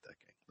 Sorry about that,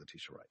 gang.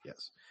 Letitia Wright,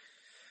 yes.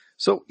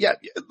 So,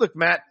 look,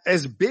 Matt,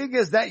 as big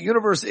as that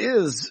universe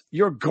is,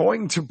 you're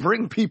going to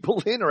bring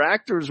people in or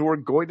actors who are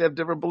going to have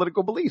different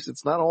political beliefs.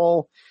 It's not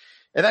all...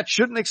 And that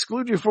shouldn't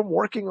exclude you from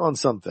working on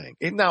something.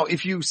 And now,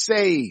 if you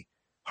say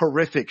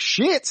horrific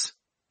shit,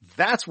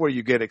 that's where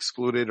you get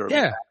excluded or he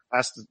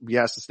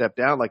has to step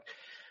down. Like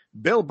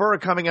Bill Burr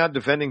coming out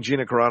defending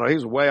Gina Carano. He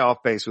was way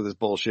off base with his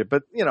bullshit,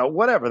 but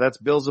whatever. That's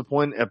Bill's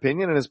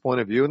opinion and his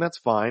point of view, and that's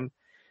fine.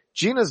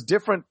 Gina's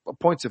different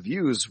points of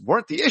views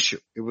weren't the issue.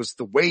 It was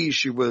the way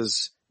she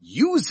was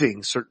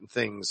using certain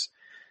things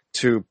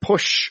to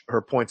push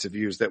her points of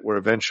views that were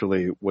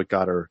eventually what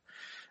got her.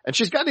 And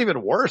she's gotten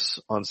even worse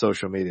on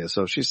social media.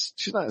 So she's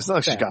not, it's not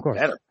like she's gotten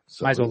better.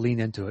 So, might as well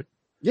lean into it.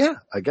 Yeah,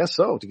 I guess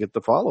so, to get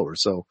the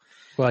followers. So.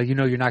 Well,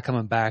 you're not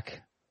coming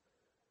back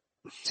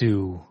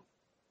to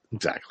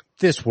exactly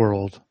this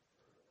world.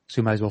 So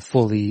you might as well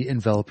fully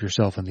envelop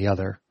yourself in the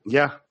other.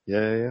 Yeah.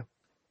 But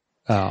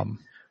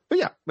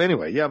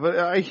but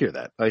I hear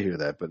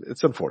that. But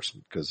it's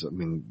unfortunate because,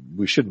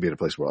 we shouldn't be in a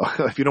place where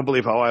if you don't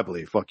believe how I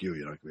believe, fuck you,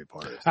 you're not going to be a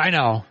part of it. I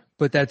know,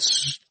 but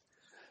that's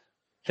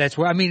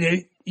where,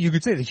 you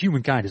could say that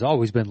humankind has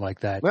always been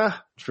like that. Yeah,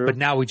 true. But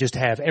now we just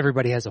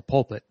everybody has a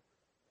pulpit.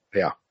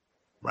 Yeah.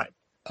 Right.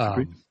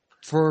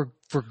 For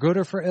good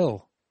or for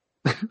ill.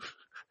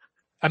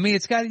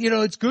 It's got,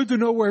 it's good to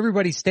know where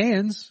everybody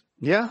stands.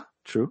 Yeah.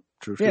 True.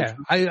 Yeah.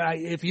 True.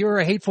 If you're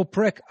a hateful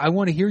prick, I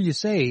want to hear you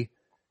say,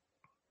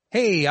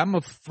 hey, I'm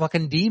a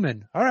fucking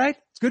demon. All right.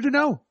 It's good to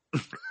know.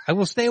 I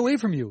will stay away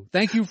from you.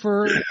 Thank you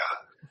for,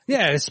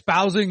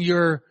 espousing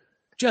your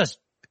just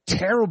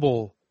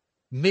terrible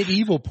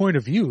medieval point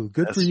of view.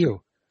 Good for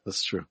you.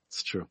 That's true.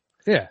 It's true.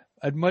 Yeah.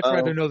 I'd much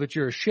rather know that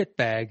you're a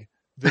shitbag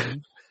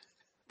than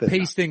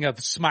pasting a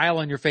smile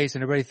on your face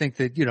and everybody think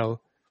that,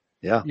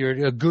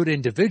 you're a good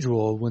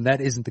individual when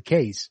that isn't the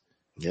case.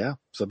 Yeah.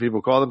 Some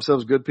people call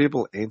themselves good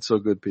people, ain't so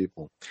good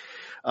people.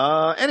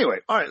 Anyway,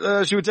 all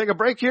right. Should we take a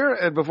break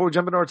here before we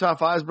jump into our top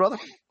fives, brother?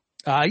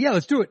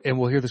 Let's do it. And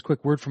we'll hear this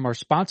quick word from our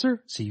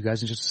sponsor. See you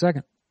guys in just a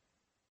second.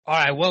 All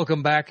right.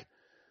 Welcome back.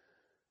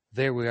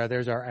 There we are.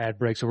 There's our ad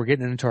break. So we're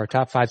getting into our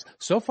top fives.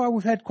 So far,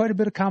 we've had quite a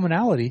bit of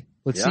commonality.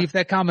 Let's see if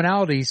that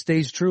commonality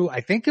stays true.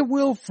 I think it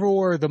will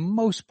for the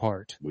most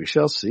part. We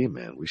shall see,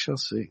 man. We shall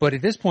see. But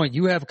at this point,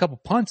 you have a couple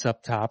punts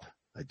up top.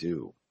 I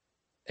do.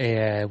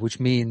 Which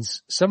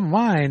means some of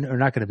mine are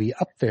not going to be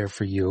up there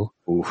for you.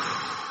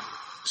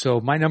 Oof.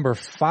 So my number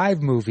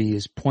 5 movie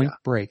is Point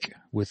Break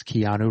with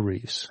Keanu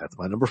Reeves. That's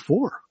my number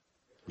 4.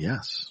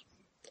 Yes.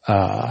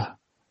 No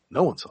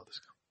one saw this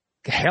coming.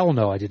 Hell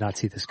no, I did not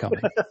see this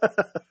coming.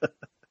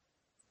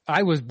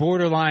 I was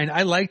borderline.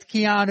 I liked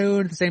Keanu,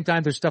 and at the same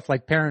time, there's stuff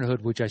like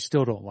Parenthood, which I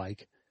still don't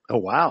like. Oh,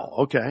 wow.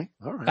 Okay.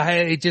 All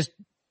right.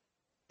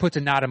 puts a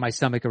knot in my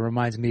stomach and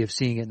reminds me of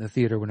seeing it in the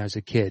theater when I was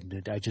a kid. And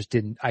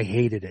I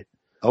hated it.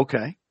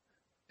 Okay.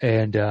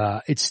 And,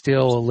 it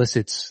still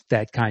elicits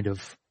that kind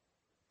of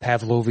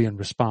Pavlovian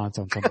response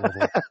on some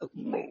level.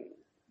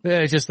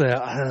 It's just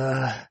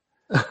I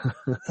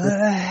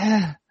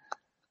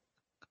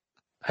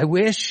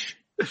wish,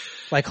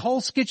 like,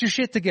 Hulse, get your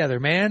shit together,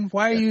 man.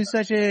 Why are you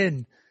such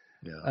an,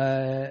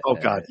 oh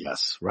God,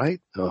 yes, right?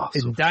 Oh,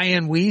 and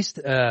Diane Wiest,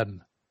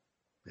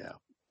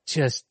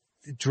 just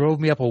drove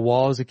me up a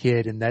wall as a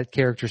kid, and that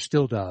character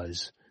still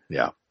does.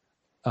 Yeah.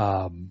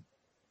 And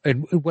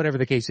whatever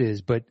the case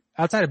is, but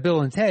outside of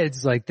Bill and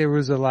Ted's, like, there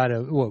was a lot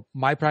of,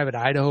 My Private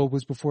Idaho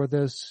was before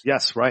this.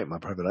 Yes, right. My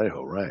Private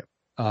Idaho, right.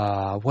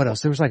 What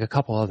else? There was like a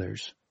couple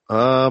others.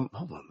 Hold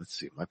on, let's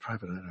see. My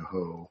Private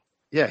Idaho.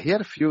 Yeah, he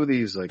had a few of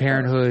these, like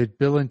Parenthood,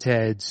 Bill and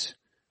Ted's.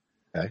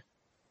 Okay.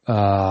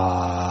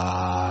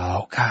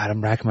 Oh God,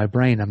 I'm racking my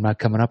brain. I'm not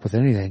coming up with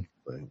anything.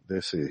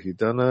 Let's see. He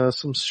done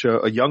some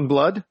show. Young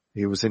Blood.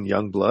 He was in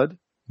Young Blood.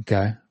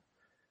 Okay.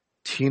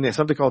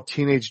 Something called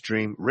Teenage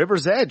Dream.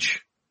 River's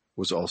Edge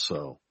was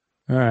also.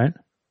 All right.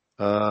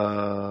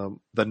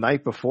 The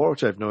Night Before,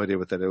 which I have no idea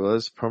what that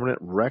was. Permanent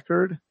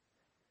Record.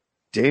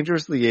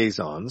 Dangerous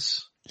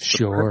Liaisons.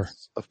 Sure. The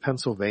Prince of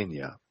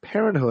Pennsylvania.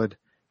 Parenthood.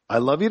 I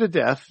Love You to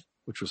Death,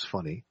 which was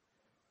funny.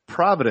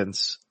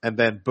 Providence, and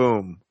then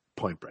boom,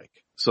 Point Break.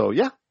 So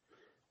yeah,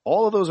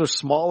 all of those are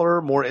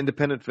smaller, more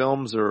independent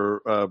films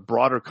or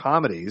broader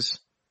comedies.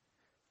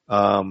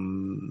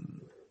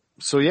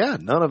 So yeah,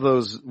 none of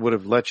those would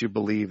have let you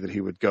believe that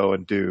he would go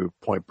and do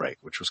Point Break,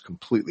 which was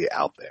completely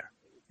out there.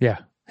 Yeah,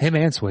 him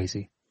and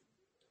Swayze.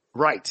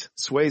 Right.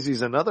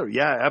 Swayze's another.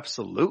 Yeah,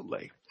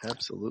 absolutely.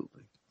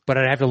 Absolutely. But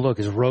I'd have to look.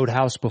 Is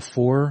Roadhouse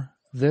before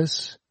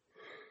this?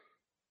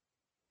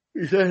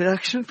 Is that an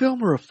action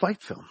film or a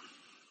fight film?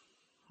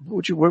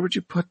 Where would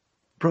you put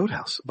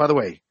Roadhouse? By the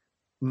way,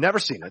 never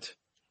seen it.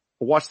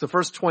 Watched the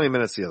first 20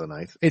 minutes the other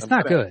night. It's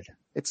not good.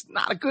 It's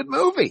not a good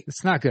movie.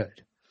 It's not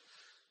good.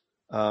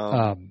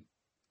 I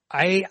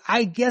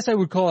guess I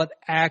would call it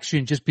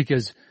action just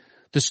because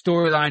the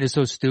storyline is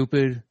so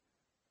stupid.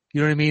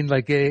 You know what I mean?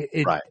 Like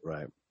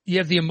right. You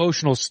have the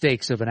emotional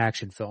stakes of an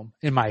action film,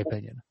 in my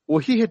opinion. Well,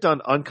 he had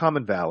done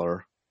Uncommon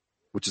Valor,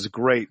 which is a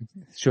great.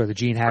 Sure, the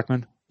Gene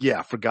Hackman.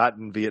 Yeah,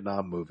 forgotten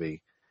Vietnam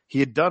movie. He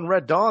had done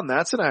Red Dawn.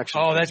 That's an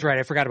action film. That's right.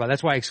 I forgot about it.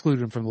 That's why I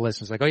excluded him from the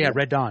list. It's like,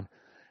 Red Dawn.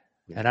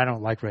 Yeah. And I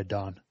don't like Red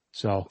Dawn.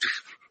 So.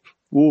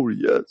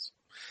 Warriors.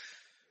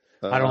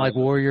 I don't like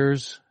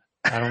Warriors.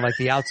 I don't like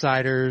The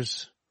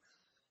Outsiders.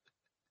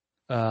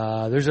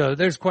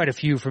 There's quite a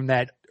few from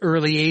that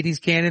early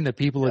 80s canon that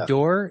people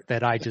adore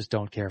that I just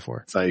don't care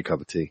for. It's not your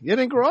cup of tea. You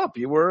didn't grow up.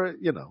 You were,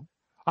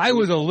 I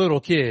was a little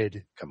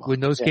kid when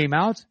those came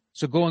out.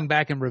 So going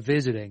back and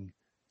revisiting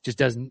just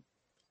doesn't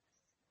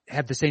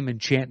have the same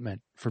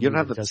enchantment for me. You don't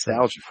have the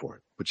nostalgia for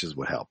it, which is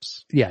what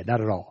helps. Yeah, not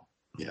at all.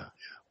 Yeah.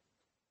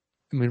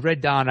 I mean,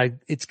 Red Dawn,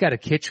 it's got a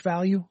kitsch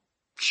value.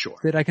 Sure.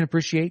 That I can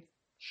appreciate.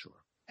 Sure.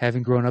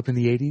 Having grown up in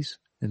the 80s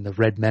in the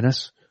Red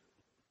Menace.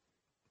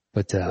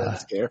 But, Red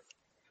Scare.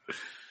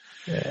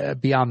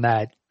 Beyond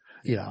that,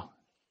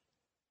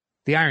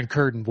 the Iron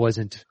Curtain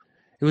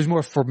it was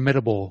more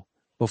formidable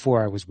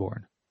before I was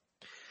born.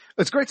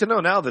 It's great to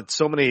know now that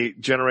so many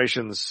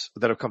generations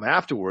that have come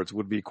afterwards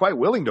would be quite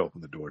willing to open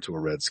the door to a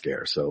Red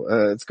Scare. So,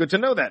 it's good to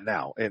know that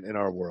now in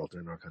our world,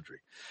 in our country.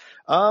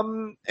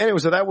 Anyway,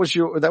 so that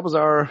was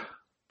our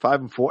 5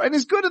 and 4, and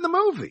he's good in the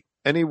movie.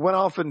 And he went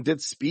off and did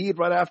Speed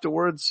right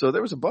afterwards. So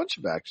there was a bunch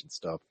of action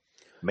stuff.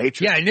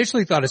 Matrix. Yeah, I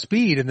initially thought of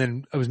Speed, and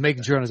then I was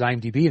making sure on his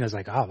IMDb, and I was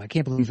like, I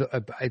can't believe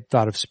I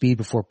thought of Speed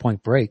before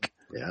Point Break.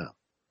 Yeah.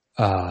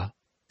 And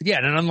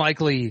an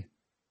unlikely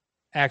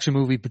action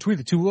movie between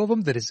the two of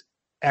them that is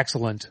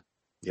excellent.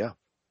 Yeah.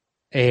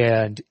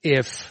 And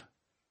if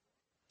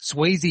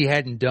Swayze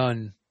hadn't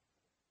done,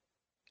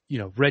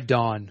 Red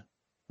Dawn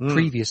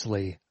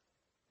previously,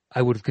 I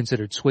would have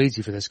considered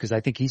Swayze for this because I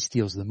think he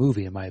steals the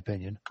movie, in my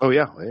opinion. Oh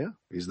yeah.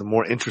 He's the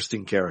more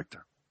interesting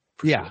character.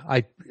 Yeah, sure.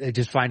 I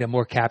just find him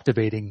more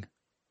captivating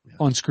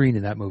on screen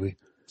in that movie.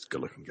 He's a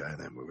good-looking guy in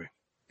that movie.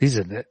 He's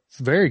a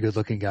very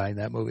good-looking guy in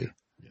that movie.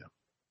 Yeah.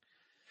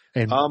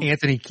 And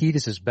Anthony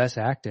Kiedis' best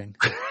acting.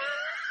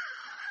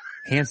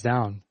 Hands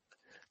down.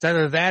 It's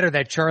either that or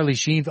that Charlie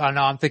Sheen. Oh,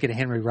 no, I'm thinking of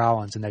Henry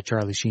Rollins in that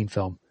Charlie Sheen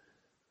film.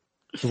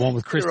 The one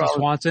with Christy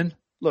Swanson.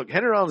 Look,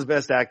 Henry Rollins'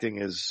 best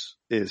acting is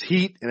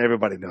Heat, and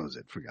everybody knows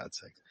it, for God's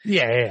sake.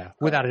 Yeah,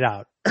 without a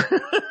doubt.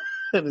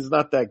 And it's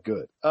not that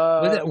good.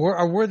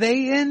 Were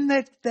they in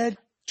that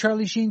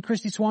Charlie Sheen,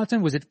 Christy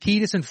Swanson? Was it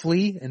Kiedis and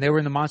Flea, and they were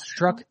in the monster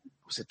truck?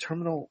 Was it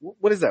Terminal?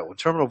 What is that one?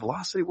 Terminal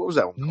Velocity? What was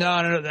that one called?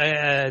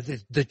 No.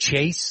 The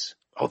Chase.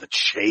 Oh, The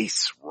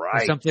Chase,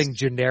 right. Or something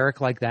generic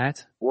like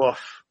that.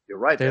 Woof. You're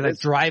right. They're like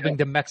driving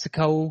to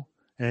Mexico,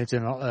 and it's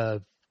an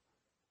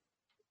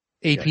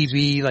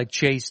APB like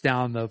chase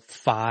down the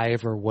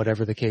 5 or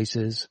whatever the case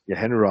is. Yeah,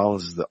 Henry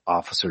Rollins is the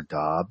Officer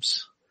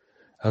Dobbs.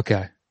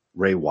 Okay.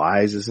 Ray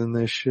Wise is in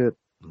this shit.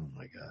 Oh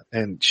my God.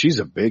 And she's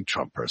a big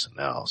Trump person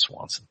now,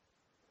 Swanson.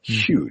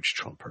 Huge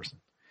Trump person.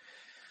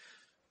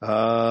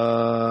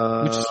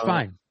 Which is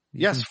fine.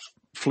 Yes.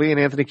 Flea and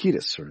Anthony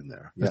Kiedis are in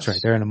there. That's right.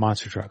 They're in a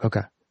monster truck.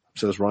 Okay.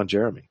 So there's Ron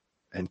Jeremy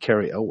and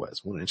Carrie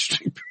Elwes. What an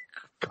interesting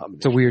combination.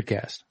 It's a weird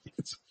cast.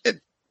 It's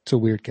a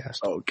weird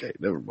cast. Okay.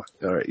 Never mind.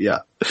 All right. Yeah.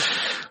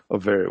 A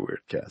very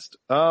weird cast.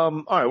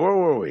 All right. Where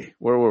were we?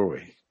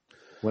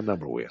 What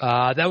number were we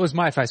on? That was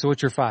my 5. So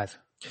what's your 5?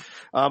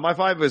 My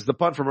 5 is the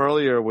punt from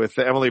earlier with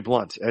Emily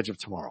Blunt, Edge of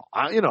Tomorrow.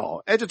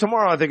 Edge of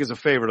Tomorrow, I think, is a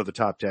favorite of the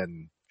top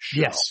 10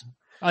 show. Yes,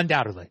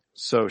 undoubtedly.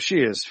 So she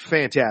is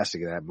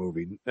fantastic in that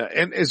movie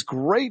and is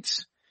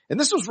great. And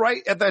this was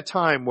right at that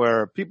time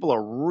where people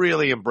are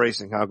really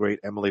embracing how great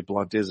Emily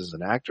Blunt is as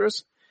an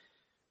actress.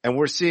 And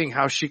we're seeing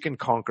how she can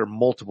conquer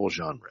multiple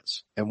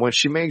genres. And when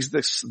she makes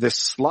this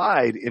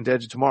slide into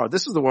Edge of Tomorrow,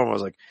 this is the one where I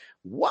was like,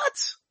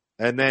 what?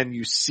 And then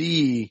you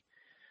see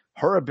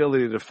her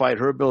ability to fight,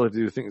 her ability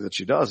to do things that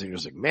she does. And you're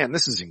just like, man,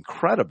 this is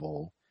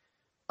incredible.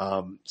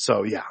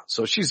 So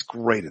she's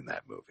great in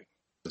that movie.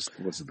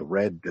 Was it the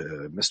Red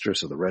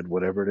Mistress or the Red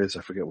whatever it is?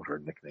 I forget what her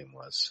nickname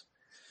was.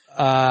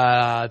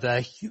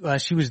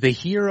 She was the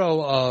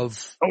hero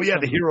of. Oh yeah,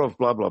 the hero of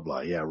blah blah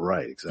blah. Yeah,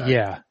 right, exactly.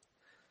 Yeah.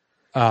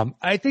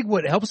 I think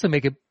what helps to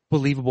make it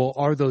believable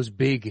are those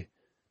big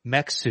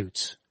mech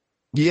suits.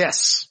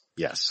 Yes,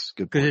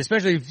 good. Because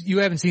especially if you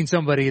haven't seen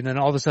somebody and then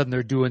all of a sudden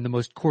they're doing the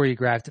most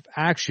choreographed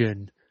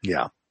action.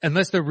 Yeah.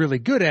 Unless they're really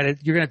good at it,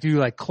 you're gonna have to do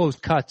like close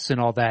cuts and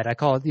all that. I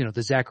call it,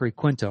 the Zachary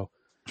Quinto.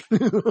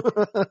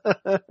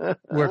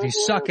 Where if you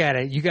suck at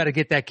it, you got to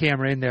get that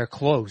camera in there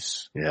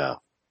close. Yeah,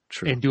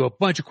 true. And do a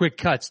bunch of quick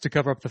cuts to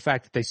cover up the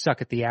fact that they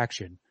suck at the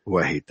action. Oh,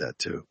 I hate that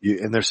too.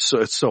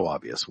 It's so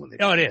obvious when they.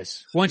 Oh, it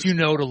is. Once you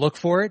know to look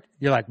for it,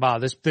 you're like, wow,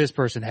 this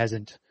person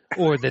hasn't,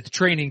 or that the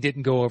training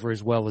didn't go over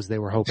as well as they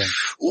were hoping.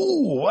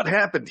 Ooh, what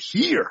happened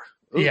here?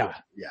 Ooh. Yeah,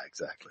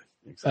 exactly.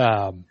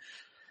 And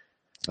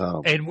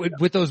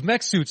with those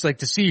mech suits, like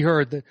to see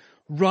her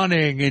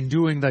running and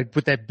doing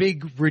with that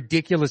big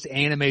ridiculous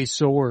anime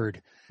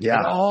sword. Yeah.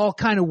 It all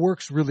kind of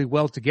works really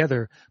well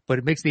together, but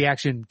it makes the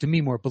action to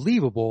me more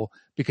believable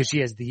because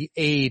she has the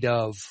aid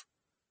of,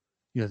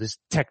 this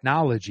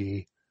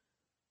technology.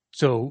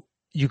 So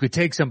you could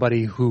take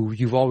somebody who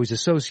you've always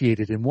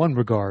associated in one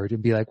regard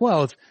and be like,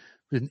 well, if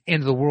an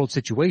end of the world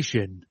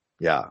situation.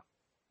 Yeah.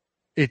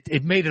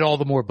 It made it all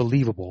the more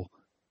believable.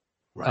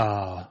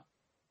 Right.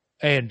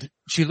 And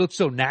she looked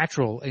so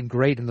natural and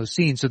great in those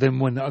scenes. So then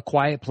when A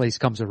Quiet Place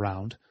comes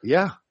around.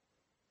 Yeah.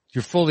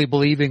 You're fully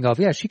believing of,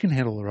 she can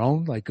handle her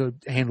own, like go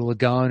handle a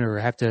gun or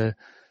have to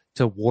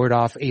ward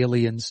off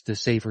aliens to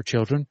save her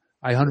children.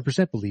 I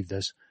 100% believe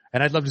this.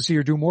 And I'd love to see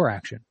her do more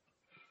action.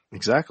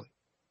 Exactly.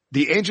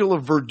 The Angel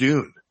of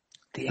Verdun.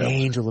 The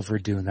Angel of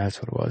Verdun,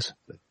 that's what it was.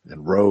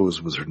 And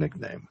Rose was her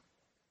nickname.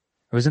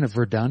 Wasn't it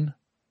Verdun?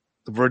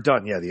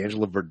 Verdun, yeah, the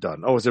Angel of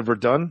Verdun. Oh, is it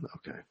Verdun?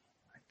 Okay.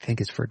 I think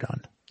it's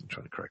Verdun. I'm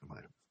trying to correct my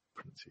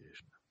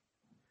pronunciation.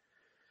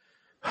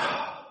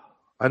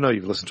 I know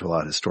you've listened to a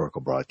lot of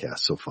historical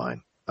broadcasts, so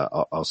fine.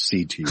 I'll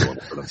cede to you on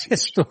the pronunciation.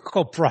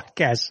 Historical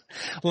broadcasts.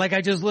 Like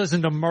I just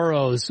listened to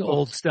Murrow's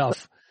old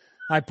stuff.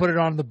 I put it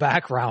on the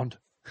background.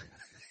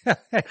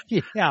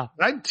 Yeah.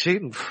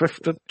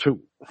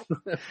 1952.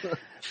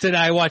 Did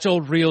I watch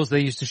old reels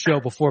they used to show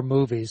before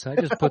movies? I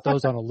just put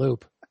those on a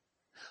loop.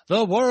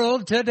 The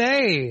world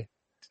today.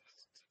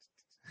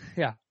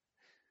 Yeah.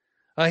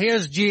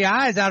 Here's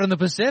GIs out in the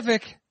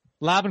Pacific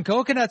lobbing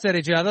coconuts at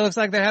each other. Looks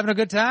like they're having a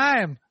good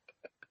time.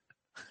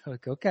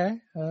 Like, okay.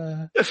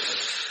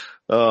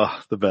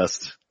 Oh, the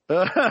best.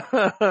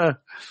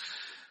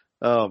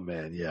 Oh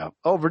man, yeah.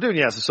 Oh, Verdun,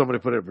 yeah. So somebody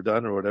put it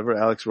Verdun or whatever.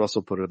 Alex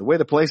Russell put it. The way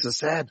the place is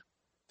sad.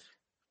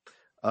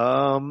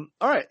 All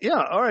right.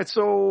 Yeah. All right.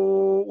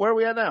 So where are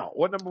we at now?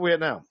 What number are we at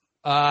now?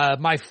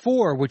 My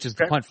 4, which is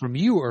the punt from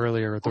you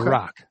earlier, The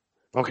Rock.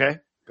 Okay.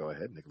 Go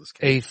ahead, Nicolas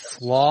Cage. A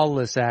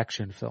flawless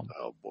action film.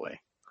 Oh boy.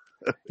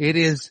 It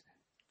is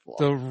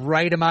the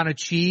right amount of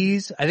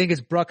cheese. I think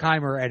it's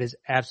Bruckheimer at his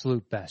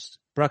absolute best.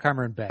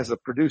 Bruckheimer and Bay. As a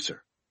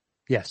producer.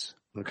 Yes.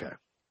 Okay.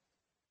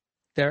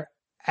 They're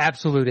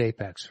absolute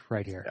apex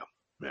right here.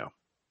 Yeah.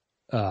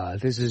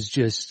 This is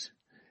just,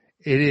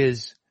 it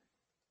is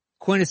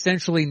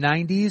quintessentially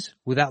 90s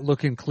without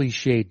looking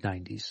cliched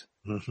 90s.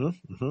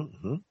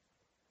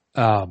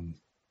 I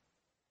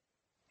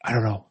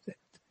don't know.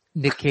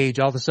 Nick Cage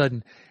all of a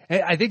sudden,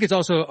 I think it's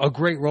also a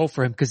great role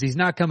for him because he's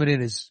not coming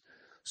in as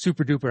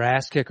super duper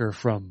ass kicker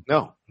from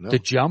The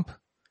Jump.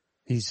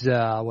 He's,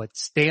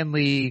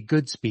 Stanley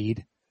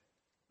Goodspeed.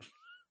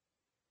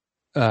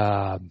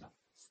 That's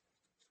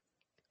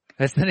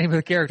the name of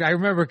the character. I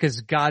remember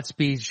because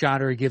Godspeed,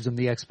 Connery gives him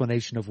the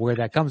explanation of where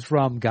that comes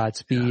from,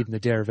 Godspeed, and the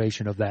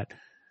derivation of that.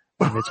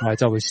 And that's why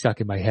it's always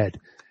stuck in my head.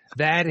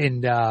 That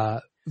and,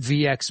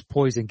 VX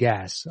Poison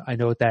Gas. I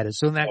know what that is.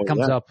 So when that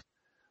comes up,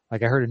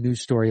 like I heard a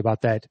news story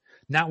about that.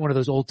 Not one of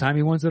those old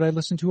timey ones that I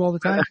listen to all the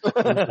time.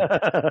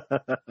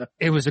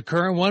 It was a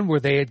current one where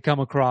they had come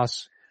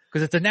across,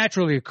 because it's a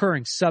naturally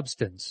occurring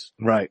substance.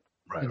 Right.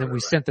 And then we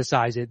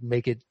synthesize it and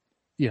make it,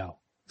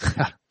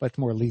 much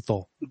more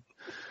lethal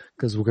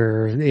because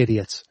we're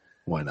idiots.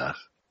 Why not?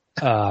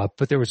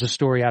 But there was a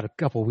story out a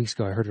couple of weeks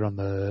ago. I heard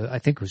it I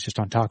think it was just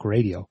on talk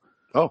radio.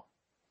 Oh.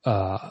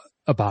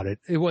 about it.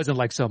 It wasn't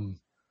like some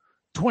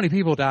 20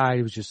 people died.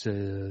 It was just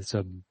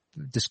some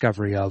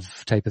discovery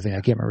of type of thing.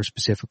 I can't remember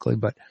specifically,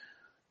 but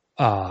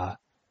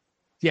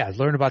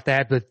learn about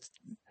that. But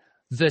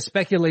the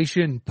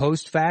speculation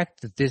post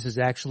fact that this is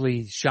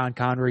actually Sean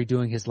Connery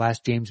doing his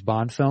last James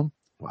Bond film.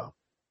 Wow.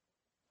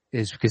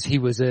 Is because he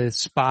was a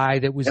spy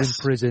that was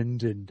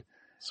imprisoned and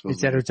et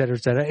cetera, et cetera,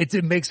 et cetera.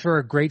 It makes for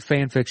a great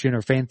fan fiction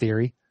or fan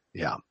theory.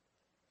 Yeah.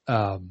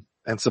 And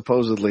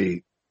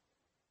supposedly,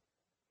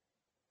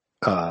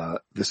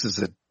 this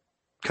is a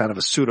kind of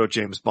a pseudo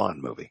James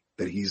Bond movie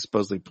that he's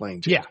supposedly playing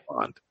James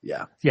Bond.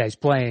 Yeah. Yeah, he's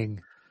playing.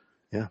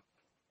 Yeah.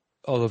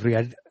 All over.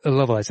 I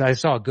love it. I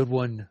saw a good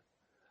one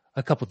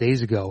a couple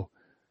days ago.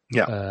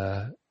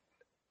 Yeah.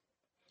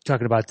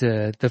 Talking about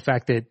the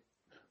fact that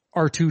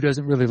R2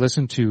 doesn't really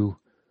listen to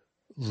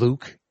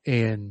Luke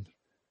in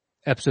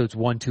episodes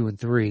 1, 2, and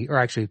 3, or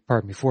actually,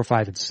 4,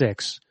 5, and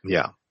 6.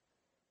 Yeah.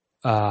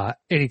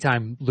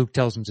 Anytime Luke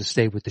tells him to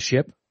stay with the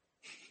ship,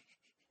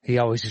 he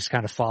always just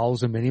kind of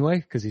follows him anyway,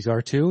 because he's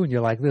R2, and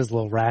you're like, this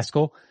little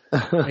rascal.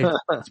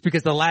 It's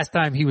because the last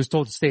time he was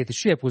told to stay at the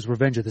ship was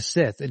Revenge of the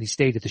Sith, and he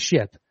stayed at the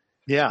ship.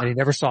 Yeah. And he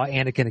never saw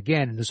Anakin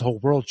again, and his whole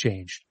world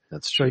changed.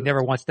 That's true. So he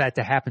never wants that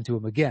to happen to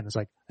him again. It's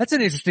like, that's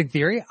an interesting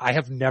theory. I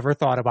have never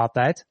thought about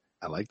that.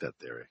 I like that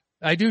theory.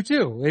 I do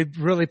too. It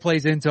really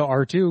plays into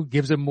R2,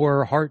 gives him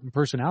more heart and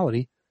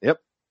personality. Yep.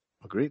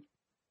 Agreed.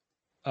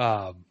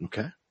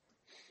 Okay.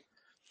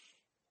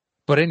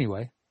 But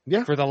anyway,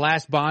 for the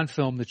last Bond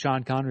film that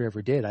Sean Connery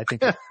ever did, I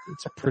think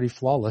it's pretty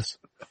flawless.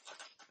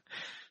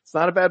 It's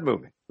not a bad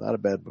movie. Not a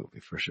bad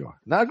movie for sure.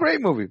 Not a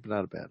great movie, but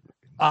not a bad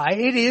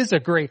movie. It is a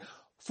great,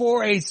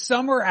 for a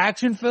summer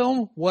action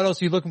film, what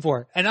else are you looking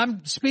for? And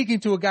I'm speaking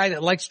to a guy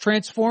that likes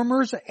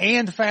Transformers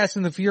and Fast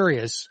and the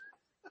Furious.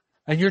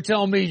 And you're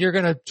telling me you're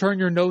going to turn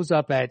your nose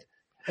up at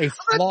a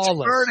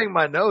flawless. I'm turning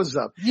my nose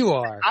up. You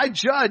are. I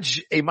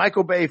judge a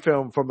Michael Bay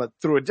film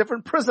through a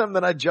different prism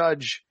than I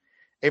judge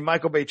a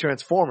Michael Bay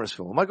Transformers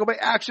film. A Michael Bay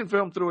action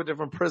film through a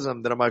different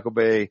prism than a Michael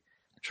Bay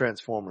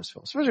Transformers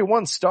film. Especially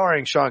one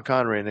starring Sean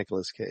Connery and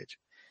Nicolas Cage.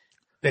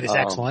 That is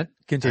excellent.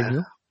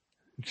 Continue.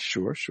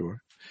 Sure.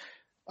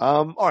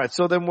 All right.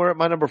 So then we're at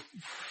my number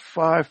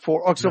 5,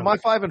 4. Oh, so my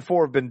 5 and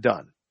 4 have been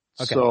done.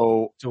 Okay.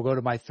 So we'll go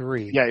to my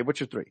 3. Yeah. What's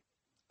your 3?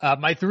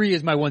 My 3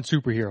 is my one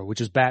superhero, which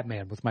is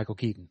Batman with Michael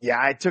Keaton. Yeah,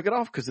 I took it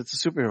off because it's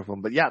a superhero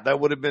film. But yeah, that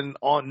would have been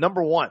on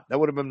number 1. That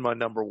would have been my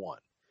number 1.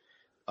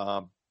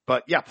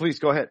 But yeah, please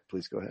go ahead.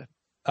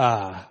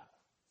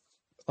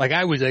 Like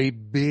I was a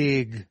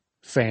big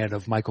fan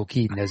of Michael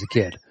Keaton as a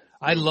kid.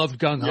 I loved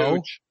Gung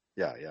Ho.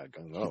 Yeah,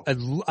 Gung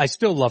Ho. I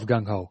still love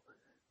Gung Ho.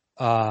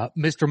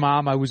 Mr.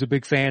 Mom, I was a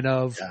big fan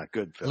of. Yeah,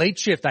 good film. Late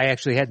Shift, I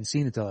actually hadn't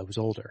seen until I was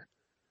older.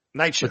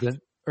 Night Shift.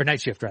 Or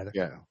Night Shift, rather.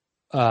 Yeah.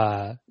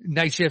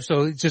 Night Shift,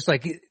 so it's just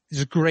like,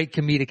 he's a great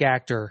comedic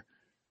actor.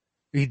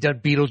 He'd done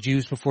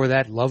Beetlejuice before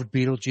that, loved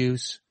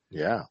Beetlejuice.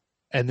 Yeah.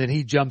 And then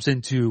he jumps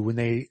into when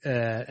they,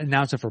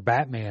 announce it for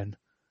Batman.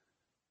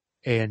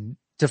 And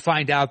to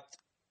find out,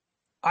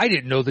 I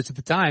didn't know this at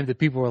the time, that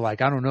people were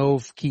like, I don't know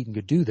if Keaton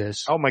could do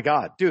this. Oh my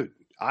God, dude.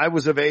 I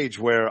was of age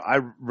where I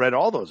read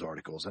all those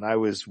articles, and I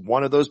was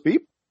one of those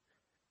people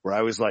where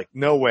I was like,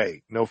 no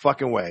way, no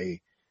fucking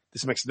way.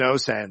 This makes no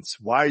sense.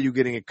 Why are you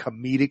getting a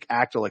comedic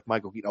actor like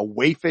Michael Keaton, a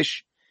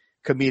waifish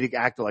comedic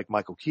actor like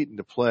Michael Keaton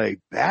to play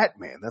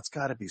Batman? That's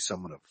gotta be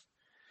someone of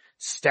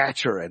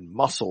stature and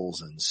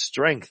muscles and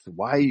strength.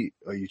 Why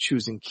are you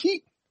choosing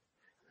Keaton?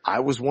 I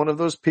was one of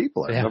those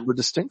people. I remember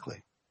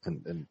distinctly,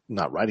 and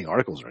not writing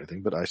articles or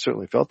anything, but I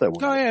certainly felt that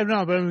way. Oh yeah,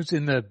 no, but it was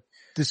in the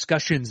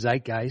discussion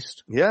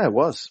zeitgeist. Yeah, it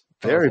was.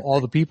 All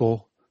the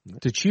people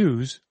to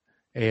choose.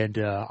 And,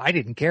 I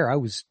didn't care. I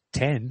was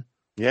 10.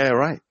 Yeah,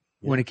 right.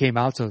 When it came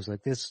out. So I was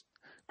like, this,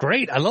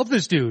 great. I love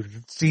this dude.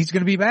 He's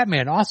going to be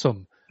Batman.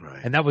 Awesome.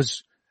 Right. And that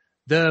was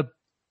the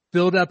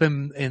build up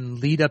and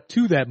lead up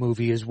to that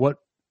movie is what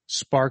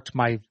sparked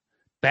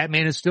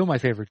Batman is still my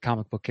favorite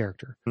comic book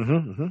character.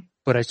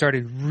 But I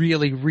started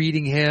really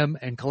reading him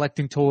and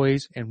collecting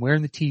toys and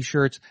wearing the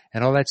t-shirts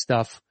and all that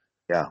stuff.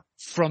 Yeah.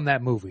 From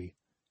that movie.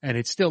 And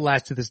it still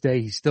lasts to this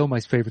day. He's still my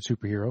favorite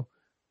superhero.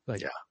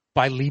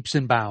 By leaps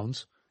and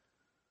bounds.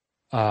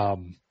 So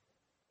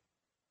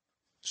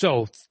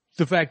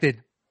the fact that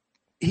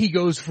he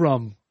goes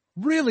from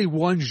really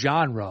one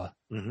genre,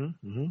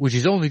 which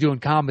is only doing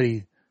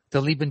comedy,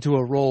 to leap into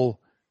a role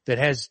that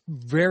has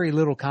very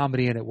little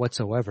comedy in it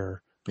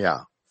whatsoever.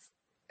 Yeah.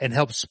 And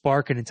help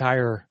spark an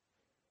entire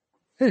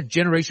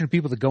generation of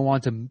people to go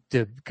on to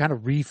kind of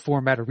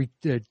reformat or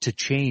to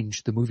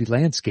change the movie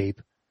landscape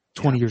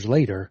 20 years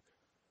later.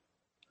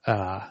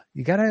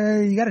 You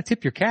gotta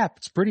tip your cap.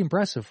 It's pretty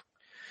impressive.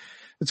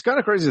 It's kind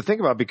of crazy to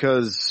think about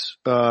because,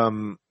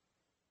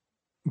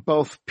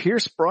 both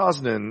Pierce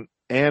Brosnan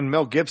and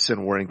Mel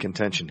Gibson were in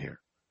contention here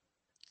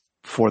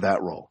for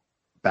that role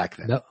back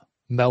then.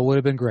 Mel would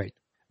have been great.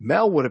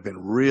 Mel would have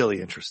been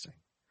really interesting.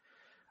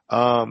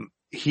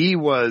 He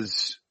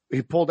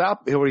pulled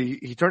out,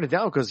 he turned it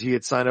down because he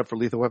had signed up for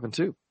Lethal Weapon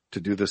 2 to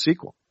do the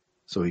sequel.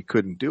 So he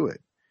couldn't do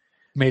it.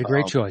 Made a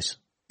great choice.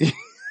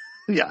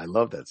 Yeah, I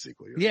love that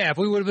sequel. Yeah, if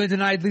we would have been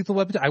denied Lethal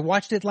Weapon, I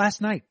watched it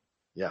last night.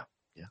 Yeah,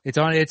 yeah. It's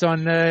on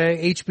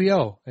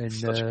HBO. And,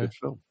 such a good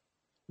film.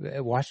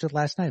 I watched it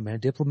last night, man.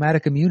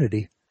 Diplomatic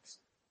immunity.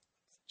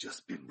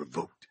 Just been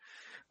revoked.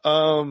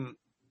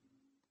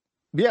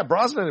 Yeah,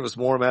 Brosnan, it was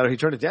more a matter, he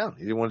turned it down.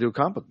 He didn't want to do a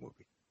comic book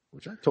movie,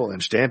 which I totally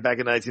understand. Back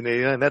in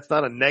 1989, that's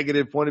not a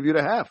negative point of view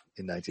to have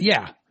in 1989.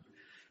 Yeah.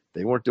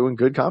 They weren't doing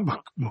good comic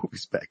book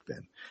movies back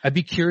then. I'd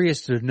be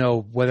curious to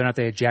know whether or not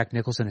they had Jack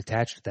Nicholson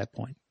attached at that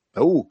point.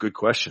 Oh, good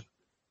question.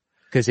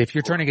 Because if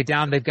you're turning it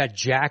down, they've got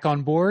Jack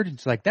on board.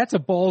 It's like, that's a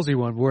ballsy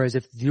one. Whereas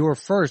if you're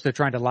first, they're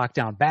trying to lock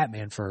down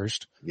Batman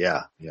first.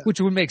 Yeah, yeah. Which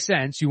would make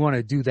sense. You want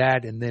to do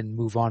that and then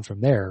move on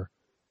from there.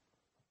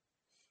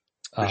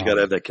 But you got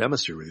to have that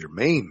chemistry with your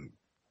main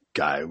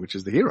guy, which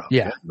is the hero.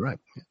 Yeah. Right.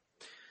 Yeah.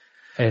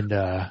 And,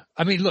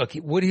 I mean, look,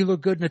 would he look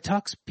good in a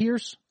tux,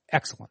 Pierce?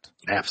 Excellent.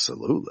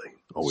 Absolutely.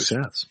 Always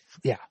has.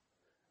 Yeah.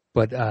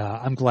 But,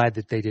 I'm glad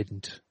that they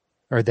didn't,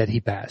 or that he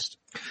passed.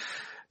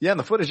 Yeah, and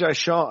the footage I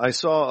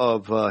saw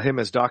of him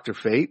as Dr.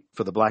 Fate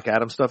for the Black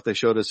Adam stuff they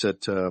showed us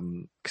at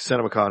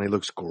CinemaCon, he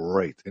looks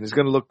great. And he's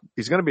going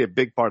to be a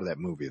big part of that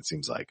movie, it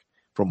seems like,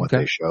 from what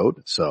they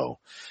showed. So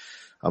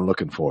I'm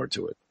looking forward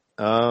to it.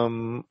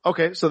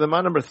 Okay, so then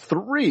my number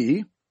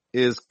 3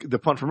 is the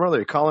punt from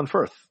earlier, Colin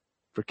Firth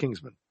for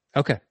Kingsman.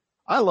 Okay.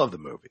 I love the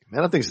movie.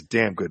 Man, I think it's a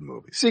damn good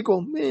movie.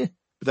 Sequel, meh,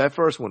 but that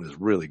first one is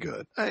really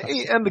good.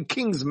 And the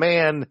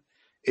Kingsman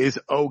is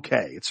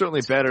okay. It's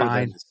certainly better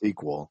than the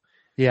sequel.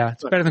 Yeah,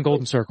 it's better than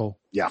Golden Circle.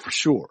 Yeah, for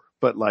sure.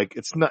 But like,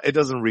 it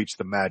doesn't reach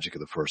the magic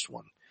of the first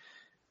one.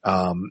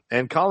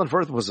 And Colin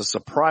Firth was a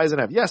surprise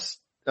enough. Yes,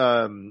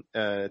 Taron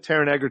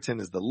Egerton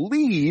is the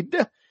lead,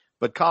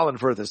 but Colin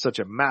Firth is such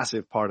a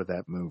massive part of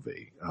that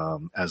movie,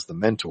 as the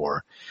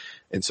mentor.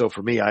 And so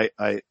for me,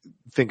 I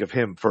think of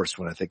him first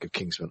when I think of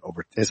Kingsman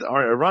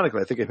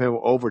ironically, I think of him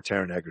over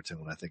Taron Egerton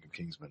when I think of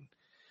Kingsman.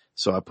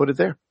 So I put it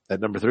there at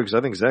number 3 because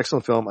I think it's an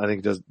excellent film. I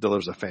think it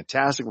delivers a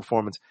fantastic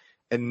performance,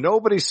 and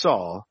nobody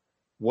saw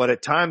what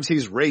at times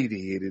he's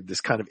radiated,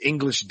 this kind of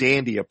English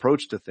dandy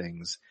approach to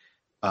things.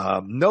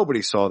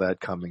 Nobody saw that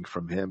coming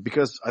from him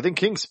because I think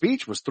King's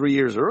Speech was 3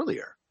 years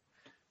earlier.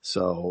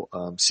 So,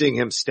 seeing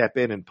him step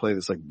in and play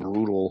this like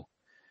brutal,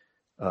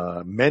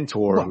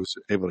 mentor who's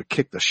able to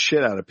kick the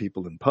shit out of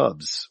people in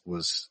pubs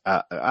was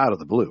out of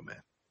the blue,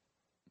 man.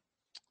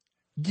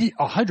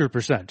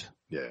 100%.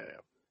 Yeah.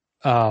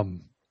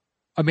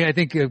 I mean, I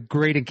think a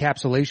great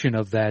encapsulation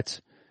of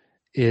that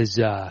is,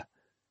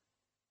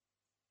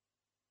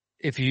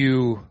 if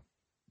you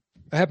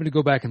happen to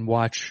go back and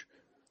watch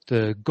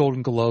the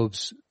Golden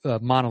Globes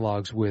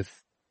monologues with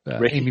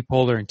Amy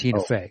Poehler and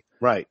Tina Fey.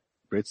 Right.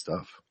 Great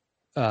stuff.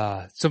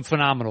 Some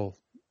phenomenal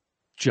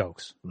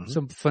jokes. Mm-hmm.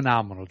 Some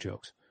phenomenal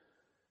jokes.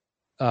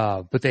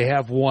 But they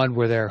have one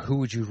where they're who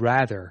would you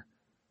rather,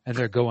 and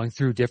they're going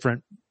through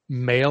different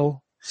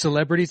male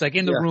celebrities, like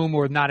in the room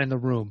or not in the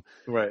room.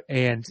 Right.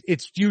 And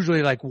it's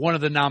usually like one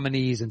of the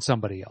nominees and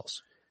somebody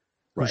else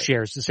who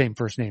shares the same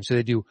first name. So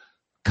they do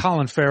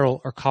Colin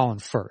Farrell or Colin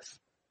Firth.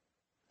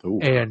 Ooh.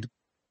 And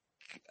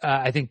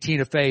I think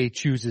Tina Fey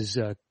chooses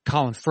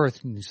Colin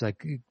Firth, and he's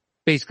like,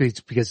 basically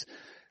it's because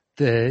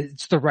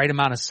it's the right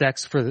amount of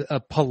sex for a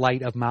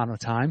polite amount of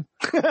time.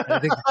 I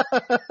think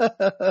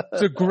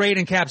it's a great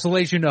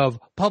encapsulation of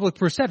public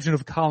perception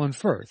of Colin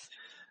Firth.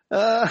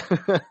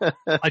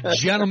 A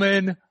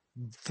gentleman,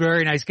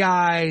 very nice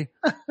guy,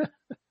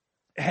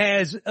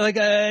 has like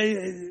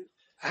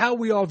how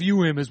we all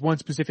view him as one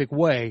specific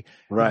way.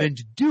 Right. And then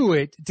to do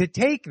it, to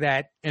take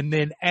that and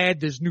then add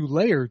this new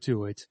layer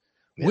to it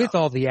with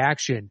all the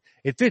action,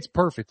 it fits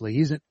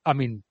perfectly.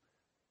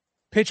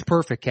 Pitch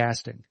perfect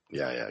casting.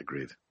 Yeah,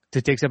 agreed.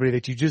 To take somebody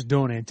that you just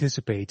don't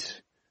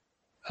anticipate.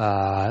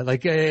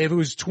 Like if it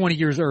was 20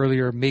 years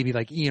earlier, maybe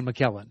like Ian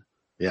McKellen.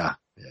 Yeah.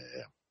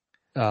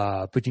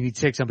 But you need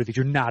to take somebody that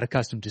you're not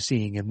accustomed to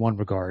seeing in one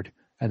regard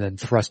and then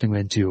thrusting them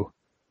into.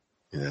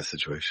 In that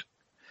situation.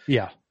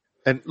 Yeah.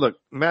 And look,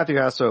 Matthew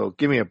Hasso,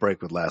 give me a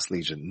break with Last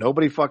Legion.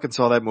 Nobody fucking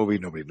saw that movie.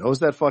 Nobody knows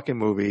that fucking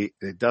movie.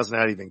 It does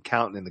not even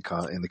count in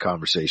the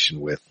conversation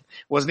with,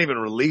 wasn't even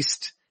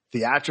released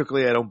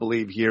theatrically. I don't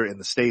believe here in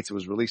the States. It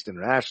was released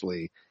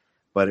internationally,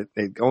 but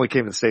it only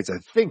came to the States, I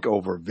think,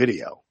 over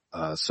video.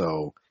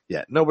 So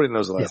yeah, nobody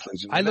knows the Last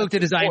Legion. I looked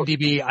at his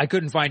IMDb. I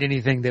couldn't find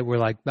anything that were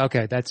like,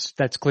 okay, that's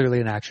clearly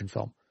an action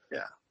film. Yeah.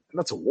 And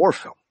that's a war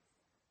film.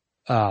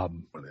 More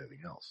than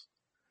anything else.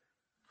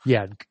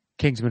 Yeah.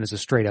 Kingsman is a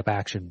straight up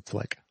action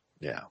flick.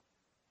 Yeah.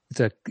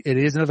 It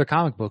is another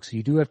comic book, so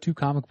you do have 2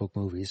 comic book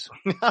movies.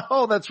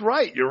 Oh, that's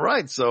right. You're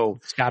right. So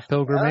Scott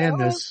Pilgrim and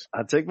this.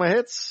 I take my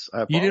hits.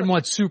 You didn't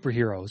want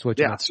superheroes, what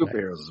you meant. Yeah,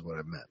 superheroes is what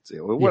I meant.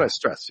 What I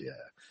stressed,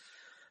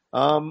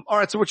 all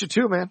right, so what's your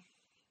 2, man?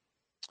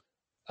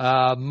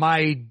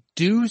 My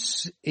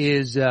deuce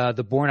is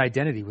The Bourne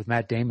Identity with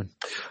Matt Damon.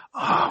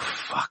 Oh,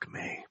 fuck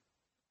me.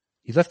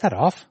 You left that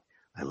off?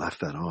 I left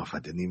that off. I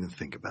didn't even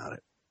think about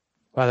it.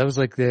 Wow, that was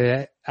like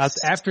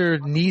after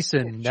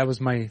Neeson, that was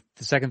the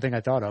second thing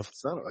I thought of.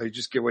 You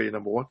just give away your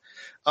number one.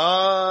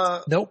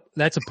 Nope,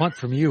 that's a punt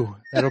from you.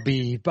 That'll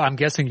be, I'm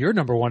guessing your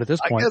number one at this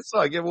point. I guess so.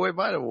 I give away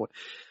my number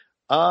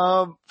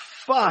one.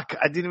 Fuck.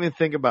 I didn't even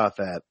think about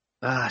that.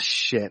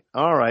 Shit.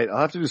 All right. I'll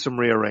have to do some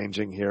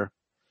rearranging here.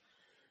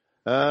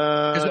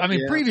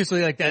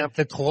 Previously like that,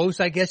 the close,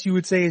 I guess you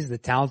would say, is the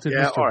talented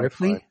Mr.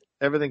 Ripley. Fine.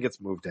 Everything gets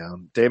moved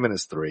down. Damon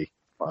is 3.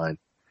 Fine.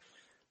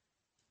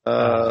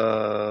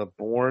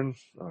 Bourne.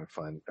 All right,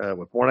 fine.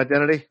 What, Bourne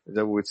Identity? Is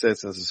that what we'd say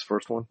since his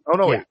first one? Oh,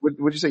 no, wait.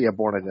 Would you say? Yeah,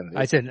 Bourne Identity.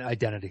 I said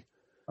Identity.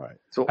 All right.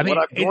 So what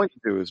I'm going to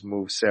do is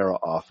move Sarah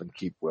off and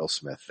keep Will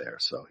Smith there.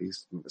 So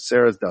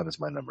Sarah's done as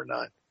my number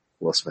 9.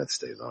 Will Smith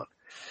stays on.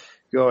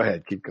 Go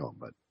ahead. Keep going,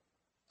 bud.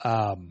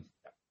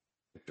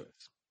 Good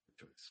choice.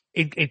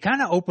 It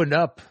kind of opened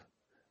up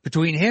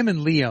between him and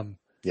Liam.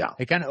 Yeah.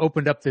 It kind of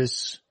opened up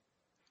this,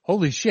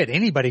 holy shit,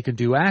 anybody can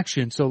do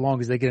action so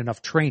long as they get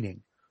enough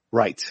training.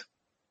 Right.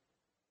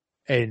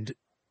 And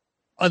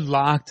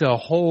unlocked a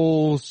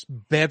whole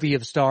bevy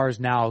of stars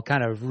now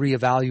kind of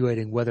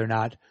reevaluating whether or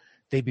not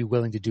they'd be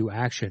willing to do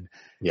action.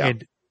 Yeah.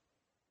 And,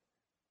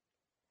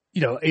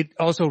 it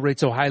also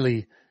rates so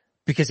highly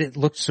because it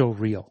looked so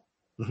real.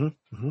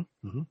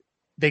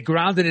 They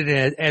grounded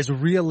it as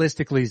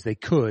realistically as they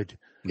could.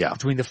 Yeah.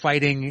 Between the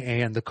fighting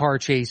and the car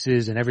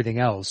chases and everything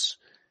else.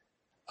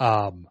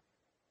 But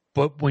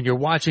when you're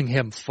watching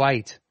him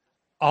fight,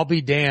 I'll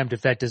be damned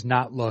if that does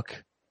not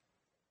look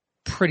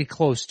pretty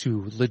close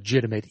to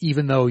legitimate,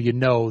 even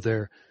though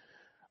there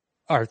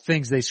are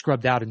things they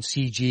scrubbed out in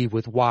CG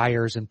with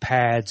wires and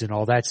pads and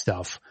all that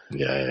stuff.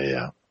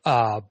 Yeah.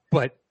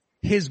 But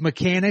his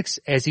mechanics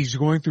as he's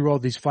going through all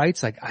these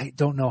fights, like I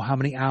don't know how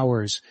many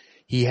hours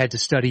he had to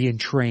study and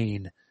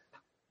train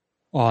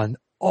on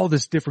all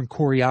this different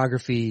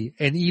choreography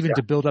and even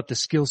to build up the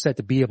skill set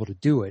to be able to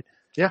do it.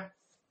 Yeah.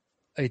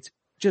 It's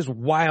just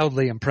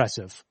wildly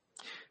impressive.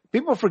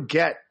 People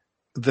forget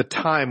the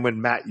time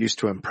when Matt used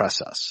to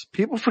impress us.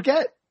 People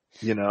forget,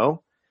 the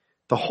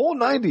whole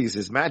 90s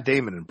is Matt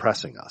Damon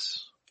impressing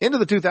us into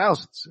the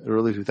 2000s,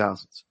 early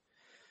 2000s,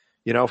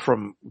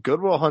 from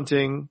Good Will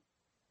Hunting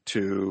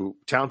to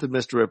Talented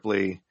Mr.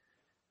 Ripley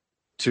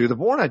to the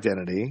Bourne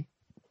Identity.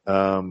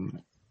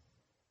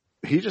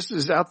 He just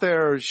is out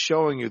there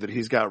showing you that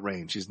he's got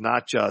range. He's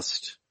not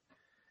just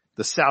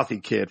the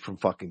Southie kid from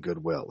fucking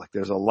Goodwill. Like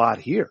there's a lot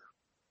here,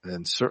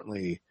 and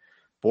certainly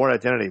Bourne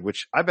Identity,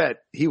 which I bet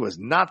he was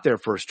not their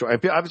first choice.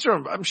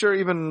 I'm sure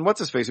even what's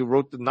his face who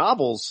wrote the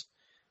novels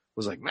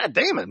was like Matt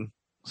Damon.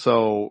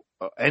 So,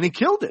 and he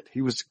killed it.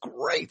 He was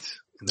great.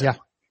 Yeah.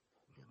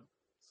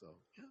 So,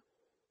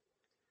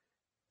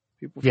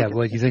 People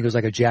well, you think it was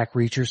like a Jack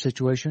Reacher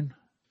situation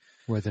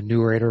where the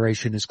newer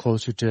iteration is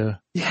closer to?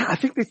 Yeah, I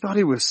think they thought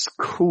he was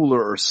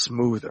cooler or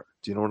smoother.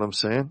 Do you know what I'm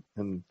saying?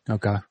 And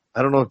okay.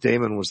 I don't know if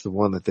Damon was the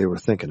one that they were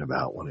thinking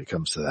about when it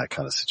comes to that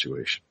kind of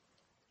situation.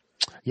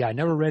 Yeah, I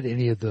never read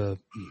any of the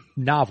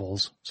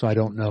novels, so I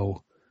don't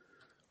know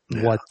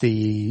what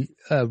the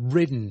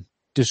written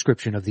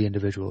description of the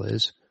individual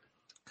is.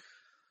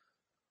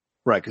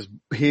 Right, because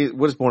he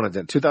was born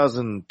in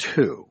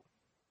 2002.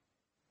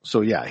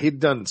 So yeah, he'd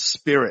done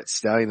Spirit,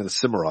 Stallion of the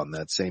Cimarron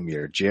that same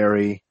year.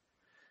 Jerry,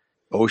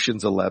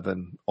 Ocean's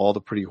 11, All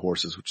the Pretty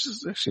Horses, which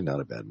is actually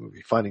not a bad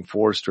movie. Finding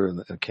Forrester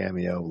in a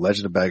cameo.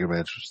 Legend of Bagger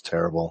Ranch was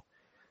terrible.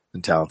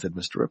 And Talented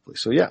Mr. Ripley.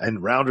 So yeah,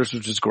 and Rounders,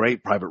 which is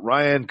great. Private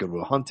Ryan, Good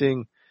Will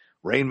Hunting,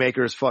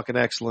 Rainmaker is fucking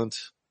excellent.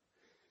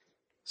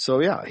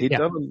 So yeah, he'd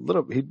done a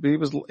little,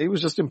 he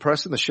was just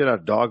impressing the shit out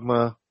of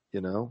Dogma,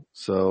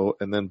 so,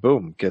 and then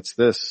boom, gets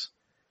this.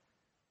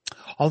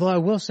 Although I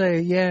will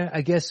say,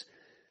 I guess,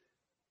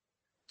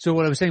 so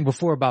what I was saying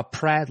before about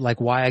Pratt, like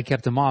why I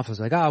kept him off, I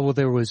was like,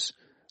 there was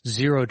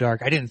Zero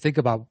Dark. I didn't think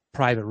about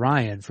Private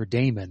Ryan for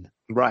Damon.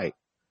 Right.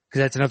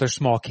 Because that's another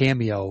small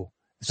cameo.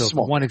 So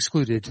one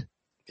excluded.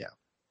 Yeah.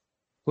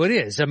 Well,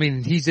 it is. I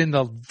mean, he's in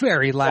the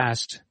very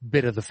last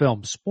bit of the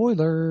film.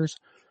 Spoilers.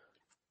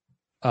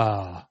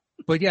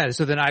 But yeah,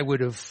 so then I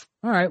would have,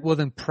 all right, well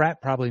then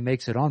Pratt probably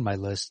makes it on my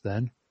list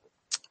then.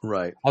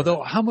 Right.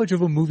 Although how much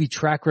of a movie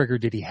track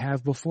record did he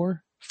have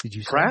before? Did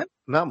you say? Pratt?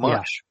 Not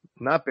much.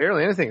 Yeah. Not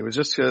barely anything. It was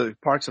just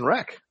Parks and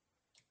Rec.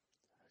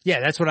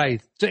 Yeah, that's what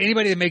so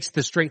anybody that makes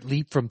the straight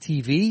leap from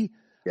TV,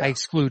 I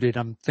excluded.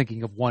 I'm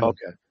thinking of one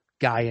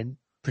guy in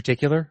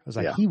particular. I was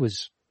like, he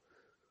was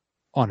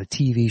on a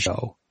TV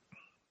show.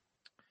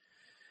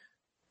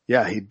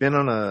 Yeah, he'd been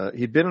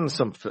in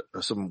some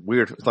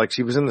weird, like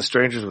he was in the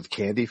Strangers with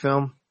Candy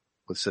film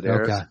with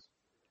Sedaris. Okay.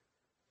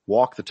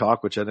 Walk the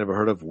Talk, which I never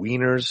heard of.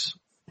 Wieners.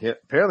 He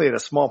apparently had a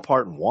small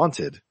part in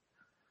Wanted.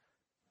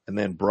 And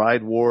then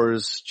Bride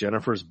Wars,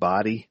 Jennifer's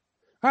Body.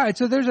 All right,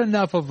 so there's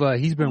enough of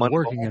he's been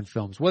working in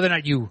films. Whether or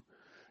not he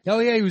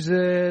was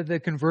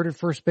the converted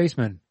first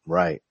baseman.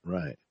 Right.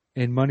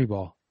 In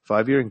Moneyball.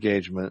 5-year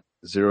engagement,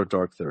 Zero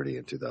Dark 30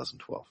 in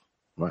 2012.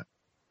 Right.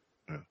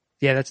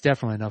 Yeah, that's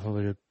definitely enough of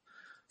it.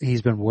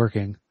 He's been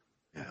working.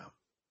 Yeah.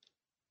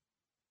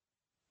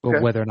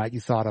 But whether or not you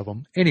thought of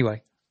him.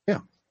 Anyway. Yeah.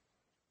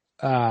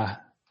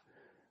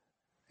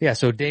 Yeah,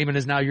 so Damon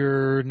is now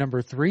your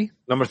number 3?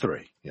 Number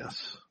 3,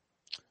 yes.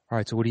 All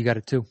right, so what do you got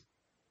at 2?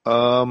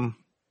 Am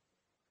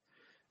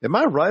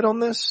I right on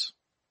this?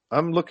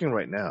 I'm looking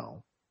right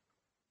now.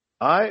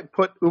 I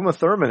put Uma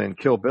Thurman in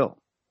Kill Bill.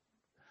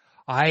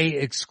 I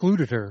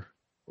excluded her.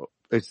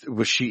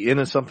 Was she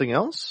in something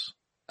else?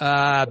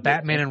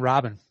 Batman and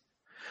Robin.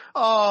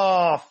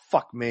 Oh,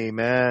 fuck me,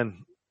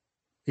 man.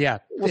 Yeah.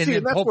 Well,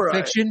 and Pulp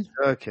Fiction.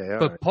 Okay.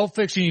 But right. Pulp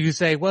Fiction, you could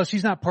say, well,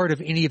 she's not part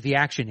of any of the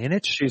action in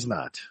it. She's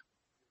not.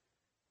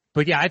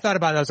 But yeah, I thought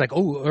about it. I was like,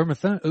 oh,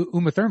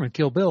 Uma Thurman,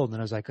 Kill Bill. And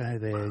then I was like,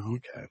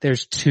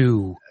 there's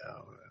 2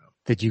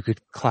 that you could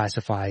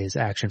classify as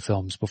action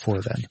films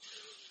before then.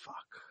 Fuck.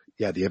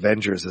 Yeah, The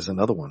Avengers is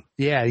another one.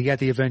 Yeah, you got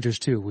The Avengers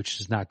too,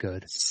 which is not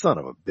good. Son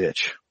of a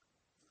bitch.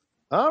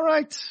 All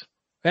right.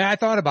 Yeah, I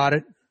thought about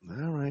it.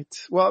 All right.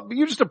 Well,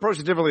 you just approached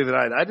it differently than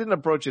I didn't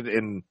approach it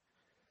in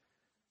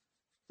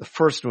the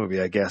first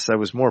movie, I guess. I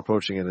was more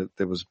approaching it.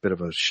 There was a bit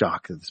of a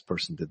shock that this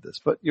person did this.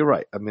 But you're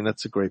right. I mean,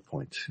 that's a great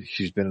point.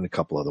 She's been in a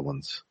couple other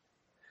ones.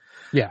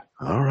 Yeah.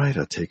 All right.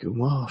 I'll take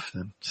him off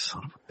then.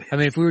 Son of a bitch. I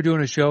mean, if we were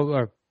doing a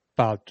show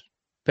about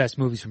best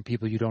movies from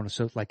people you don't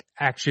associate, like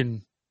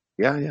action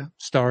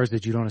stars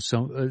that you don't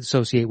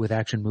associate with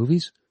action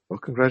movies. Well,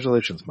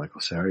 congratulations,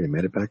 Michael Cera. You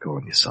made it back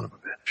on, you son of a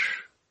bitch.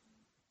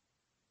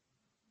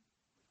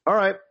 All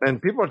right.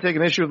 And people are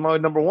taking issue with my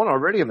number 1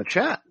 already in the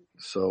chat.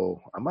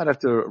 So I might have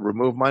to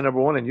remove my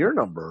number 1 and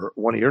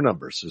one of your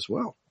numbers as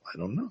well. I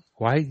don't know.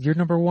 Why? Your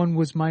number 1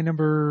 was my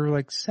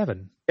number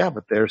 7. Yeah,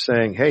 but they're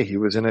saying, hey, he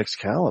was in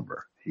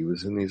Excalibur. He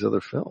was in these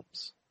other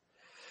films.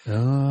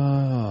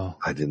 Oh.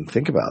 I didn't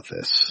think about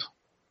this.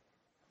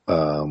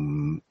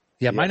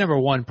 Yeah, my number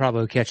 1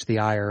 probably would catch the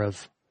ire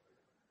of,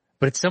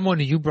 but it's someone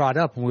you brought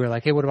up and we were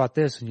like, hey, what about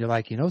this? And you're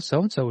like,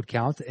 so-and-so would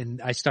count.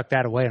 And I stuck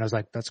that away and I was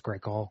like, that's a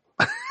great call.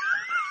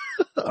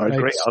 All right,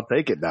 great. I'll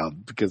take it now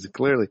because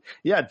clearly,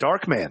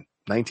 Darkman,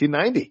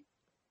 1990.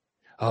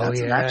 Oh,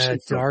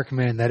 that's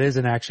Darkman. That is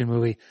an action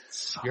movie.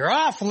 You're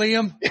off,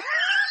 Liam.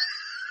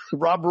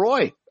 Rob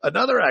Roy,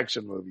 another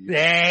action movie.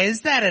 Yeah,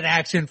 is that an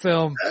action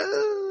film?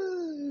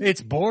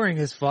 It's boring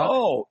as fuck.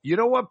 Oh, you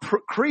know what?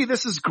 Cree,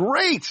 this is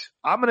great.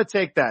 I'm going to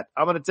take that.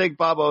 I'm going to take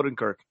Bob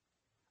Odenkirk.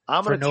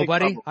 For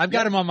nobody? I've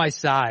got him on my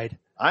side.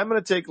 I'm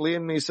going to take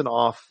Liam Neeson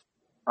off.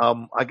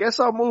 I guess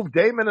I'll move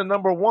Damon to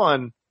number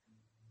 1.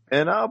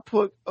 And I'll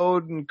put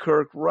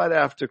Odenkirk right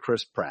after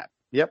Chris Pratt.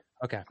 Yep.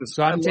 Okay.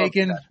 So I'm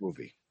taking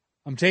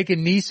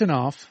Neeson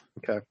off.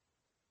 Okay.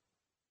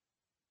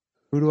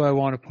 Who do I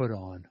want to put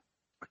on?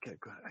 Okay,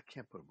 good. I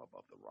can't put him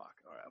above The Rock.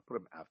 All right, I'll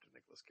put him after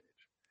Nicolas Cage.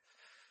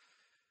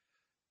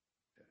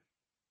 Okay.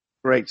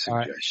 Great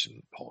suggestion,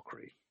 right. Paul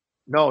Cree.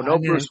 No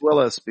Bruce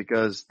Willis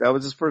because that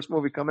was his first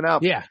movie coming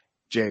out. Yeah.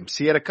 James.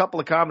 He had a couple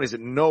of comedies that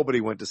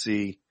nobody went to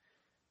see,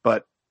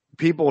 but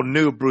people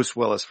knew Bruce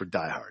Willis for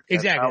Die Hard.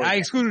 Exactly. I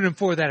excluded him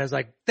for that. I was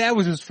like, that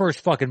was his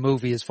first fucking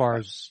movie as far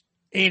as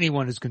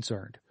anyone is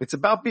concerned. It's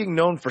about being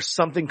known for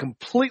something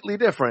completely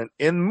different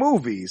in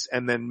movies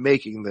and then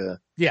making the...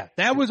 Yeah,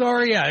 that was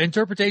our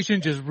interpretation,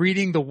 just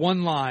reading the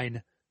one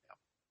line.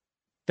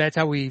 That's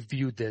how we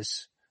viewed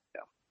this.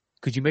 Yeah.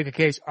 Could you make a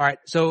case? All right,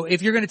 so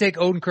if you're going to take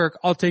Odenkirk,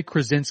 I'll take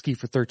Krasinski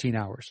for 13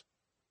 Hours.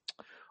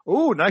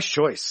 Ooh, nice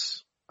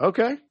choice.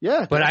 Okay,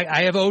 yeah. But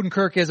I have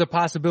Odenkirk as a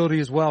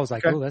possibility as well. I was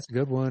like, that's a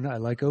good one. I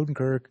like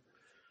Odenkirk.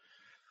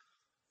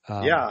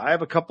 I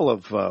have a couple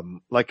of,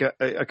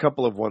 a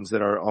couple of ones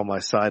that are on my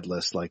side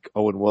list, like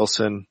Owen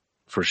Wilson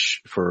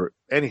for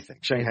anything.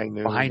 Shanghai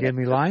Noon. Behind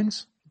Enemy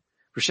Lines?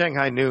 For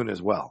Shanghai Noon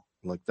as well.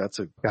 Like, that's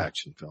a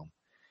action film.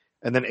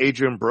 And then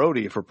Adrian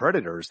Brody for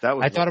Predators.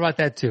 I thought about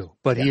that too,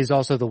 but he is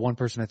also the one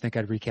person I think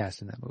I'd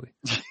recast in that movie.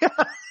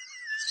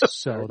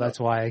 So that's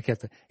why I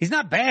kept it. He's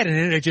not bad in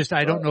it.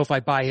 I don't know if I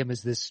buy him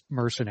as this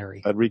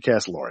mercenary. I'd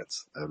recast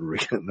Lawrence.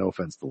 No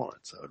offense to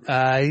Lawrence.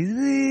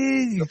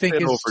 You think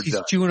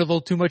he's chewing a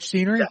little too much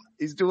scenery? Yeah,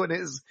 he's doing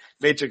his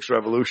Matrix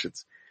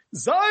Revolutions.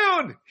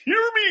 Zion,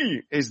 hear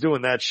me! He's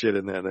doing that shit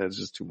in there, and it's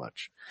just too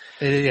much.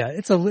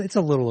 It's a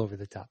little over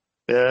the top.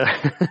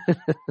 Yeah.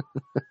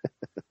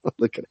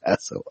 Look at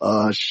Asso.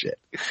 Oh shit.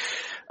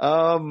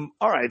 All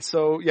right.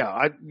 So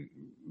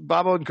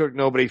Bob Odenkirk,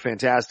 nobody,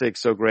 fantastic,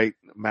 so great.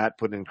 Matt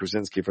put in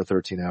Krasinski for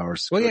 13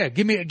 Hours. Well, yeah,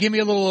 give me a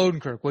little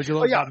Odenkirk. What'd you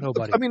love about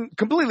nobody? I mean,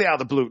 completely out of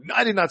the blue.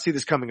 I did not see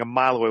this coming a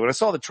mile away. When I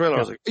saw the trailer, I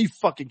was like, are you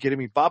fucking kidding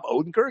me? Bob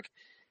Odenkirk?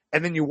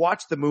 And then you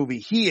watch the movie.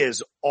 He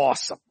is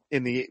awesome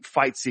in the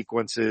fight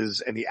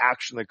sequences and the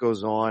action that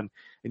goes on.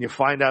 And you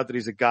find out that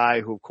he's a guy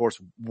who, of course,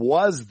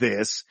 was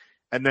this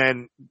and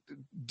then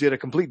did a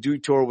complete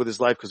detour with his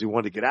life because he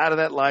wanted to get out of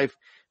that life,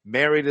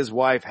 married his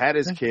wife, had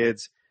his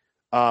kids.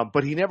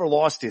 But he never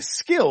lost his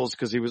skills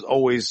because he was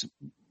always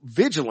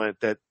vigilant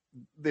that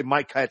they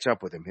might catch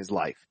up with him, his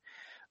life.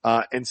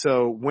 And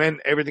so when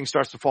everything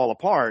starts to fall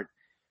apart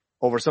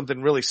over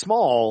something really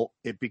small,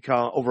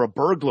 over a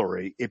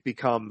burglary, it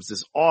becomes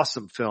this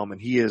awesome film. And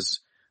he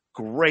is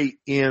great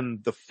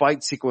in the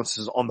fight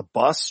sequences on the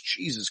bus.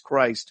 Jesus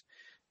Christ.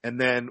 And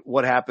then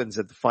what happens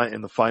in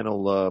the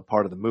final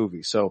part of the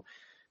movie. So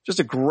just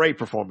a great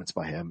performance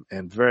by him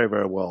and very,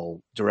 very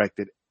well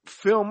directed.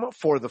 film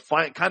for the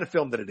kind of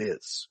film that it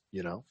is,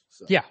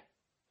 So, yeah,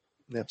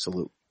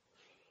 absolutely.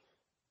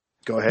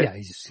 Go ahead. Yeah,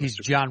 he's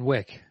John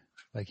Wick.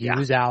 Like he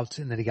was out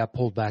and then he got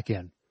pulled back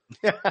in.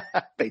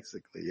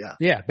 Basically, yeah.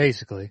 Yeah,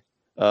 basically.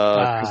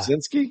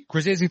 Krasinski,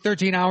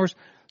 13 hours.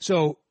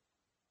 So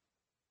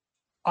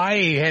I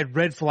had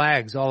red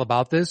flags all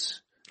about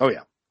this. Oh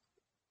yeah.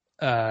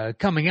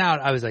 Coming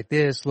out, I was like,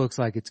 this looks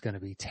like it's going to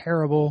be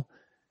terrible.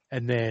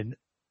 And then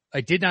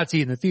I did not see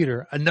it in the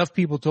theater. Enough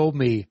people told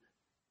me,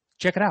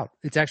 check it out.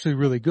 It's actually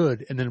really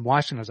good. And then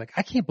watching, I was like,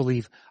 I can't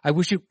believe, I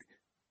wish it,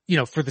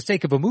 for the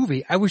sake of a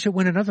movie, I wish it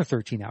went another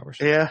 13 hours.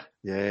 Yeah.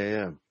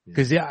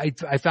 Cause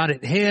I found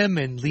it him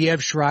and Liev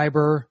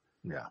Schreiber.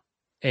 Yeah.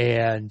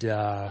 And,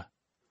 or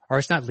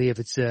it's not Liev,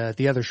 it's,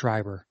 the other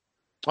Schreiber.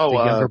 Oh,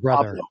 the younger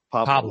brother.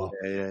 Pablo.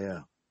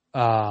 Yeah.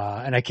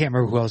 And I can't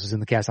remember who else is in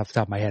the cast off the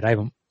top of my head. I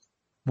haven't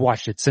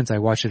watched it since I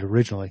watched it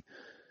originally.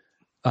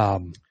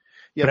 But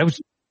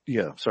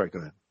sorry, go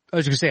ahead. I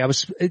was going to say I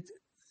was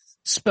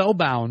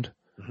spellbound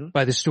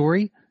by the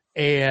story,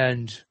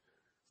 and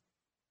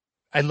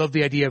I love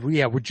the idea of,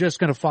 we're just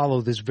going to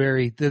follow this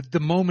the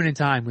moment in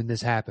time when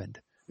this happened.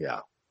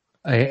 Yeah.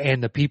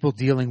 And the people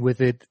dealing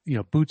with it,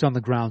 boots on the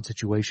ground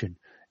situation.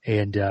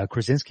 And,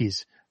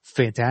 Krasinski's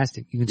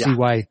fantastic. You can see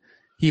why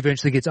he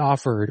eventually gets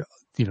offered,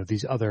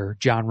 these other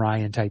John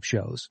Ryan type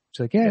shows. It's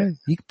like, he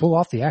can pull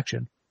off the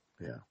action.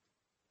 Yeah.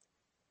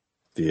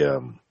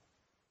 The,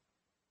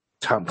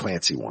 Tom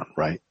Clancy one,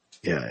 right?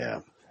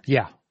 Yeah.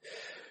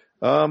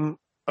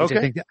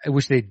 Okay. I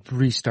wish they'd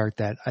restart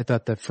that. I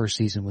thought that first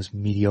season was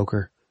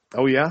mediocre.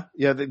 Oh yeah?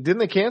 Yeah. Didn't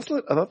they cancel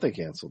it? I thought they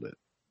canceled it.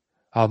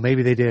 Oh,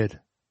 maybe they did.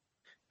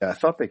 Yeah, I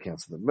thought they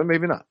canceled it, but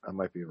maybe not. I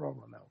might be wrong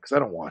on that because I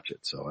don't watch it,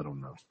 so I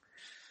don't know.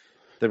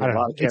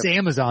 It's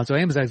Amazon, so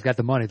Amazon's got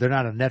the money. They're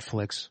not on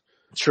Netflix.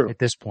 True. At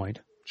this point.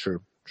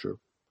 True.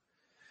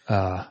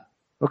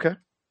 Okay.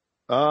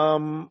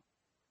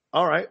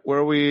 All right. Where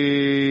are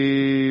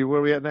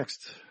we at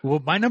next?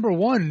 Well, my number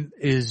one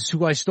is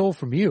Who I Stole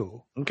From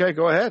You. Okay,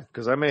 go ahead,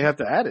 because I may have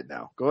to add it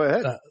now. Go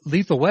ahead.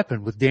 Lethal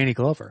Weapon with Danny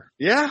Glover.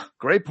 Yeah,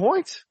 great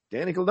point.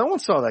 Danny Glover. No one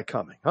saw that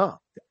coming, huh?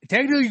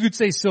 Technically, you could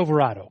say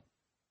Silverado.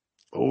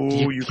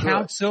 Oh, you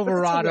count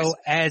Silverado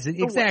as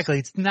exactly.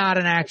 It's not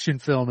an action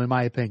film, in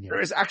my opinion. There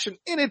is action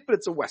in it, but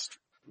it's a Western.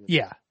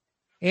 Yeah.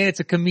 And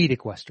it's a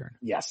comedic Western.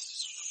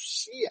 Yes.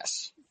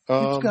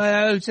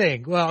 I was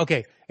saying, well,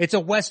 okay. It's a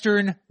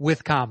Western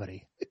with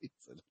comedy.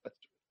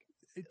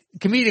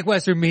 Comedic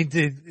Western means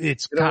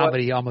it's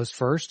comedy almost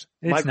first.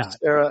 It's Michael not.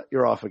 Cera,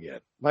 you're off again.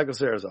 Michael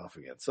Cera's off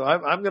again. So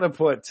I'm going to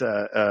put,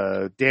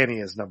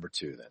 Danny as number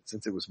 2 then,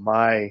 since it was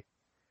my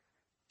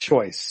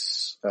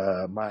choice.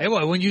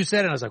 When you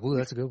said it, I was like, ooh,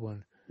 that's a good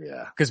one.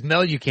 Yeah. Because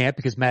Mel, you can't,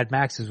 because Mad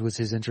Max was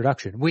his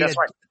introduction.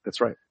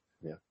 That's right.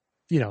 Yeah.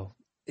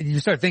 And you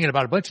start thinking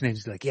about a bunch of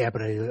names, like,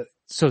 but I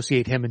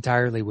associate him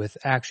entirely with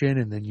action.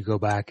 And then you go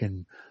back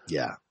and,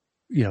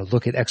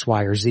 look at X,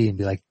 Y, or Z and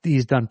be like,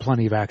 he's done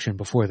plenty of action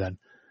before then.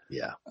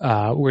 Yeah.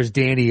 Whereas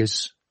Danny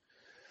is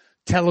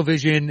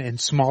television and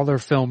smaller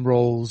film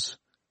roles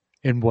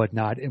and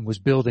whatnot, and was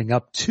building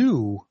up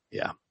to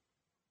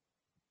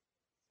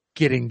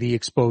getting the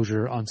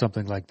exposure on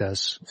something like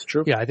this. It's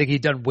true. Yeah. I think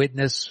he'd done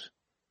Witness.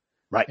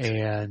 Right.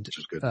 And, which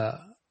is good.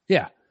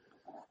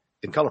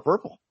 In Color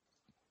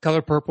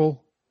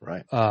Purple.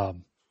 Right.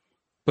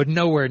 But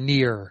nowhere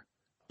near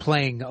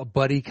playing a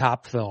buddy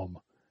cop film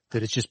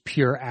that is just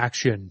pure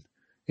action,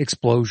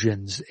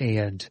 explosions,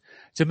 and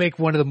to make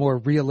one of the more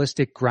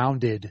realistic,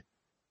 grounded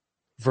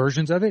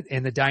versions of it.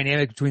 And the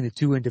dynamic between the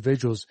two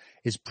individuals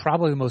is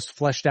probably the most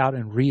fleshed out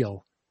and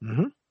real.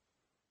 Mm-hmm.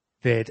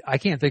 That I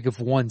can't think of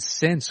one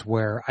since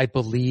where I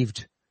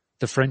believed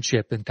the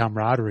friendship and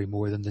camaraderie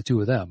more than the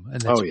two of them.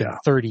 And that's been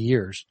 30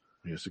 years.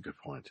 That's a good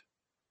point.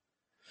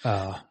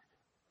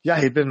 Yeah,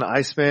 he'd been in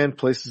Iceman,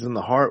 Places in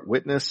the Heart,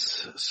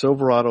 Witness,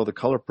 Silverado, The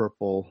Color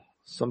Purple,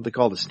 something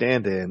called The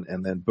Stand-In,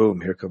 and then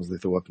boom, here comes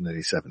Lethal Weapon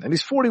 87. And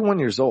he's 41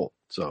 years old,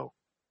 so.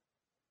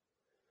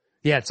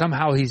 Yeah,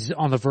 somehow he's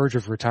on the verge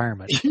of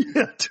retirement.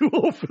 Yeah, too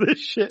old for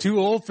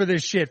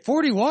this shit.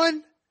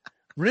 41?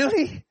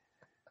 Really?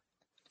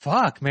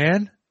 Fuck,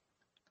 man.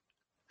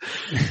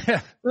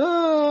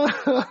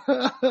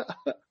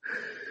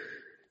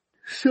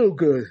 So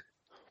good.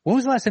 When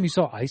was the last time you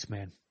saw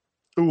Iceman?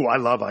 Ooh, I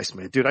love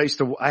Iceman. Dude, I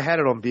had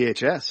it on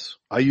VHS.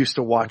 I used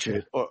to watch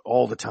it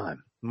all the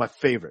time. My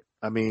favorite.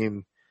 I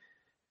mean,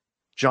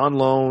 John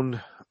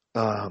Lone,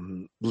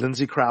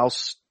 Lindsay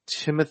Krause,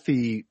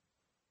 Timothy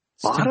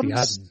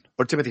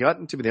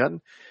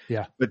Hutton.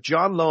 Yeah. But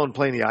John Lone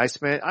playing the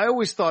Iceman, I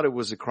always thought it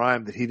was a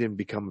crime that he didn't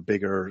become a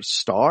bigger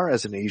star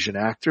as an Asian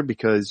actor,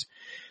 because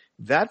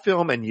that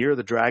film and Year of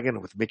the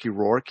Dragon with Mickey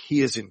Rourke, he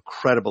is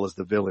incredible as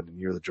the villain in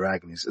Year of the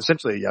Dragon. He's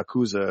essentially a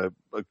Yakuza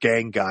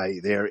gang guy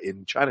there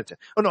in Chinatown.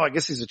 Oh no, I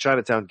guess he's a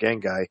Chinatown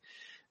gang guy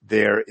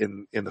there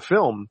in the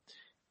film.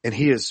 And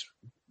he is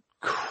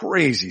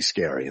crazy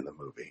scary in the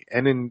movie.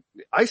 And in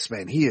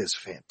Iceman, he is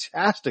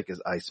fantastic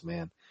as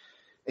Iceman.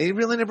 And he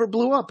really never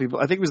blew up.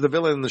 I think he was the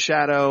villain in The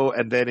Shadow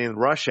and then in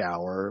Rush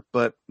Hour,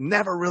 but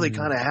never really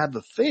kind of had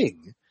the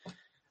thing.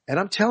 And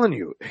I'm telling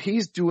you,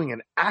 he's doing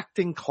an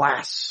acting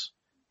class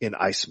in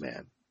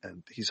Iceman,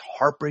 and he's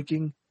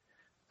heartbreaking.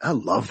 I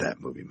love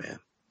that movie, man.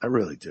 I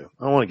really do.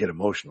 I don't want to get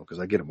emotional because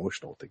I get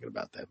emotional thinking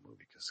about that movie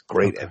because it's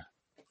great. Okay.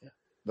 Yeah.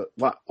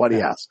 But why do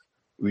you ask?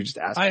 We just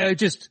asked. I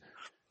just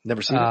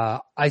never seen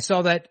it. I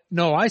saw that.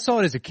 No, I saw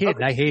it as a kid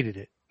and I hated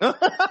it.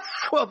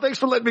 Well, thanks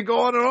for letting me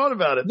go on and on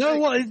about it. No,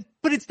 well,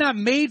 but it's not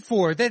made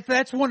for that.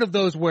 That's one of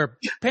those where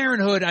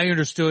Parenthood, I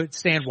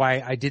understand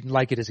why I didn't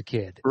like it as a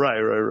kid.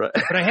 Right.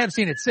 But I have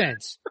seen it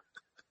since.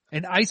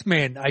 And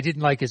Iceman, I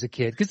didn't like as a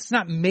kid because it's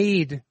not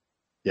made.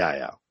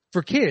 Yeah.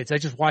 For kids. I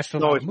just watched a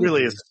lot of movies. No, it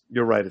really is.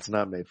 You're right. It's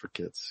not made for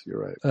kids.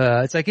 You're right.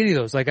 It's like any of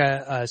those. Like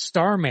a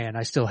Starman,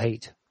 I still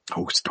hate.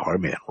 Oh,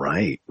 Starman,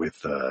 right. With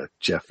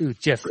Jeff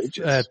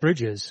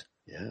Bridges.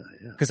 Yeah.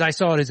 Because I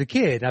saw it as a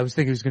kid. I was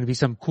thinking it was going to be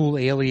some cool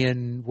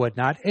alien,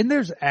 whatnot. And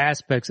there's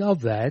aspects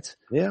of that.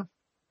 Yeah.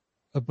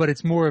 But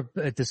it's more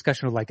a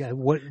discussion of like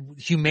what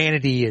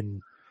humanity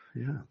and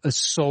a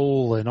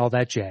soul and all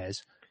that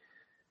jazz.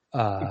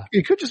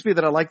 It could just be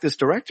that I like this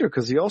director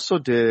because he also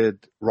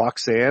did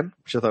Roxanne,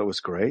 which I thought was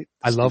great.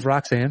 I love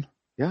Roxanne.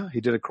 Yeah,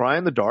 he did A Cry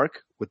in the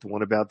Dark with the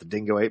one about the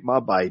dingo ate my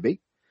baby.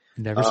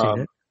 Never seen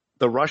it.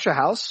 The Russia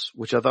House,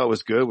 which I thought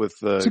was good with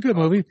it's a good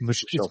movie.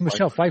 It's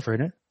Michelle Pfeiffer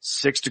in it.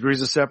 6 Degrees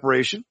of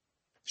Separation.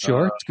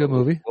 Sure, it's a good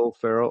movie.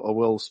 A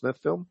Will Smith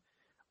film.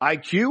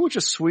 IQ, which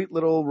is a sweet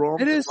little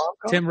rom-com. It is.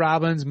 Tim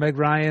Robbins, Meg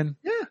Ryan.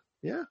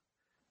 Yeah.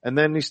 And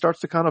then he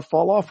starts to kind of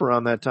fall off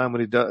around that time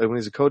when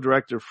he's a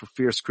co-director for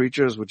Fierce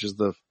Creatures, which is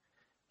the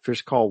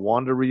Fish Call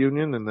Wanda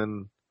reunion, and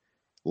then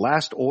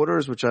Last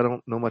Orders, which I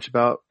don't know much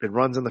about. It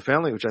Runs in the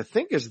Family, which I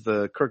think is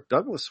the Kirk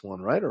Douglas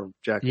one, right? Or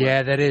Jack?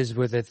 Yeah, Lemmon. That is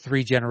with the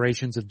 3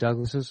 generations of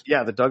Douglases.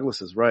 Yeah, the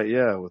Douglases, right?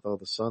 Yeah, with all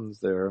the sons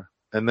there.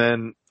 And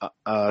then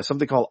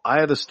something called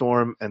Eye of the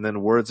Storm, and then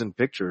Words and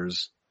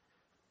Pictures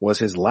was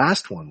his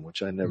last one,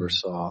 which I never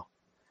saw.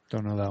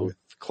 Don't know that one. With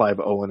Clive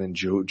Owen and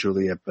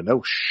Juliette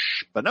Binoche.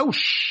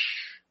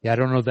 Yeah, I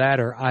don't know that,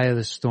 or Eye of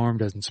the Storm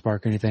doesn't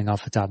spark anything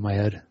off the top of my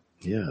head.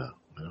 Yeah,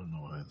 I don't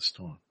know Eye of the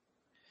Storm.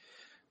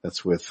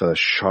 That's with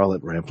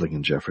Charlotte Rampling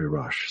and Jeffrey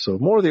Rush. So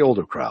more of the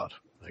older crowd,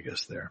 I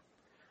guess, there.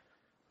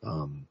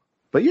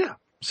 But yeah,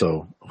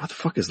 so what the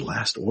fuck is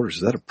Last Orders?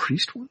 Is that a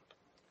priest one?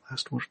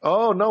 Last Orders?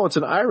 Oh, no, it's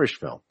an Irish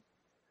film.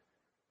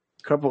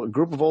 A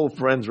group of old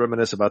friends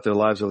reminisce about their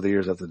lives over the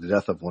years after the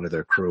death of one of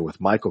their crew with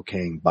Michael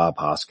Caine, Bob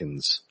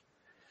Hoskins,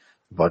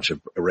 a bunch of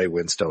Ray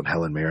Winstone,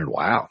 Helen Mirren.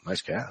 Wow,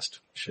 nice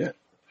cast. Shit.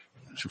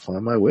 I should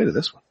find my way to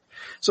this one.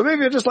 So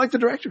maybe I just like the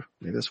director.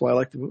 Maybe that's why I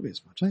like the movie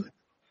as much.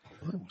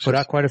 Put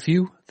out quite a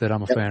few that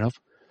I'm a fan of.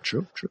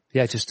 True.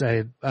 Yeah, just,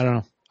 I don't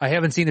know. I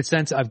haven't seen it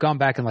since. I've gone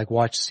back and like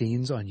watched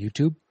scenes on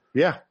YouTube.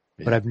 Yeah.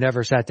 But I've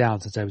never sat down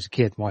since I was a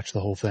kid and watched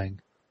the whole thing.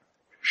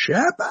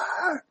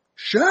 Shepard!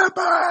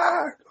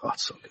 Oh,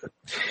 it's so good.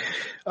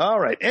 All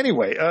right.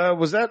 Anyway,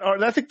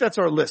 I think that's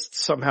our list.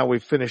 Somehow we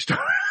finished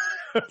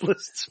our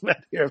lists.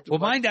 Well,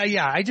 mine,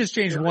 I just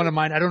changed one of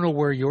mine. I don't know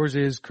where yours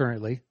is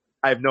currently.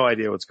 I have no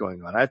idea what's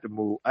going on. I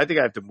think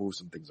I have to move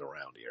some things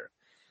around here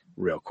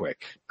real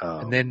quick.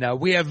 And then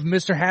we have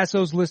Mr.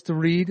 Hasso's list to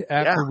read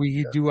after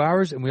we do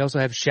ours. And we also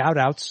have shout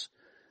outs.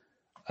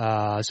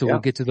 So we'll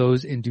get to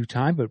those in due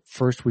time. But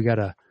first we got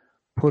to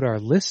put our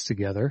lists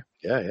together.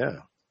 Yeah.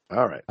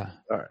 All right.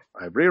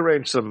 I've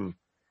rearranged some.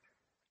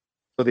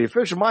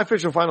 So my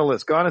official final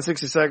list. Gone in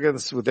 60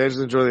 Seconds with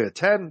Angelina Jolie at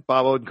 10.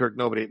 Bob Odenkirk,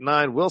 Nobody at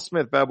 9. Will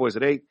Smith, Bad Boys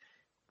at 8.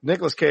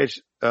 Nicolas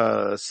Cage,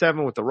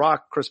 7 with The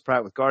Rock. Chris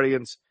Pratt with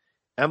Guardians.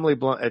 Emily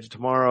Blunt, Edge of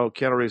Tomorrow.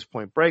 Keanu Reeves,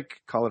 Point Break.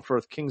 Colin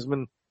Firth,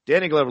 Kingsman.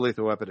 Danny Glover,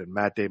 Lethal Weapon. And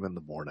Matt Damon,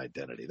 The Bourne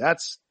Identity.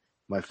 That's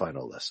my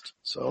final list.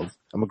 So I'm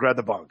going to grab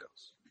the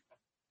bongos.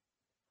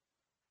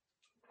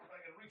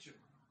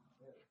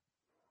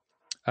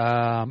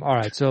 All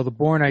right. So The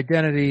Bourne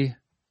Identity.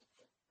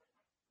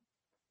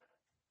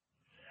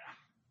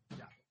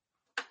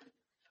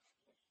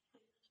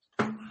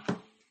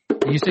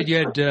 You said you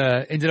had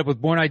ended up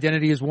with Bourne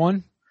Identity as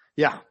 1?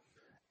 Yeah.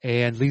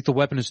 And Lethal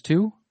Weapon is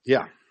 2?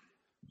 Yeah.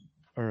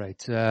 All right.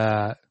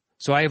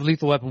 So I have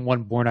Lethal Weapon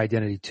 1, Bourne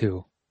Identity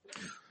 2.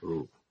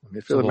 Ooh.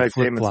 I feel like Matt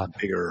Damon's the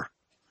bigger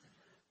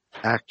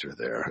actor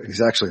there.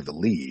 He's actually the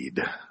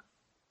lead.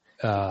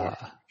 I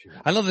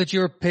love that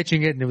you're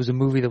pitching it and it was a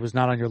movie that was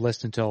not on your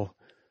list until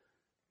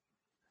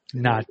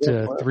not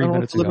 3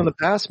 minutes ago. Live in the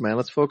past, man.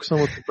 Let's focus on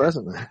what's the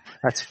present.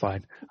 That's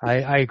fine.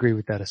 I agree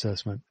with that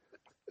assessment.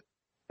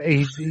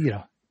 He's,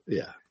 yeah.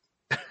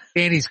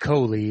 And he's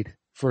co-lead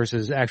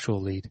versus actual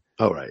lead.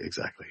 Oh, right.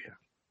 Exactly. Yeah.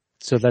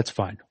 So that's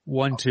fine.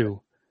 1,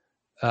 2.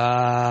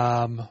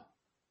 Yeah.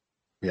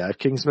 I have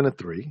Kingsman at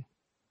 3.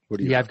 What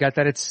do you have? I've got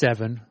that at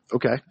 7.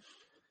 Okay.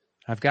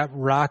 I've got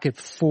Rock at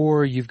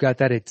 4. You've got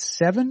that at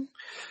 7?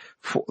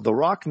 The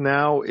Rock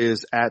now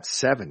is at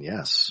 7.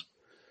 Yes.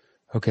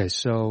 Okay.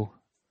 So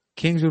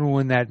Kingsman will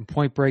win that. And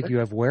Point Break, you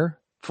have where?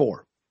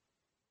 4.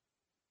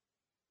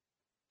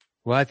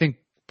 Well, I think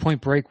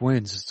Point Break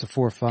wins. It's a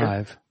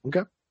 4-5.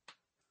 Okay.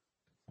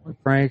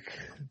 Point Break,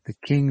 the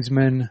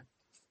Kingsman,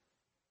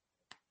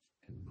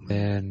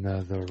 and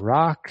then The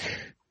Rock.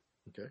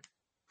 Okay.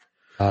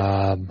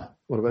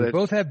 What about We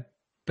both have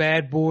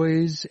Bad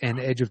Boys and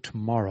Edge of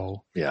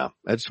Tomorrow. Yeah.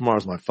 Edge of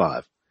Tomorrow's my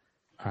 5.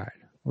 All right.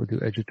 We'll do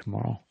Edge of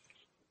Tomorrow.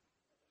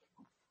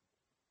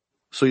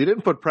 So you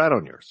didn't put Pratt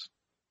on yours?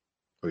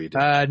 Or you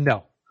did?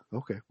 No.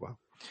 Okay. Wow.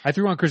 I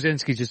threw on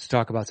Krasinski just to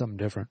talk about something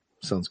different.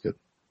 Sounds good.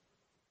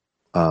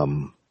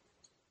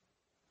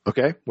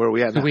 Okay. Where are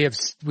we at now? So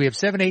we have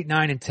 7, 8,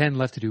 9, and 10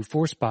 left to do.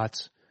 4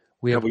 spots.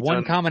 We have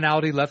one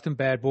commonality left in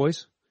Bad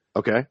Boys.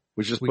 Okay.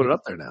 We just put it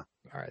up there now.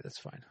 All right. That's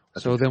fine.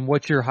 So then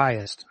what's your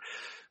highest?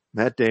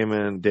 Matt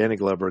Damon, Danny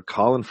Glover,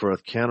 Colin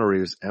Firth, Keanu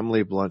Reeves,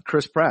 Emily Blunt,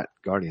 Chris Pratt,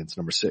 Guardians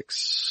number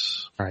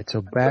 6. All right.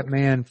 So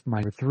Batman, my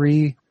number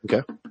 3.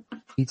 Okay.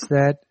 Beats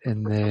that.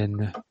 And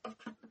then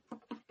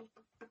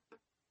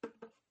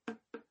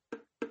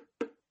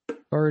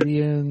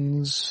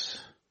Guardians.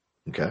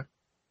 Okay.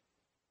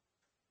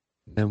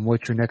 And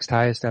what's your next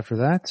highest after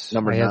that?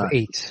 Number 9. I have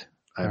 8.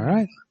 All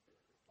right.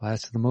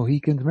 Last of the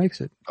Mohicans makes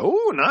it.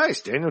 Oh,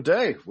 nice. Daniel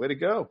Day. Way to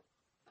go.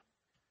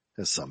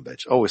 That's some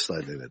bitch. Always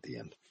slide in at the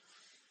end.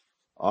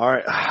 All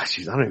right.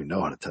 Jeez, I don't even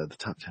know how to tell the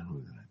top 10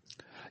 movies.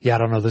 Yeah, I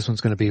don't know. This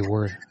one's going to be a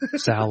word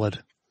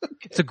salad.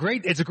 Okay. It's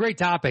a great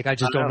topic. I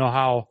just don't know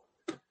how.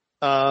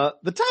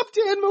 The top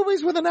 10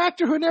 movies with an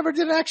actor who never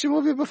did an action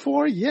movie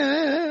before.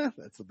 Yeah.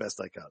 That's the best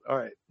I got. All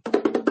right.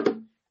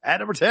 At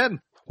number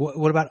 10.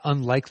 What about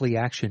unlikely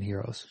action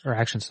heroes or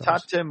action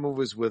stars? Top 10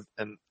 movies with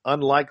an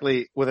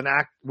unlikely.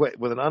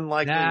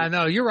 Nah,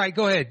 no, you're right.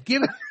 Go ahead.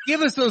 Give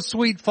us those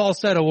sweet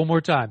falsetto one more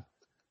time.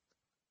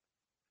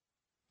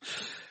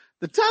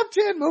 The top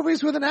 10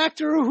 movies with an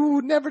actor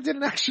who never did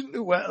an action.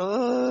 Something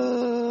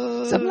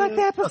like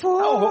that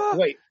before. Oh,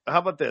 wait. How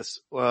about this?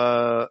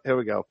 Here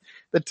we go.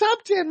 The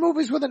top 10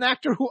 movies with an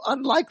actor who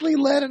unlikely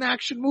led an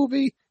action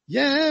movie.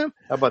 Yeah.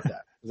 How about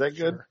that? Is that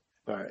good? Sure.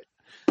 All right.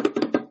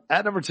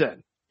 At number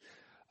 10.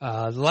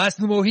 The Last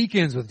of the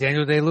Mohicans with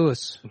Daniel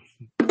Day-Lewis.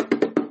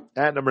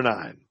 At number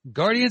 9.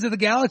 Guardians of the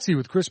Galaxy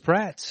with Chris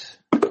Pratt.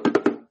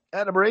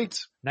 At number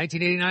 8.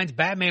 1989's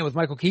Batman with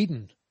Michael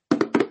Keaton.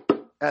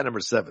 At number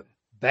 7.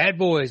 Bad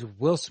Boys with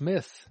Will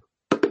Smith.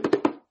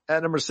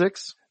 At number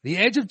 6. The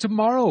Edge of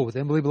Tomorrow with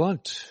Emily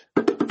Blunt.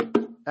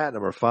 At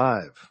number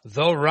 5.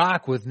 The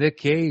Rock with Nick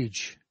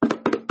Cage.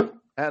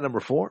 At number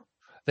 4.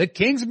 The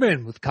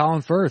Kingsman with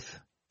Colin Firth.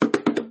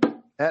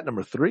 At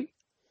number 3.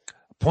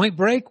 Point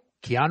Break,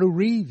 Keanu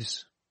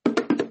Reeves.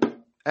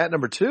 At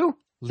number 2.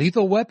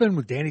 Lethal Weapon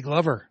with Danny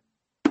Glover.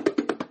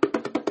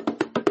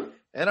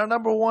 And our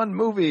number 1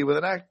 movie with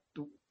an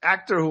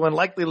actor who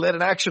unlikely led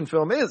an action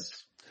film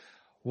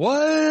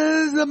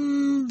was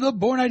The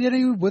Bourne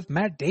Identity with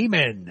Matt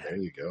Damon. There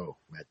you go.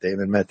 Matt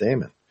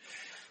Damon.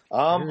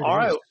 All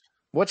right.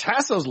 What's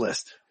Hasso's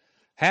list?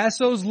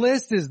 Hasso's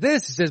list is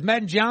this. It says,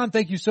 Matt and John,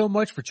 thank you so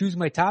much for choosing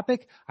my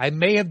topic. I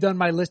may have done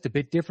my list a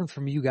bit different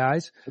from you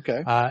guys.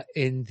 Okay.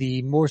 In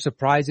the more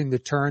surprising the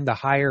turn, the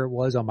higher it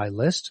was on my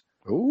list.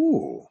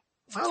 Ooh.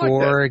 I like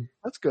that.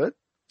 That's good.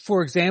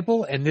 For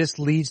example, and this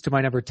leads to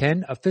my number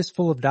 10, A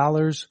Fistful of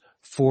Dollars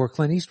for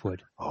Clint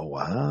Eastwood. Oh,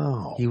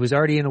 wow. He was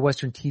already in a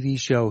Western TV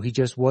show. He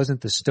just wasn't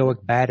the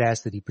stoic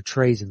badass that he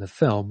portrays in the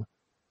film.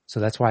 So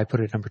that's why I put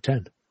it at number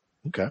 10.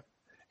 Okay.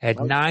 At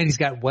 9, he's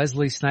got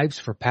Wesley Snipes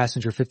for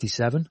Passenger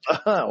 57.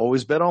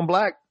 Always bet on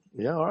black.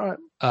 Yeah, all right.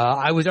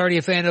 I was already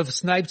a fan of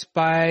Snipes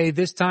by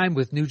this time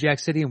with New Jack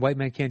City and White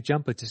Man Can't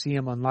Jump, but to see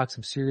him unlock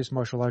some serious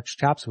martial arts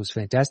chops was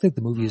fantastic.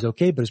 The movie is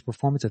okay, but his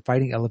performance at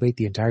fighting elevate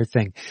the entire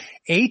thing.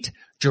 8,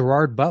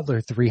 Gerard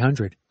Butler,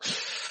 300.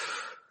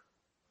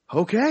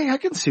 Okay, I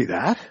can see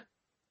that.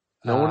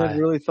 No one had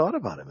really thought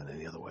about him in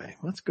any other way.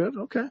 That's good.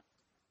 Okay.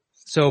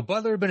 So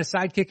Butler had been a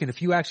sidekick in a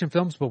few action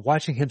films, but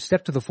watching him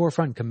step to the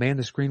forefront and command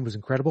the screen was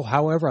incredible.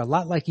 However, a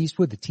lot like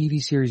Eastwood, the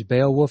TV series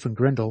Beowulf and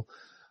Grendel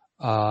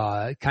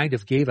kind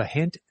of gave a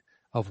hint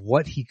of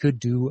what he could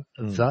do.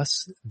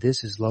 Thus,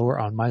 this is lower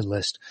on my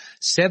list.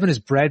 7 is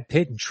Brad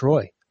Pitt and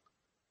Troy.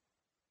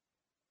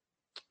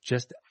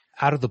 Just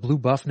out of the blue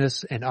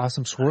buffness and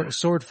awesome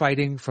sword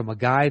fighting from a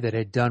guy that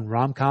had done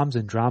rom-coms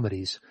and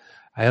dramedies.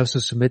 I also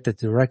submit that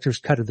the director's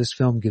cut of this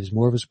film gives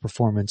more of his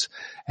performance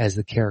as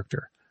the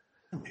character.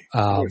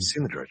 I've never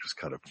seen the director's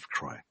cut of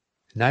Troy.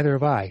 Neither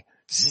have I.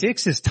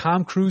 6 is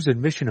Tom Cruise in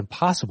Mission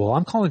Impossible.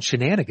 I'm calling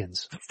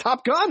shenanigans.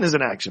 Top Gun is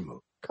an action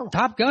movie. Come on.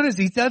 Top Gun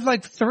he's done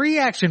like 3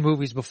 action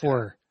movies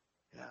before.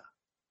 Yeah.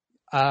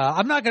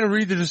 I'm not going to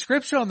read the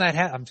description on that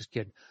I'm just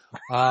kidding.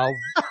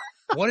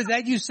 What is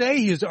that you say?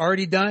 He's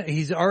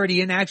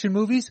already in action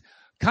movies?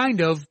 Kind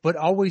of, but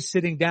always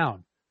sitting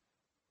down.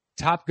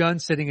 Top Gun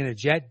sitting in a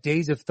jet,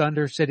 Days of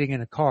Thunder sitting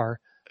in a car.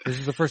 This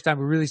is the first time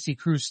we really see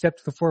Cruise step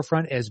to the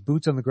forefront as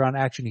boots on the ground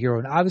action hero.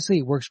 And obviously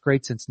it works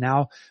great since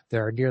now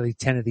there are nearly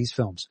 10 of these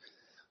films.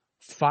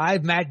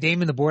 5, Matt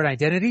Damon, The Bourne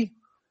Identity.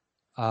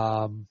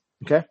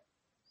 Okay.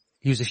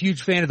 He was a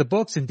huge fan of the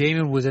books, and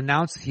Damon was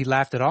announced. He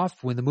laughed it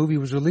off when the movie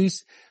was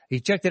released.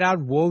 He checked it out,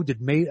 and whoa, did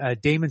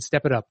Damon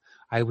step it up.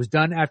 I was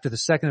done after the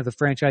second of the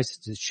franchise.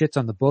 It shits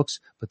on the books,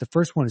 but the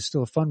first one is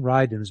still a fun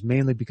ride, and it was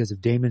mainly because of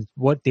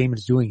what Damon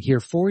is doing here.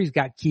 4, he's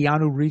got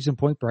Keanu Reeves in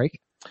Point Break.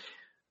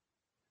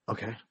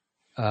 Okay.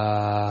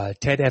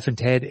 Ted F. and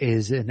Ted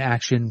is an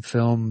action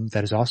film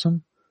that is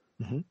awesome.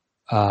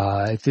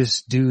 Mm-hmm. If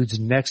this dude's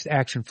next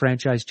action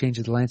franchise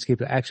changes the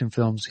landscape of action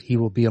films, he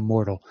will be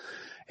immortal.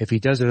 If he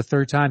does it a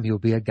third time, he will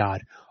be a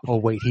god. Oh,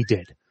 wait, he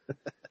did.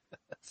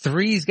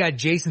 3's got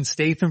Jason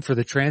Statham for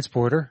The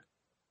Transporter.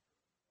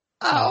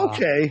 Oh,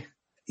 okay.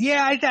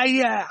 Yeah,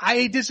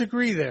 I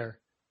disagree there.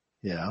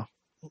 Yeah.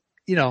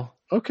 You know.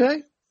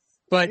 Okay.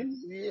 But.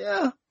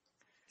 Yeah.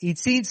 He'd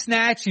seen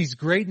Snatch. He's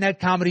great in that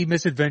comedy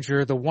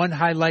misadventure. The one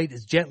highlight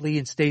is Jet Li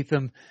and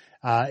Statham,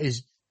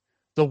 highlights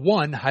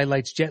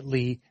Jet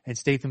Li and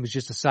Statham is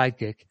just a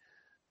sidekick.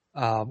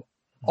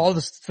 All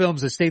the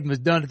films that Statham has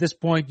done at this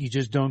point, you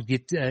just don't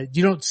get,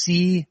 you don't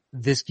see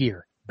this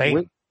gear.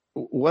 Bam.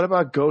 What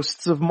about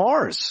Ghosts of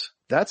Mars?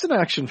 That's an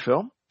action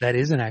film. That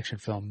is an action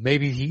film.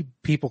 Maybe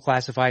people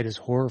classify it as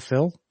horror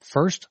film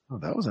first. Oh,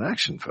 that was an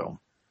action film.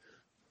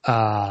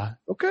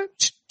 Okay.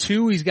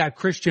 2, he's got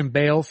Christian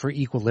Bale for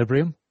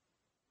Equilibrium.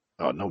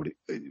 Oh,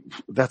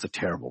 that's a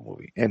terrible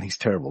movie. And he's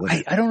terrible in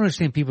it. I don't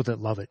understand people that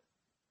love it.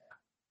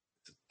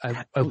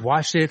 I've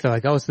watched it. They're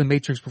like, oh, it's The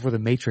Matrix before The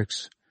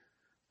Matrix.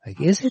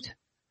 Like, is it?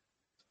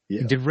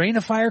 Yeah. Did Reign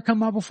of Fire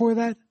come out before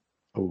that?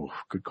 Oh,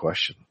 good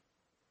question.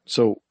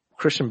 So,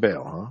 Christian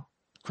Bale, huh?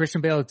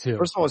 Christian Bale too.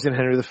 First of all, he's in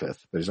Henry V, but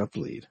he's not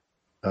the lead.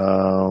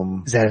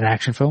 Is that an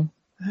action film?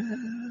 I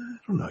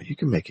don't know. You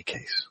can make a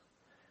case.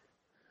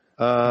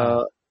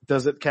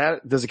 Does it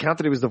count that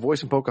he was the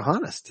voice in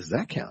Pocahontas? Does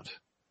that count?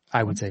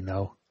 I would say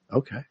no.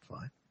 Okay,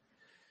 fine.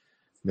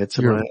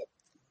 Midsommar,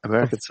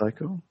 American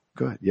Psycho?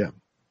 Go ahead, yeah.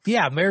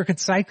 Yeah, American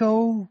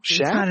Psycho.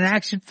 Shaft? It's not an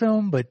action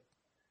film, but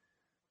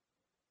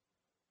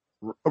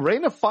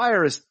Reign of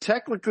Fire is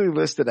technically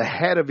listed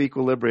ahead of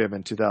Equilibrium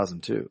in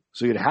 2002.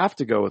 So you'd have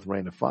to go with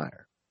Reign of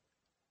Fire.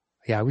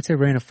 Yeah, I would say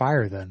Reign of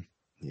Fire then.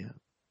 Yeah.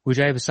 Which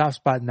I have a soft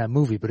spot in that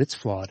movie, but it's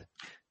flawed.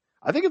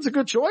 I think it's a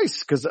good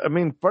choice because, I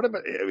mean, part of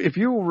it, if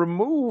you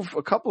remove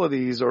a couple of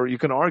these or you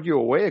can argue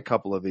away a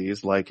couple of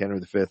these like Henry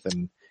V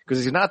and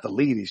because he's not the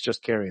lead, he's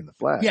just carrying the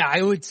flag. Yeah,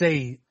 I would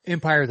say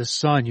Empire of the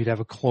Sun, you'd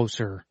have a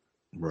closer.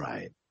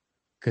 Right.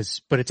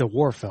 But it's a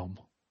war film.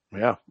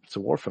 Yeah, it's a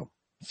war film.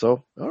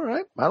 So, all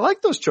right. I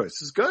like those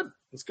choices. Good.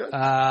 It's good.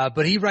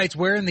 But he writes,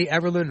 where in the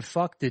Everland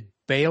fuck did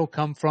Bale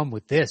come from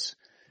with this?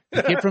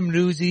 The kid from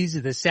Newsies,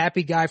 the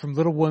sappy guy from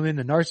Little Women,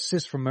 the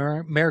narcissist from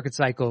American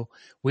Psycho.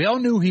 We all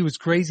knew he was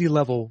crazy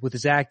level with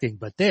his acting,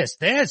 but this.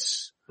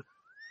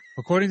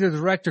 According to the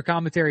director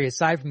commentary,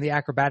 aside from the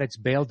acrobatics,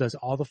 Bale does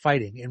all the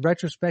fighting. In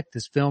retrospect,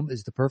 this film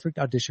is the perfect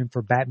audition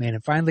for Batman.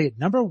 And finally, at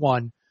number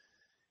 1,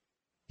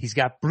 he's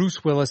got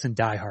Bruce Willis in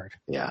Die Hard.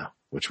 Yeah,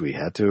 which we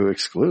had to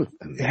exclude.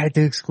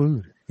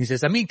 He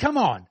says, I mean, come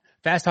on.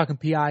 Fast-talking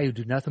PI who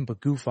do nothing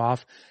but goof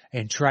off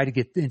and try to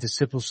get into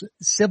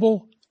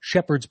Sybil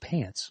Shepherd's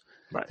pants.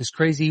 Right. This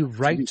crazy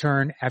right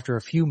turn after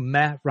a few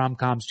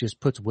rom-coms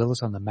just puts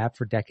Willis on the map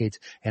for decades.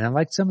 And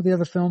unlike some of the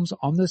other films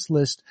on this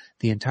list,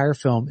 the entire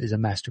film is a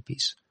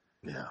masterpiece.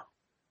 Yeah.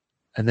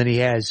 And then he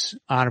has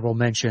honorable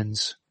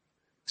mentions,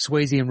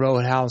 Swayze in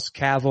Roadhouse,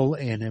 Cavill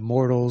in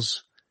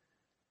Immortals,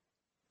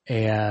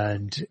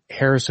 and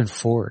Harrison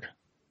Ford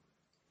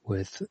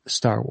with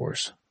Star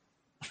Wars.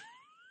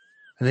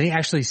 And then he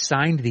actually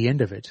signed the end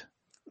of it.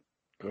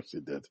 Of course he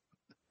did.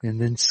 And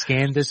then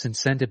scanned this and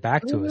sent it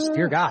back to us.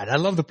 Dear God, I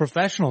love the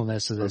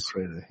professionalness of this. So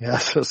crazy. Yeah,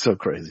 so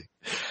crazy.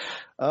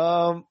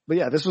 But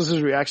yeah, this was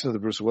his reaction to the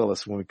Bruce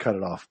Willis when we cut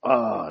it off.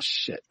 Oh,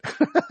 shit.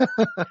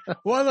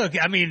 Well, look,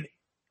 I mean,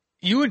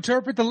 you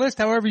interpret the list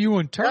however you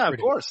interpret it. Yeah, of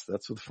course.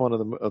 That's the fun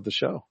of the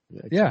show. Yeah,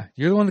 exactly. Yeah,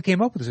 you're the one that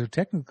came up with it. So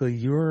technically,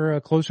 you're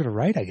closer to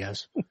right, I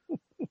guess.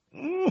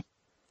 We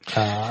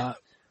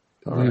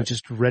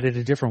just read it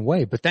a different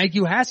way. But thank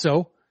you,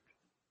 Hasso,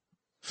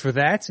 for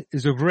that.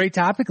 It's a great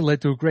topic. It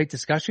led to a great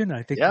discussion.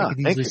 I think we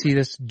can easily see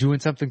this doing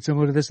something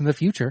similar to this in the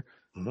future.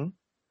 Mm-hmm.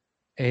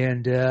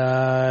 And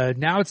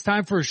now it's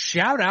time for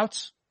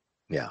shout-outs.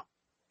 Yeah.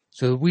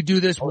 So we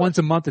do this once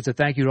a month. It's a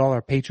thank you to all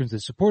our patrons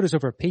that support us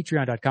over at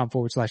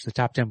patreon.com/the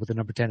top 10 with the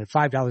number 10 at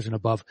 $5 and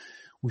above.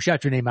 We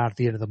shout your name out at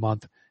the end of the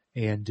month.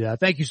 And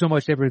thank you so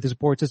much to everybody that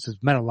supports us.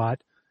 It's meant a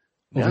lot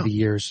over the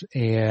years.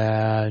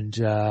 And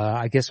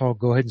I guess I'll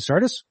go ahead and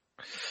start us.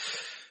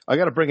 I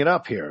got to bring it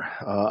up here.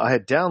 I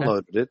had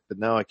downloaded it, but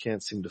now I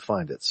can't seem to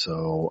find it.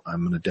 So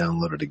I'm going to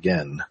download it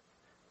again,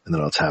 and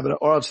then I'll tab it up.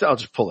 Or I'll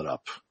just pull it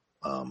up.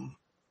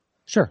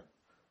 Sure.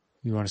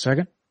 You want a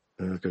second?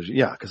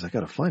 Because I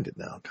got to find it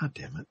now. God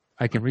damn it.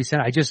 I can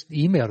resend. I just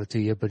emailed it to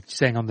you, but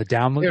saying on the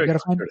download, you got to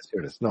find it.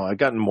 Here it is. No, I've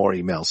gotten more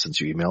emails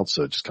since you emailed,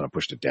 so it just kind of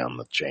pushed it down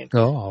the chain.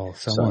 Oh,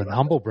 someone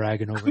humble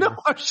bragging over there. No,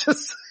 I'm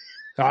just.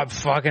 I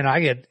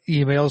get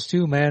emails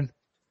too, man.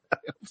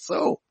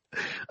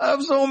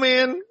 I'm so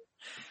man.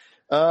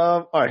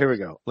 All right, here we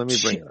go. Let me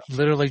bring it up.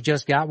 Literally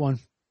just got one.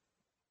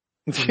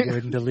 Go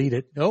ahead and delete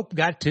it. Nope,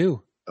 got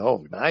 2.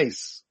 Oh,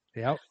 nice.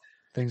 Yep.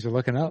 Things are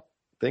looking up.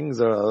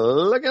 Things are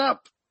looking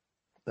up.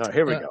 All right,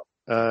 here we go.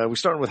 We're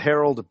starting with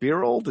Harold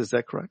Beerold. Is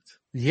that correct?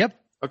 Yep.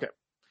 Okay.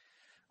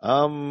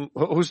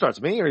 Who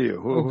starts, me or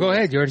you? Go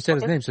ahead. You already said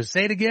his name. So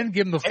say it again.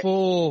 Give him the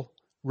full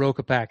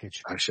Roca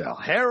package. I shall.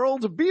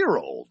 Harold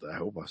Beerold. I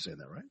hope I'm saying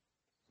that right.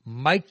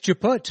 Mike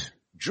Chaput.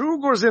 Drew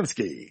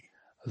Gorzinski.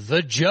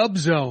 The Jub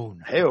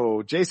Zone.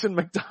 Hey-o, Jason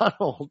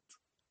McDonald.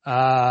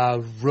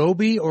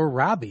 Roby or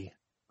Robbie.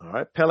 All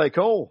right. Pele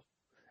Cole.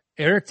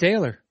 Eric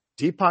Taylor.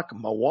 Deepak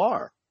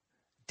Mawar.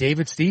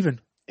 David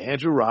Stephen.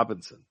 Andrew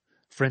Robinson.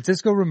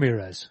 Francisco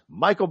Ramirez.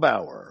 Michael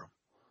Bauer.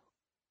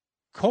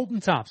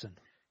 Colton Thompson.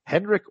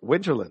 Henrik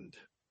Winterland.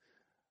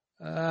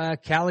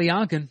 Callie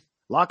Yonkin.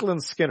 Lachlan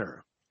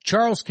Skinner.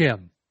 Charles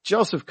Kim.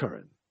 Joseph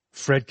Curran.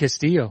 Fred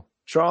Castillo.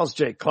 Charles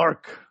J.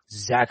 Clark.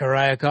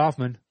 Zachariah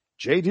Kaufman.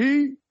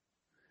 JD.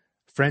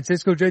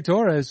 Francisco J.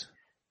 Torres.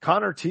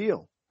 Connor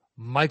Teal.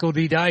 Michael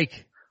D.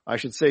 Dyke. I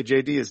should say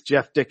JD is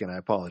Jeff Dickin. I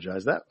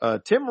apologize.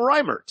 Tim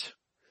Reimert.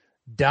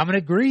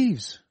 Dominic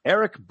Greaves.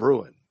 Eric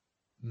Bruin.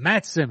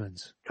 Matt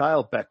Simmons.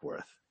 Kyle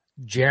Beckworth.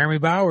 Jeremy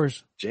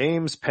Bowers.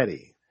 James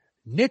Petty.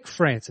 Nick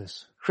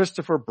Francis.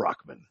 Christopher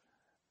Brockman.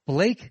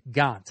 Blake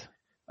Gaunt.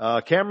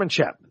 Cameron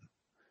Chapman.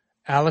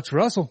 Alex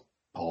Russell.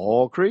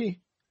 Paul Cree.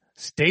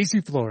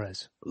 Stacy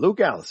Flores.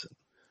 Luke Allison.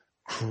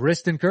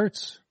 Kristen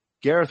Kurtz.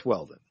 Gareth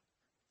Weldon.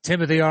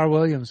 Timothy R.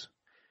 Williams.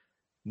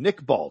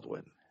 Nick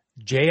Baldwin.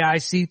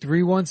 JIC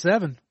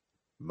 317.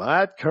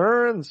 Matt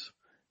Kearns.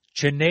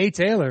 Chanae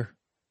Taylor.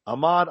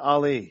 Ahmad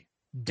Ali.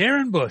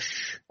 Darren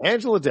Bush.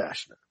 Angela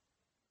Dashner.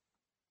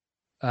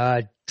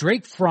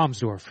 Drake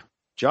Fromsdorf.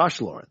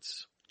 Josh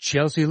Lawrence.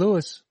 Chelsea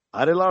Lewis.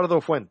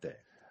 Adelardo Fuente.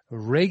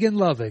 Reagan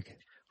Lovig.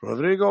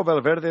 Rodrigo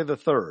Valverde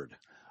III.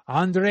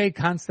 Andre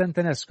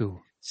Constantinescu.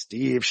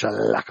 Steve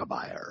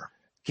Schlackemeyer.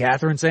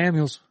 Catherine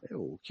Samuels.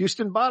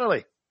 Houston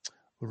Bodley.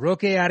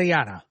 Roque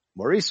Ariana.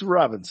 Maurice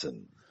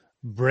Robinson.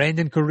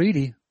 Brandon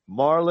Caridi.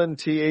 Marlon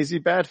T.A.Z.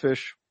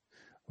 Badfish.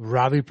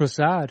 Robbie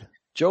Prasad.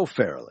 Joe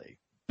Farrelly.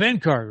 Ben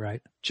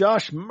Cartwright.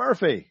 Josh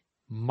Murphy.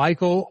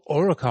 Michael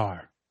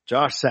Orikar.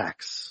 Josh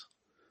Sachs.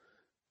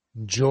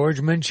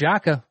 George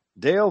Menchaca.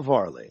 Dale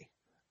Varley.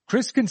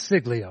 Chris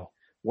Consiglio.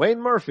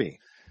 Wayne Murphy.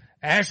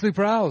 Ashley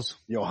Prowse.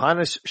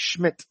 Johannes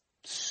Schmidt.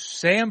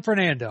 Sam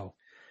Fernando.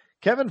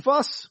 Kevin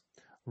Fuss.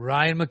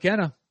 Ryan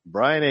McKenna.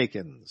 Brian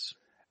Akins.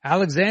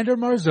 Alexander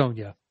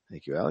Marzonia.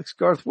 Thank you, Alex.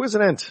 Garth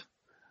Wisenant.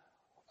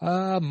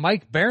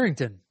 Mike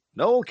Barrington.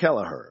 Noel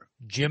Kelleher.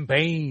 Jim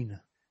Payne.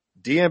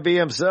 DMB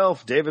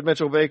himself, David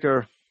Mitchell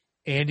Baker.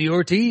 Andy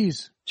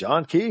Ortiz.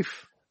 John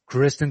Keefe.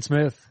 Kristen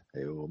Smith.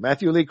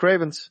 Matthew Lee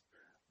Cravens.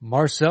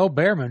 Marcel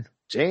Behrman.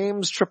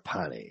 James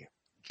Trapani.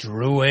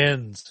 Drew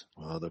Enns.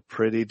 Oh, the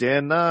pretty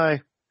Dan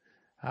Nye.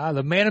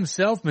 The man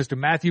himself, Mr.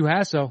 Matthew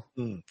Hasso.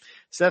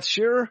 Seth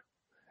Shearer.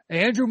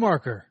 Andrew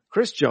Marker.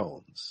 Chris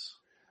Jones.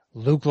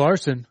 Luke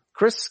Larson.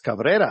 Chris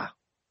Cabrera.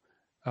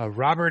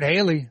 Robert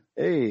Haley.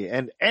 Hey,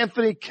 and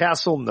Anthony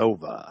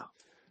Casanova.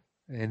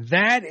 And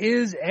that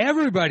is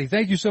everybody.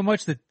 Thank you so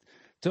much to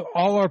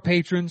all our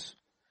patrons.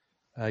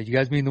 You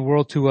guys mean the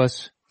world to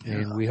us,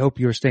 and we hope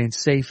you're staying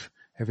safe.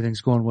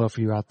 Everything's going well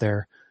for you out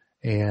there,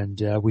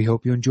 and we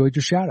hope you enjoyed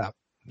your shout out.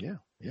 Yeah.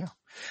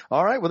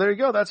 All right. Well, there you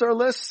go. That's our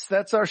list.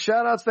 That's our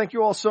shout outs. Thank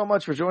you all so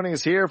much for joining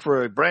us here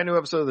for a brand new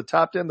episode of the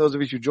Top 10. Those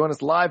of you who join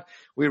us live,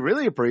 we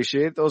really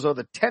appreciate it. Those are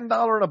the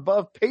 $10 and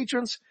above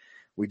patrons.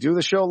 We do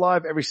the show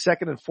live every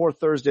second and fourth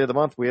Thursday of the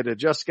month. We had to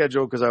adjust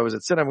schedule because I was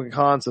at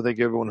CinemaCon, so thank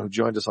you everyone who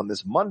joined us on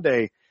this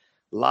Monday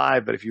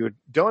live. But if you would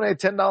donate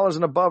 $10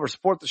 and above or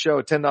support the show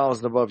at $10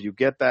 and above, you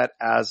get that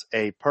as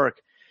a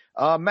perk.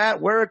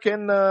 Matt, where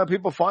can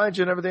people find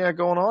you and everything that's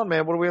going on,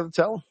 man? What do we have to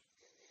tell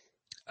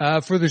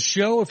them? For the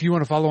show, if you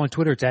want to follow on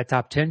Twitter, it's at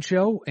Top 10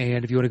 Show.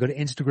 And if you want to go to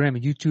Instagram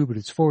and YouTube,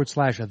 it's /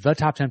 the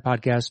Top 10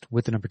 Podcast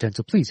with the number 10.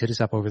 So please hit us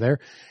up over there.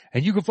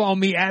 And you can follow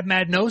me at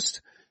Mad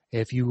Nost.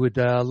 If you would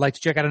like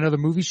to check out another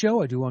movie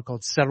show, I do one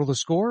called Settle the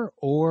Score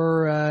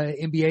or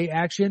NBA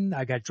Action.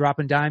 I got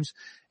Dropping Dimes,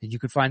 and you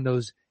can find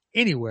those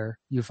anywhere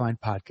you find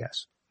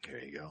podcasts.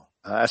 There you go.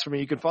 As for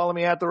me, you can follow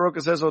me at The Rocha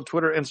Says on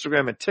Twitter,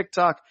 Instagram, and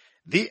TikTok.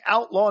 The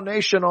Outlaw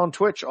Nation on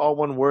Twitch, all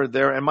one word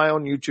there, and my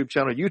own YouTube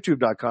channel,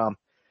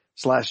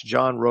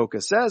 youtube.com/John Rocha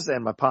Says,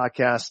 and my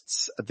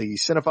podcasts, The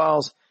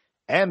Cinephiles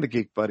and the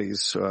Geek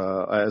Buddies,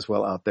 as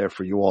well out there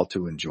for you all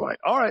to enjoy.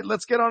 All right,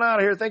 let's get on out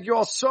of here. Thank you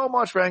all so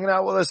much for hanging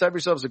out with us. Have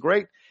yourselves a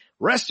great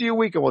rest of your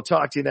week, and we'll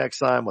talk to you next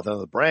time with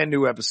another brand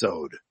new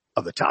episode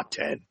of the Top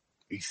 10.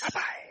 Peace.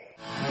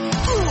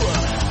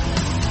 Bye-bye.